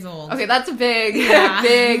 13 years old. Okay, that's a big, Yeah.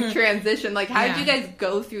 big transition. Like, how did Yeah. you guys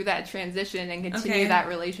go through that transition and continue that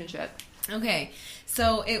relationship? Okay,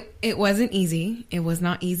 so it wasn't easy. It was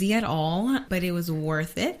not easy at all, but it was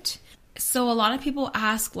worth it. So a lot of people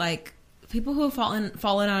ask, like, people who have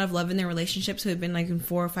fallen out of love in their relationships, who have been like in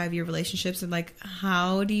 4 or 5 year relationships, and like,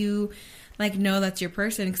 how do you like know that's your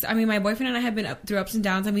person? 'Cause, I mean, my boyfriend and I have been through ups and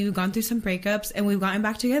downs. I mean, we've gone through some breakups, and we've gotten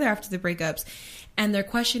back together after the breakups. And their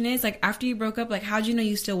question is, like, after you broke up, like, how'd you know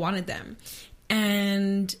you still wanted them?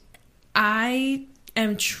 And I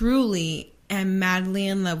am truly madly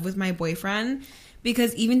in love with my boyfriend,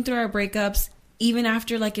 because even through our breakups, even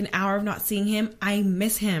after like an hour of not seeing him, I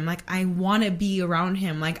miss him. Like, I want to be around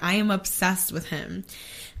him. Like, I am obsessed with him.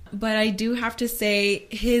 But I do have to say,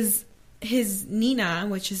 his Nina,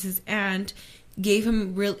 which is his aunt, gave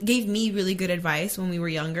me really good advice when we were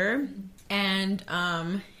younger. And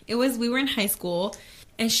we were in high school,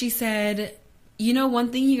 and she said, you know,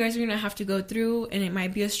 one thing you guys are going to have to go through, and it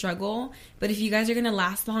might be a struggle, but if you guys are going to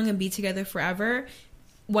last long and be together forever,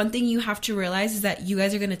 one thing you have to realize is that you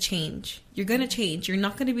guys are going to change. You're going to change. You're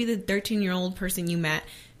not going to be the 13-year-old person you met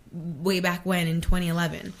way back when in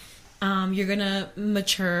 2011. You're going to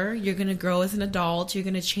mature. You're going to grow as an adult. You're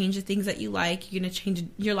going to change the things that you like. You're going to change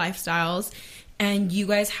your lifestyles. And you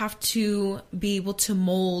guys have to be able to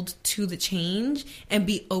mold to the change and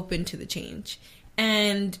be open to the change.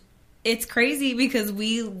 And it's crazy because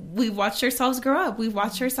we watched ourselves grow up. We've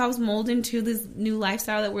watched ourselves mold into this new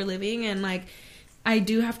lifestyle that we're living. And like, I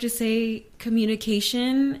do have to say,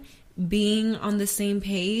 communication, being on the same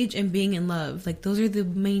page, and being in love. Like, those are the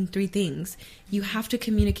main 3 things. You have to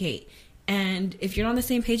communicate. And if you're not on the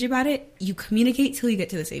same page about it, you communicate till you get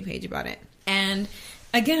to the same page about it. And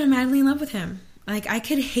again, I'm madly in love with him. Like, I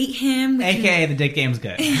could hate him. AKA the dick game's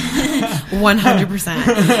good.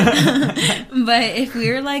 100%. But if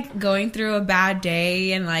we were, like, going through a bad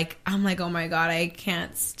day and, like, I'm like, oh, my God, I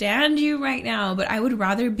can't stand you right now. But I would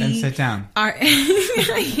rather be... Then sit down. I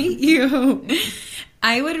hate you.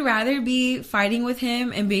 I would rather be fighting with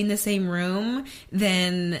him and being in the same room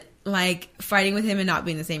than... like fighting with him and not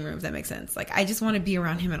being in the same room, if that makes sense. Like, I just want to be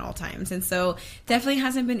around him at all times. And so definitely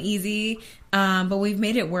hasn't been easy, but we've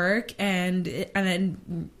made it work. And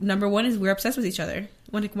then number one is we're obsessed with each other.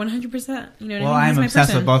 100%. You know what I mean? Well, I'm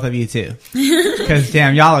obsessed with both of you too. Because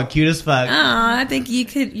damn, y'all look cute as fuck. I think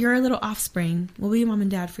you're a little offspring. We'll be mom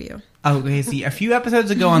and dad for you. Oh, okay. See, a few episodes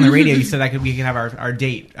ago on the radio, you said we could have our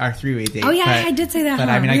date, our 3-way date. Oh yeah, I did say that. But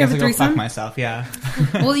I mean, I guess I'll go fuck myself. Yeah.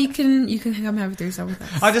 Well, you can come have a threesome with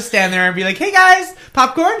us. I'll just stand there and be like, "Hey guys,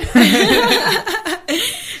 popcorn."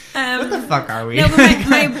 What the fuck are we? No, but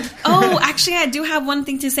actually, I do have one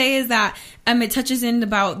thing to say is that it touches in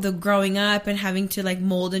about the growing up and having to like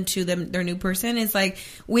mold into their new person. Is like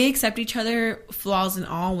we accept each other, flaws and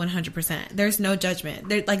all, 100%. There's no judgment.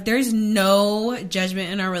 There's no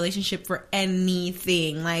judgment in our relationship for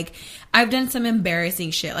anything. Like, I've done some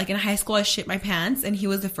embarrassing shit. Like in high school, I shit my pants, and he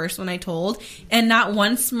was the first one I told, and not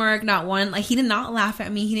one smirk, not one he did not laugh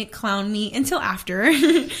at me, he didn't clown me until after.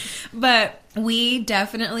 But we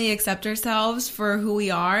definitely accept ourselves for who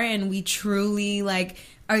we are, and we truly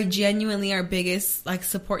are genuinely our biggest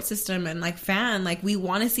support system and fan. Like, we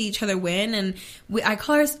want to see each other win, and I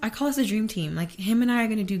call us a dream team. Like, him and I are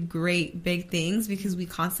going to do great big things because we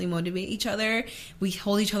constantly motivate each other. We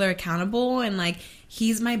hold each other accountable, and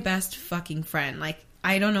he's my best fucking friend.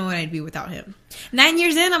 I don't know what I'd be without him. 9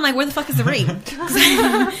 years in, I'm like, where the fuck is the ring?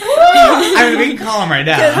 I mean, we can call him right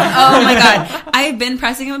now. Oh my God. I've been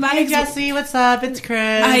pressing him about it. Hey, Jesse, what's up? It's Kris.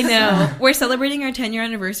 I know. We're celebrating our 10-year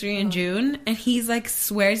anniversary in June, and he's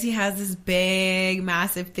swears he has this big,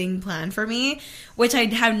 massive thing planned for me, which I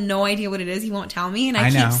have no idea what it is. He won't tell me, and I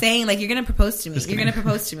keep saying, you're going to propose to me. You're going to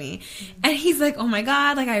propose to me. And he's like, oh my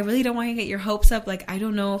God, I really don't want to get your hopes up. I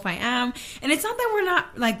don't know if I am. And it's not that we're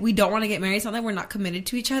not, we don't want to get married. It's not that we're not committed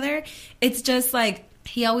to each other. It's just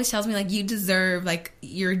he always tells me you deserve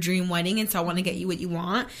your dream wedding, and so I want to get you what you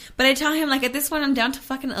want. But I tell him at this point I'm down to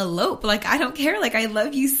fucking elope. I don't care. I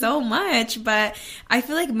love you so much. But I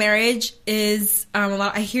feel marriage is a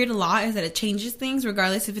lot. I hear it a lot is that it changes things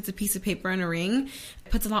regardless if it's a piece of paper and a ring.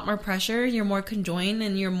 It puts a lot more pressure. You're more conjoined,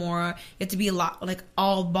 and you have to be a lot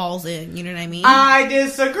all balls in. You know what I mean? I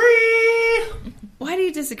disagree. Why do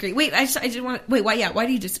you disagree? Wait, I just want to wait. Why? Yeah, why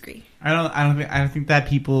do you disagree? I don't think that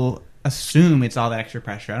people assume it's all the extra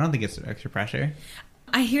pressure. I don't think it's extra pressure.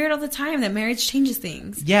 I hear it all the time that marriage changes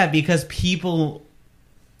things. Yeah, because people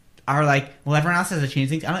are well, everyone else has to change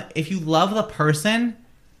things. If you love the person,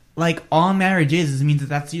 all marriage is means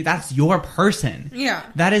that's your person. Yeah,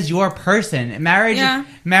 that is your person.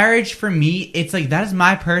 Marriage for me, it's that is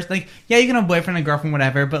my person. Yeah, you can have a boyfriend, a girlfriend,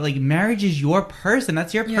 whatever, but marriage is your person.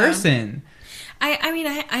 That's your person. I mean,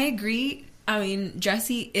 I agree. I mean,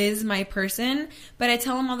 Jesse is my person, but I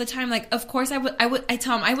tell him all the time, of course I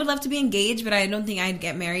tell him I would love to be engaged, but I don't think I'd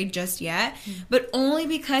get married just yet. But only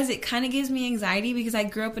because it kind of gives me anxiety, because I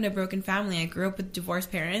grew up in a broken family. I grew up with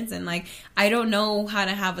divorced parents, and I don't know how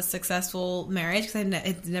to have a successful marriage because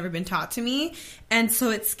it's never been taught to me. And so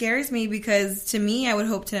it scares me because to me, I would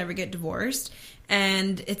hope to never get divorced.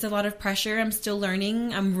 And it's a lot of pressure. I'm still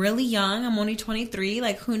learning. I'm really young. I'm only 23.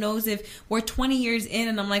 Who knows if we're 20 years in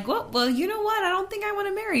and I'm well, you know what? I don't think I want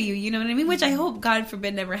to marry you. You know what I mean? Which I hope, God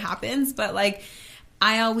forbid, never happens. But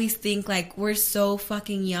I always think we're so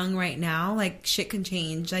fucking young right now. Shit can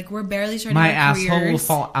change. We're barely starting my our careers. My asshole will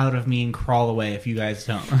fall out of me and crawl away if you guys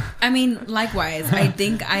don't. I mean, likewise. I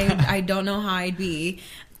think I don't know how I'd be.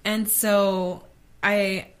 And so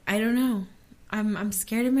I don't know. I'm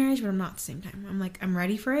scared of marriage, but I'm not at the same time. I'm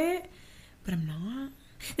ready for it, but I'm not.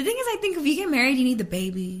 The thing is, I think if you get married, you need the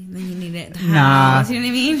baby, then you need the house. You know what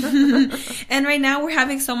I mean? And right now, we're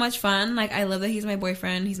having so much fun. I love that he's my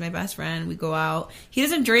boyfriend. He's my best friend. We go out. He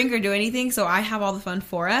doesn't drink or do anything, so I have all the fun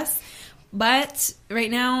for us. But right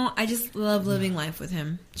now, I just love living life with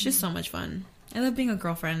him. It's just so much fun. I love being a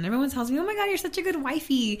girlfriend. Everyone tells me, "Oh my god, you're such a good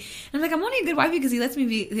wifey." And I'm like, I'm only a good wifey because he lets me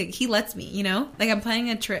be. Like, he lets me, you know. Like I'm planning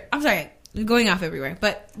a trip. I'm sorry, I'm going off everywhere.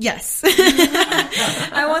 But yes,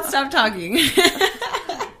 I won't stop talking.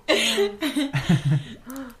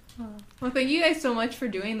 Well, thank you guys so much for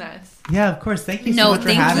doing this. Yeah, of course. Thank you so much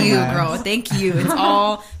for having us. No, thank you, girl. Thank you. It's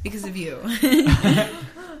all because of you.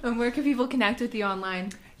 And where can people connect with you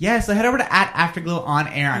online? Yeah, so head over to @Afterglow on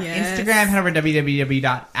air on Instagram. Head over to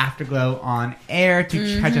www.afterglowonair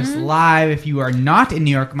to catch us live. If you are not in New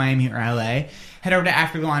York, Miami, or LA, head over to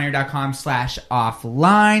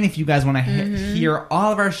afterglowonair.com/offline if you guys want to hear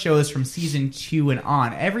all of our shows from season 2 and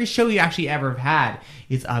on. Every show you actually ever have had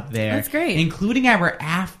is up there. That's great. Including our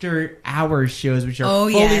after hours shows, which are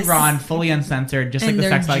fully raw and fully uncensored, just like the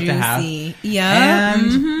sex like to have. Yeah.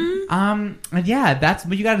 And yeah, that's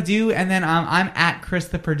what you got to do. And then I'm at Kris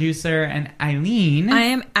the producer, and Eileen. I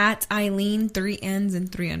am at Eileen 3 N's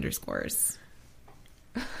and 3 underscores.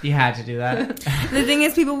 You had to do that. The thing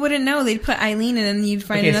is, people wouldn't know. They'd put Eileen and then you'd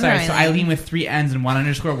find another Eileen. So Eileen with 3 N's and 1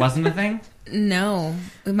 underscore wasn't a thing? No.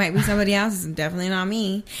 It might be somebody else. It's definitely not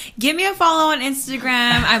me. Give me a follow on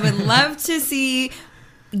Instagram. I would love to see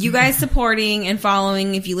you guys supporting and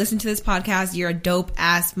following. If you listen to this podcast, you're a dope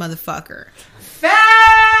ass motherfucker.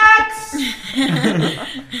 Facts!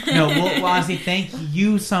 No, well, honestly, thank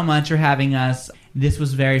you so much for having us. This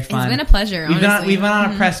was very fun. It's been a pleasure, honestly. We've been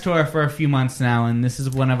on a press tour for a few months now, and this is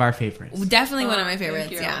one of our favorites. Definitely one of my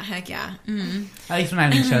favorites. Yeah, heck yeah. Mm-hmm. At least when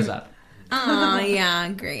Eileen shows up. Oh, yeah,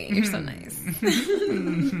 great. You're so nice.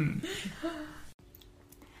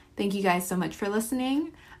 Thank you guys so much for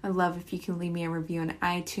listening. I'd love if you can leave me a review on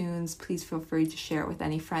iTunes. Please feel free to share it with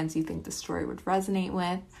any friends you think the story would resonate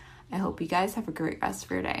with. I hope you guys have a great rest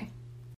of your day.